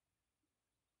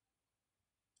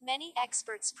 Many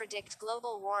experts predict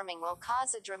global warming will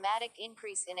cause a dramatic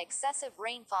increase in excessive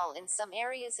rainfall in some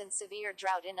areas and severe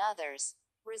drought in others,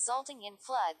 resulting in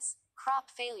floods, crop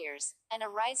failures, and a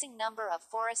rising number of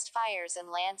forest fires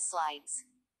and landslides.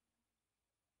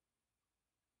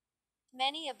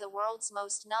 Many of the world's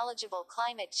most knowledgeable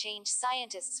climate change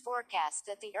scientists forecast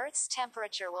that the Earth's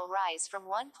temperature will rise from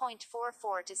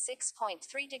 1.44 to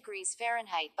 6.3 degrees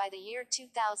Fahrenheit by the year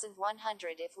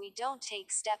 2100 if we don't take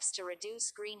steps to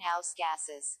reduce greenhouse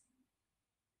gases.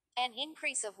 An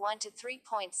increase of 1 to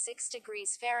 3.6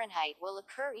 degrees Fahrenheit will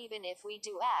occur even if we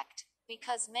do act,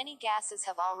 because many gases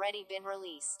have already been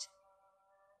released.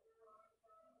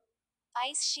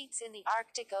 Ice sheets in the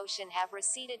Arctic Ocean have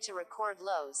receded to record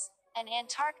lows, and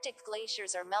Antarctic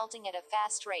glaciers are melting at a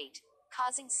fast rate,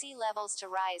 causing sea levels to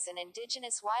rise and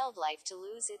indigenous wildlife to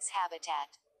lose its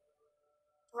habitat.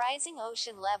 Rising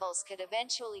ocean levels could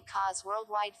eventually cause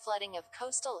worldwide flooding of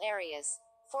coastal areas,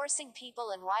 forcing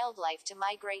people and wildlife to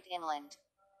migrate inland.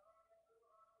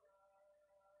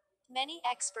 Many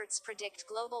experts predict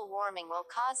global warming will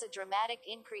cause a dramatic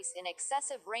increase in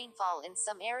excessive rainfall in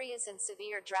some areas and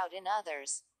severe drought in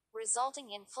others, resulting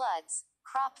in floods,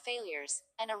 crop failures,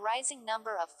 and a rising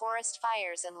number of forest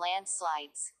fires and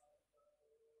landslides.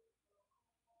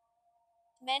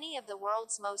 Many of the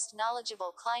world's most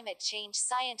knowledgeable climate change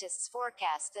scientists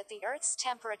forecast that the Earth's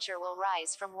temperature will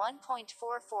rise from 1.44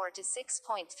 to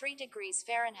 6.3 degrees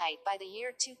Fahrenheit by the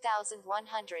year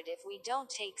 2100 if we don't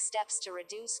take steps to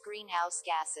reduce greenhouse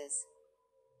gases.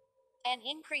 An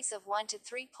increase of 1 to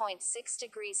 3.6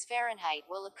 degrees Fahrenheit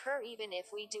will occur even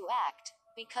if we do act,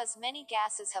 because many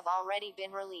gases have already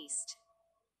been released.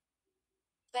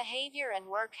 Behavior and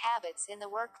work habits in the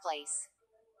workplace.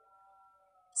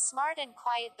 Smart and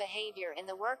quiet behavior in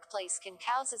the workplace can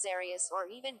cause serious or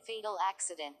even fatal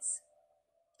accidents.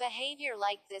 Behavior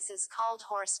like this is called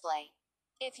horseplay.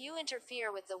 If you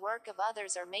interfere with the work of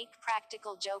others or make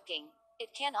practical joking, it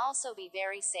can also be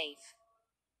very safe.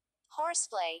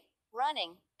 Horseplay,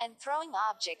 running, and throwing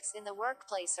objects in the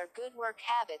workplace are good work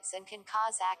habits and can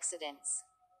cause accidents.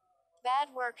 Bad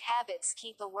work habits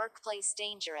keep a workplace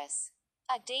dangerous.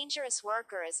 A dangerous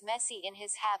worker is messy in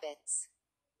his habits.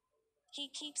 He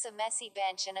keeps a messy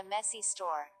bench and a messy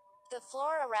store. The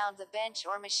floor around the bench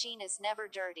or machine is never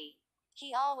dirty.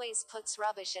 He always puts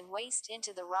rubbish and waste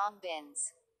into the wrong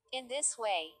bins. In this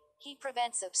way, he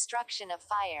prevents obstruction of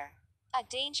fire. A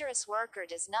dangerous worker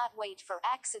does not wait for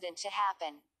accident to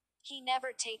happen. He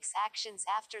never takes actions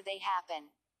after they happen.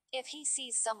 If he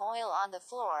sees some oil on the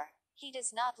floor, he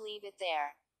does not leave it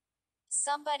there.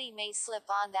 Somebody may slip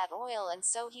on that oil and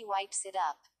so he wipes it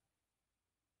up.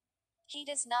 He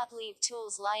does not leave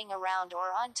tools lying around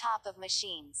or on top of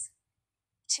machines.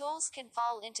 Tools can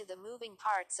fall into the moving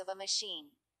parts of a machine.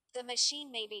 The machine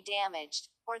may be damaged,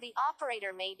 or the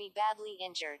operator may be badly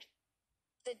injured.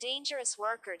 The dangerous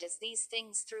worker does these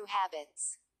things through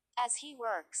habits. As he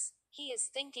works, he is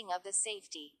thinking of the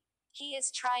safety. He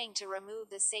is trying to remove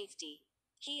the safety.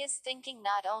 He is thinking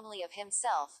not only of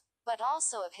himself, but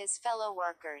also of his fellow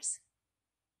workers.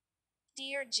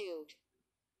 Dear Jude,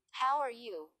 how are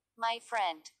you, my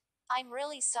friend? I'm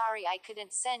really sorry I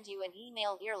couldn't send you an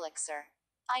email earlixer.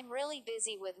 I'm really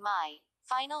busy with my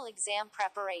final exam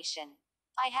preparation.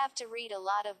 I have to read a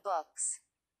lot of books.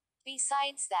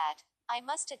 Besides that, I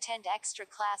must attend extra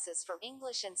classes for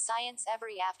English and science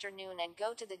every afternoon and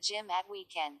go to the gym at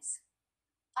weekends.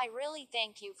 I really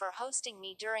thank you for hosting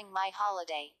me during my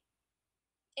holiday.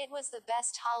 It was the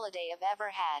best holiday I've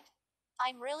ever had.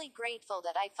 I'm really grateful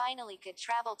that I finally could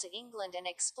travel to England and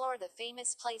explore the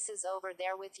famous places over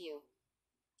there with you.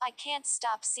 I can't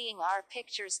stop seeing our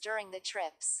pictures during the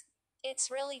trips.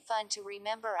 It's really fun to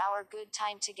remember our good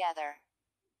time together.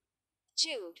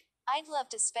 Jude, I'd love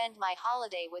to spend my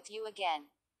holiday with you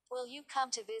again. Will you come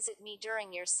to visit me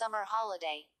during your summer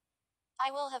holiday?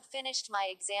 I will have finished my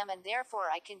exam and therefore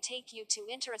I can take you to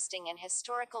interesting and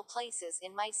historical places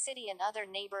in my city and other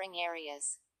neighboring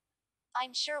areas.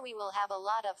 I'm sure we will have a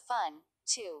lot of fun,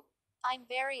 too. I'm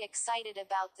very excited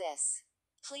about this.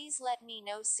 Please let me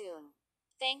know soon.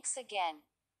 Thanks again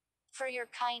for your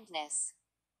kindness.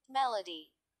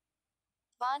 Melody.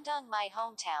 Bandung, my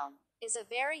hometown, is a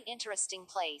very interesting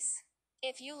place.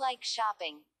 If you like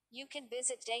shopping, you can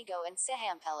visit Dago and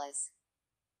Sihampelas.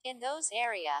 In those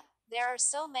area, there are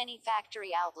so many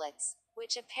factory outlets,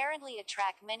 which apparently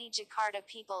attract many Jakarta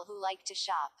people who like to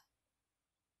shop.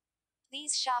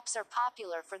 These shops are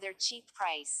popular for their cheap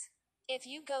price. If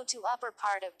you go to upper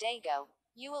part of Dago,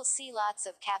 you will see lots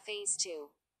of cafes too.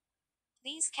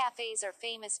 These cafes are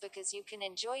famous because you can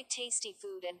enjoy tasty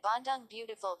food and Bandung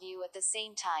beautiful view at the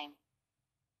same time.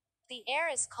 The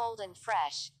air is cold and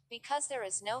fresh, because there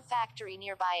is no factory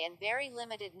nearby and very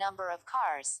limited number of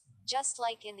cars, just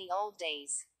like in the old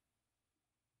days.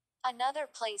 Another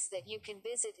place that you can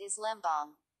visit is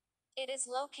Lembang. It is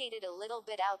located a little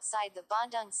bit outside the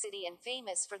Bandung city and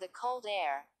famous for the cold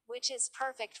air, which is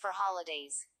perfect for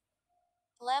holidays.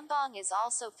 Lembang is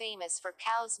also famous for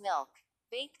cow's milk,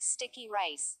 baked sticky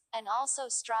rice, and also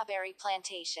strawberry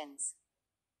plantations.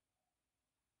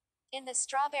 In the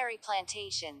strawberry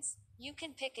plantations, you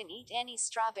can pick and eat any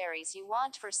strawberries you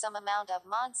want for some amount of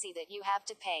monsi that you have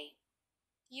to pay.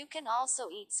 You can also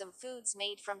eat some foods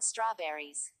made from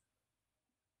strawberries.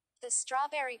 The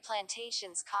strawberry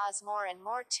plantations cause more and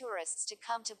more tourists to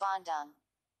come to Bandung.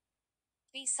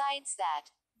 Besides that,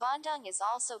 Bandung is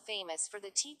also famous for the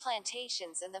tea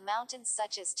plantations and the mountains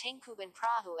such as Tengkuban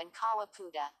Perahu and Kawah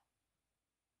Puda.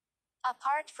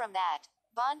 Apart from that,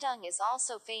 Bandung is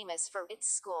also famous for its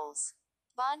schools.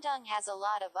 Bandung has a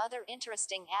lot of other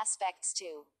interesting aspects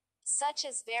too, such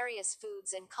as various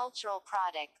foods and cultural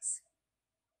products.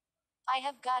 I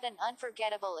have got an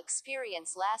unforgettable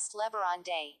experience last Lebaran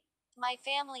Day. My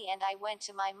family and I went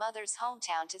to my mother's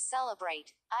hometown to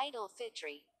celebrate Eid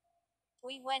al-Fitr.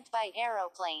 We went by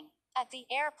aeroplane. At the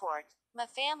airport, my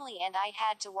family and I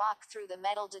had to walk through the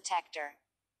metal detector.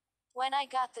 When I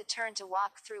got the turn to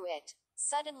walk through it,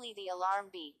 suddenly the alarm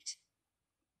beeped.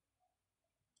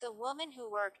 The woman who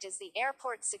worked as the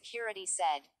airport security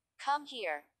said, "Come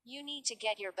here, you need to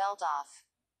get your belt off."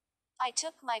 I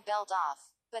took my belt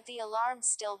off, but the alarm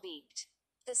still beeped.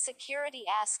 The security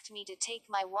asked me to take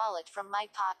my wallet from my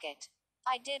pocket.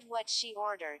 I did what she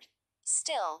ordered.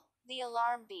 Still, the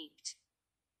alarm beeped.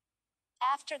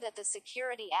 After that, the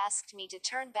security asked me to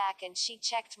turn back and she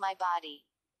checked my body.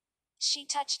 She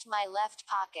touched my left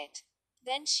pocket.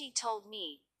 Then she told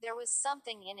me there was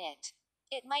something in it.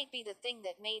 It might be the thing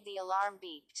that made the alarm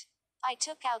beeped. I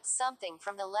took out something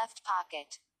from the left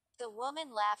pocket. The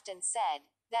woman laughed and said,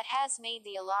 "That has made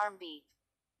the alarm beep."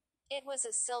 It was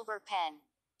a silver pen.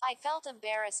 I felt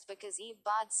embarrassed because Eve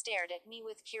Bod stared at me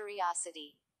with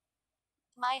curiosity.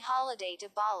 My holiday to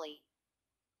Bali.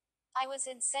 I was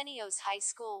in Senios High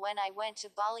School when I went to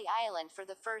Bali Island for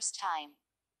the first time.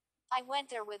 I went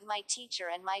there with my teacher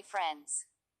and my friends.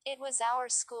 It was our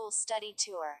school study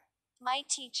tour. My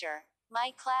teacher,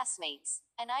 my classmates,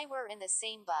 and I were in the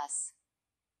same bus.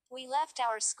 We left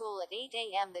our school at 8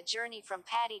 a.m. The journey from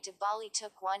Patti to Bali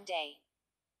took 1 day.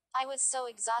 I was so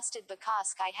exhausted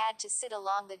because I had to sit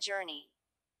along the journey.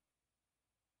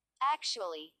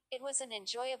 Actually, it was an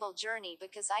enjoyable journey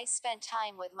because I spent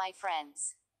time with my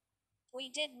friends. We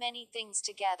did many things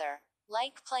together,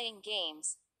 like playing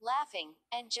games, laughing,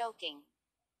 and joking.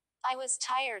 I was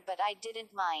tired, but I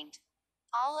didn't mind.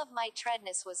 All of my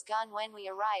tiredness was gone when we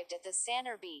arrived at the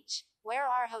Sanur beach, where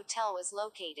our hotel was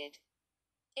located.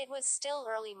 It was still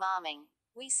early morning.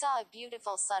 We saw a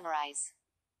beautiful sunrise.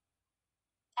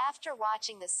 After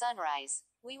watching the sunrise,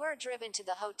 we were driven to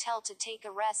the hotel to take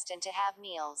a rest and to have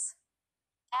meals.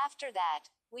 After that,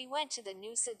 we went to the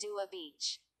Nusa Dua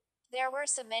beach. There were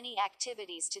so many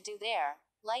activities to do there,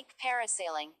 like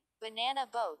parasailing, banana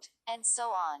boat, and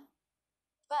so on.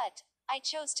 But, I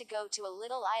chose to go to a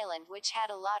little island which had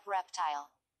a lot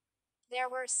reptile. There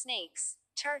were snakes,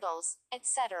 turtles,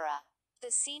 etc.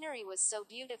 The scenery was so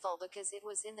beautiful because it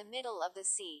was in the middle of the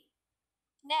sea.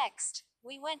 Next,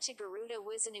 we went to Garuda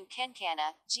Wisnu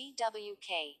Kencana,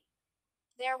 GWK.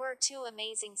 There were two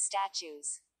amazing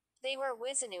statues. They were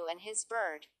Wisnu and his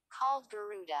bird, called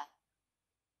Garuda.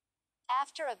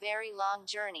 After a very long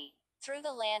journey, through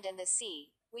the land and the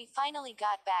sea, we finally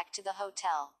got back to the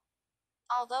hotel.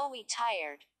 Although we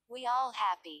tired, we all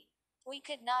happy. We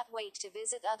could not wait to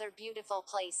visit other beautiful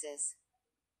places.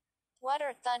 What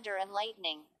are thunder and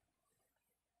lightning?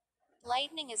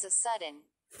 Lightning is a sudden,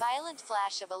 violent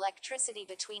flash of electricity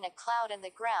between a cloud and the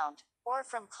ground, or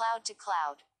from cloud to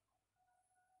cloud.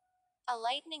 A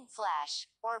lightning flash,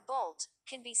 or bolt,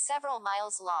 can be several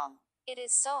miles long. It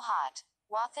is so hot,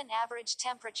 with an average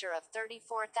temperature of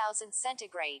 34,000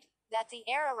 centigrade, that the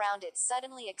air around it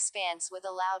suddenly expands with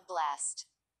a loud blast.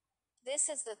 This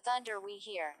is the thunder we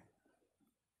hear.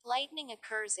 Lightning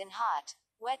occurs in hot,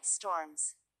 wet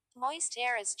storms. Moist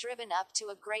air is driven up to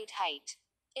a great height.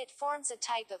 It forms a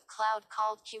type of cloud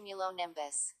called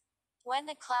cumulonimbus. When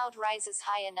the cloud rises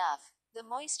high enough, the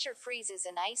moisture freezes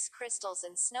and ice crystals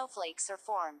and snowflakes are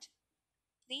formed.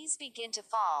 These begin to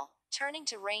fall, turning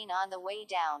to rain on the way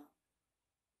down.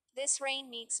 This rain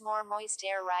meets more moist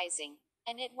air rising,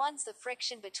 and it wants the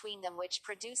friction between them which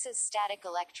produces static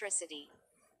electricity.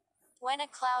 When a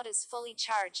cloud is fully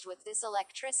charged with this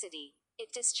electricity,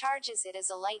 it discharges it as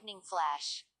a lightning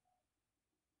flash.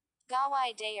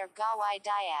 Gawai Day or Gawai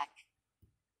Dayak.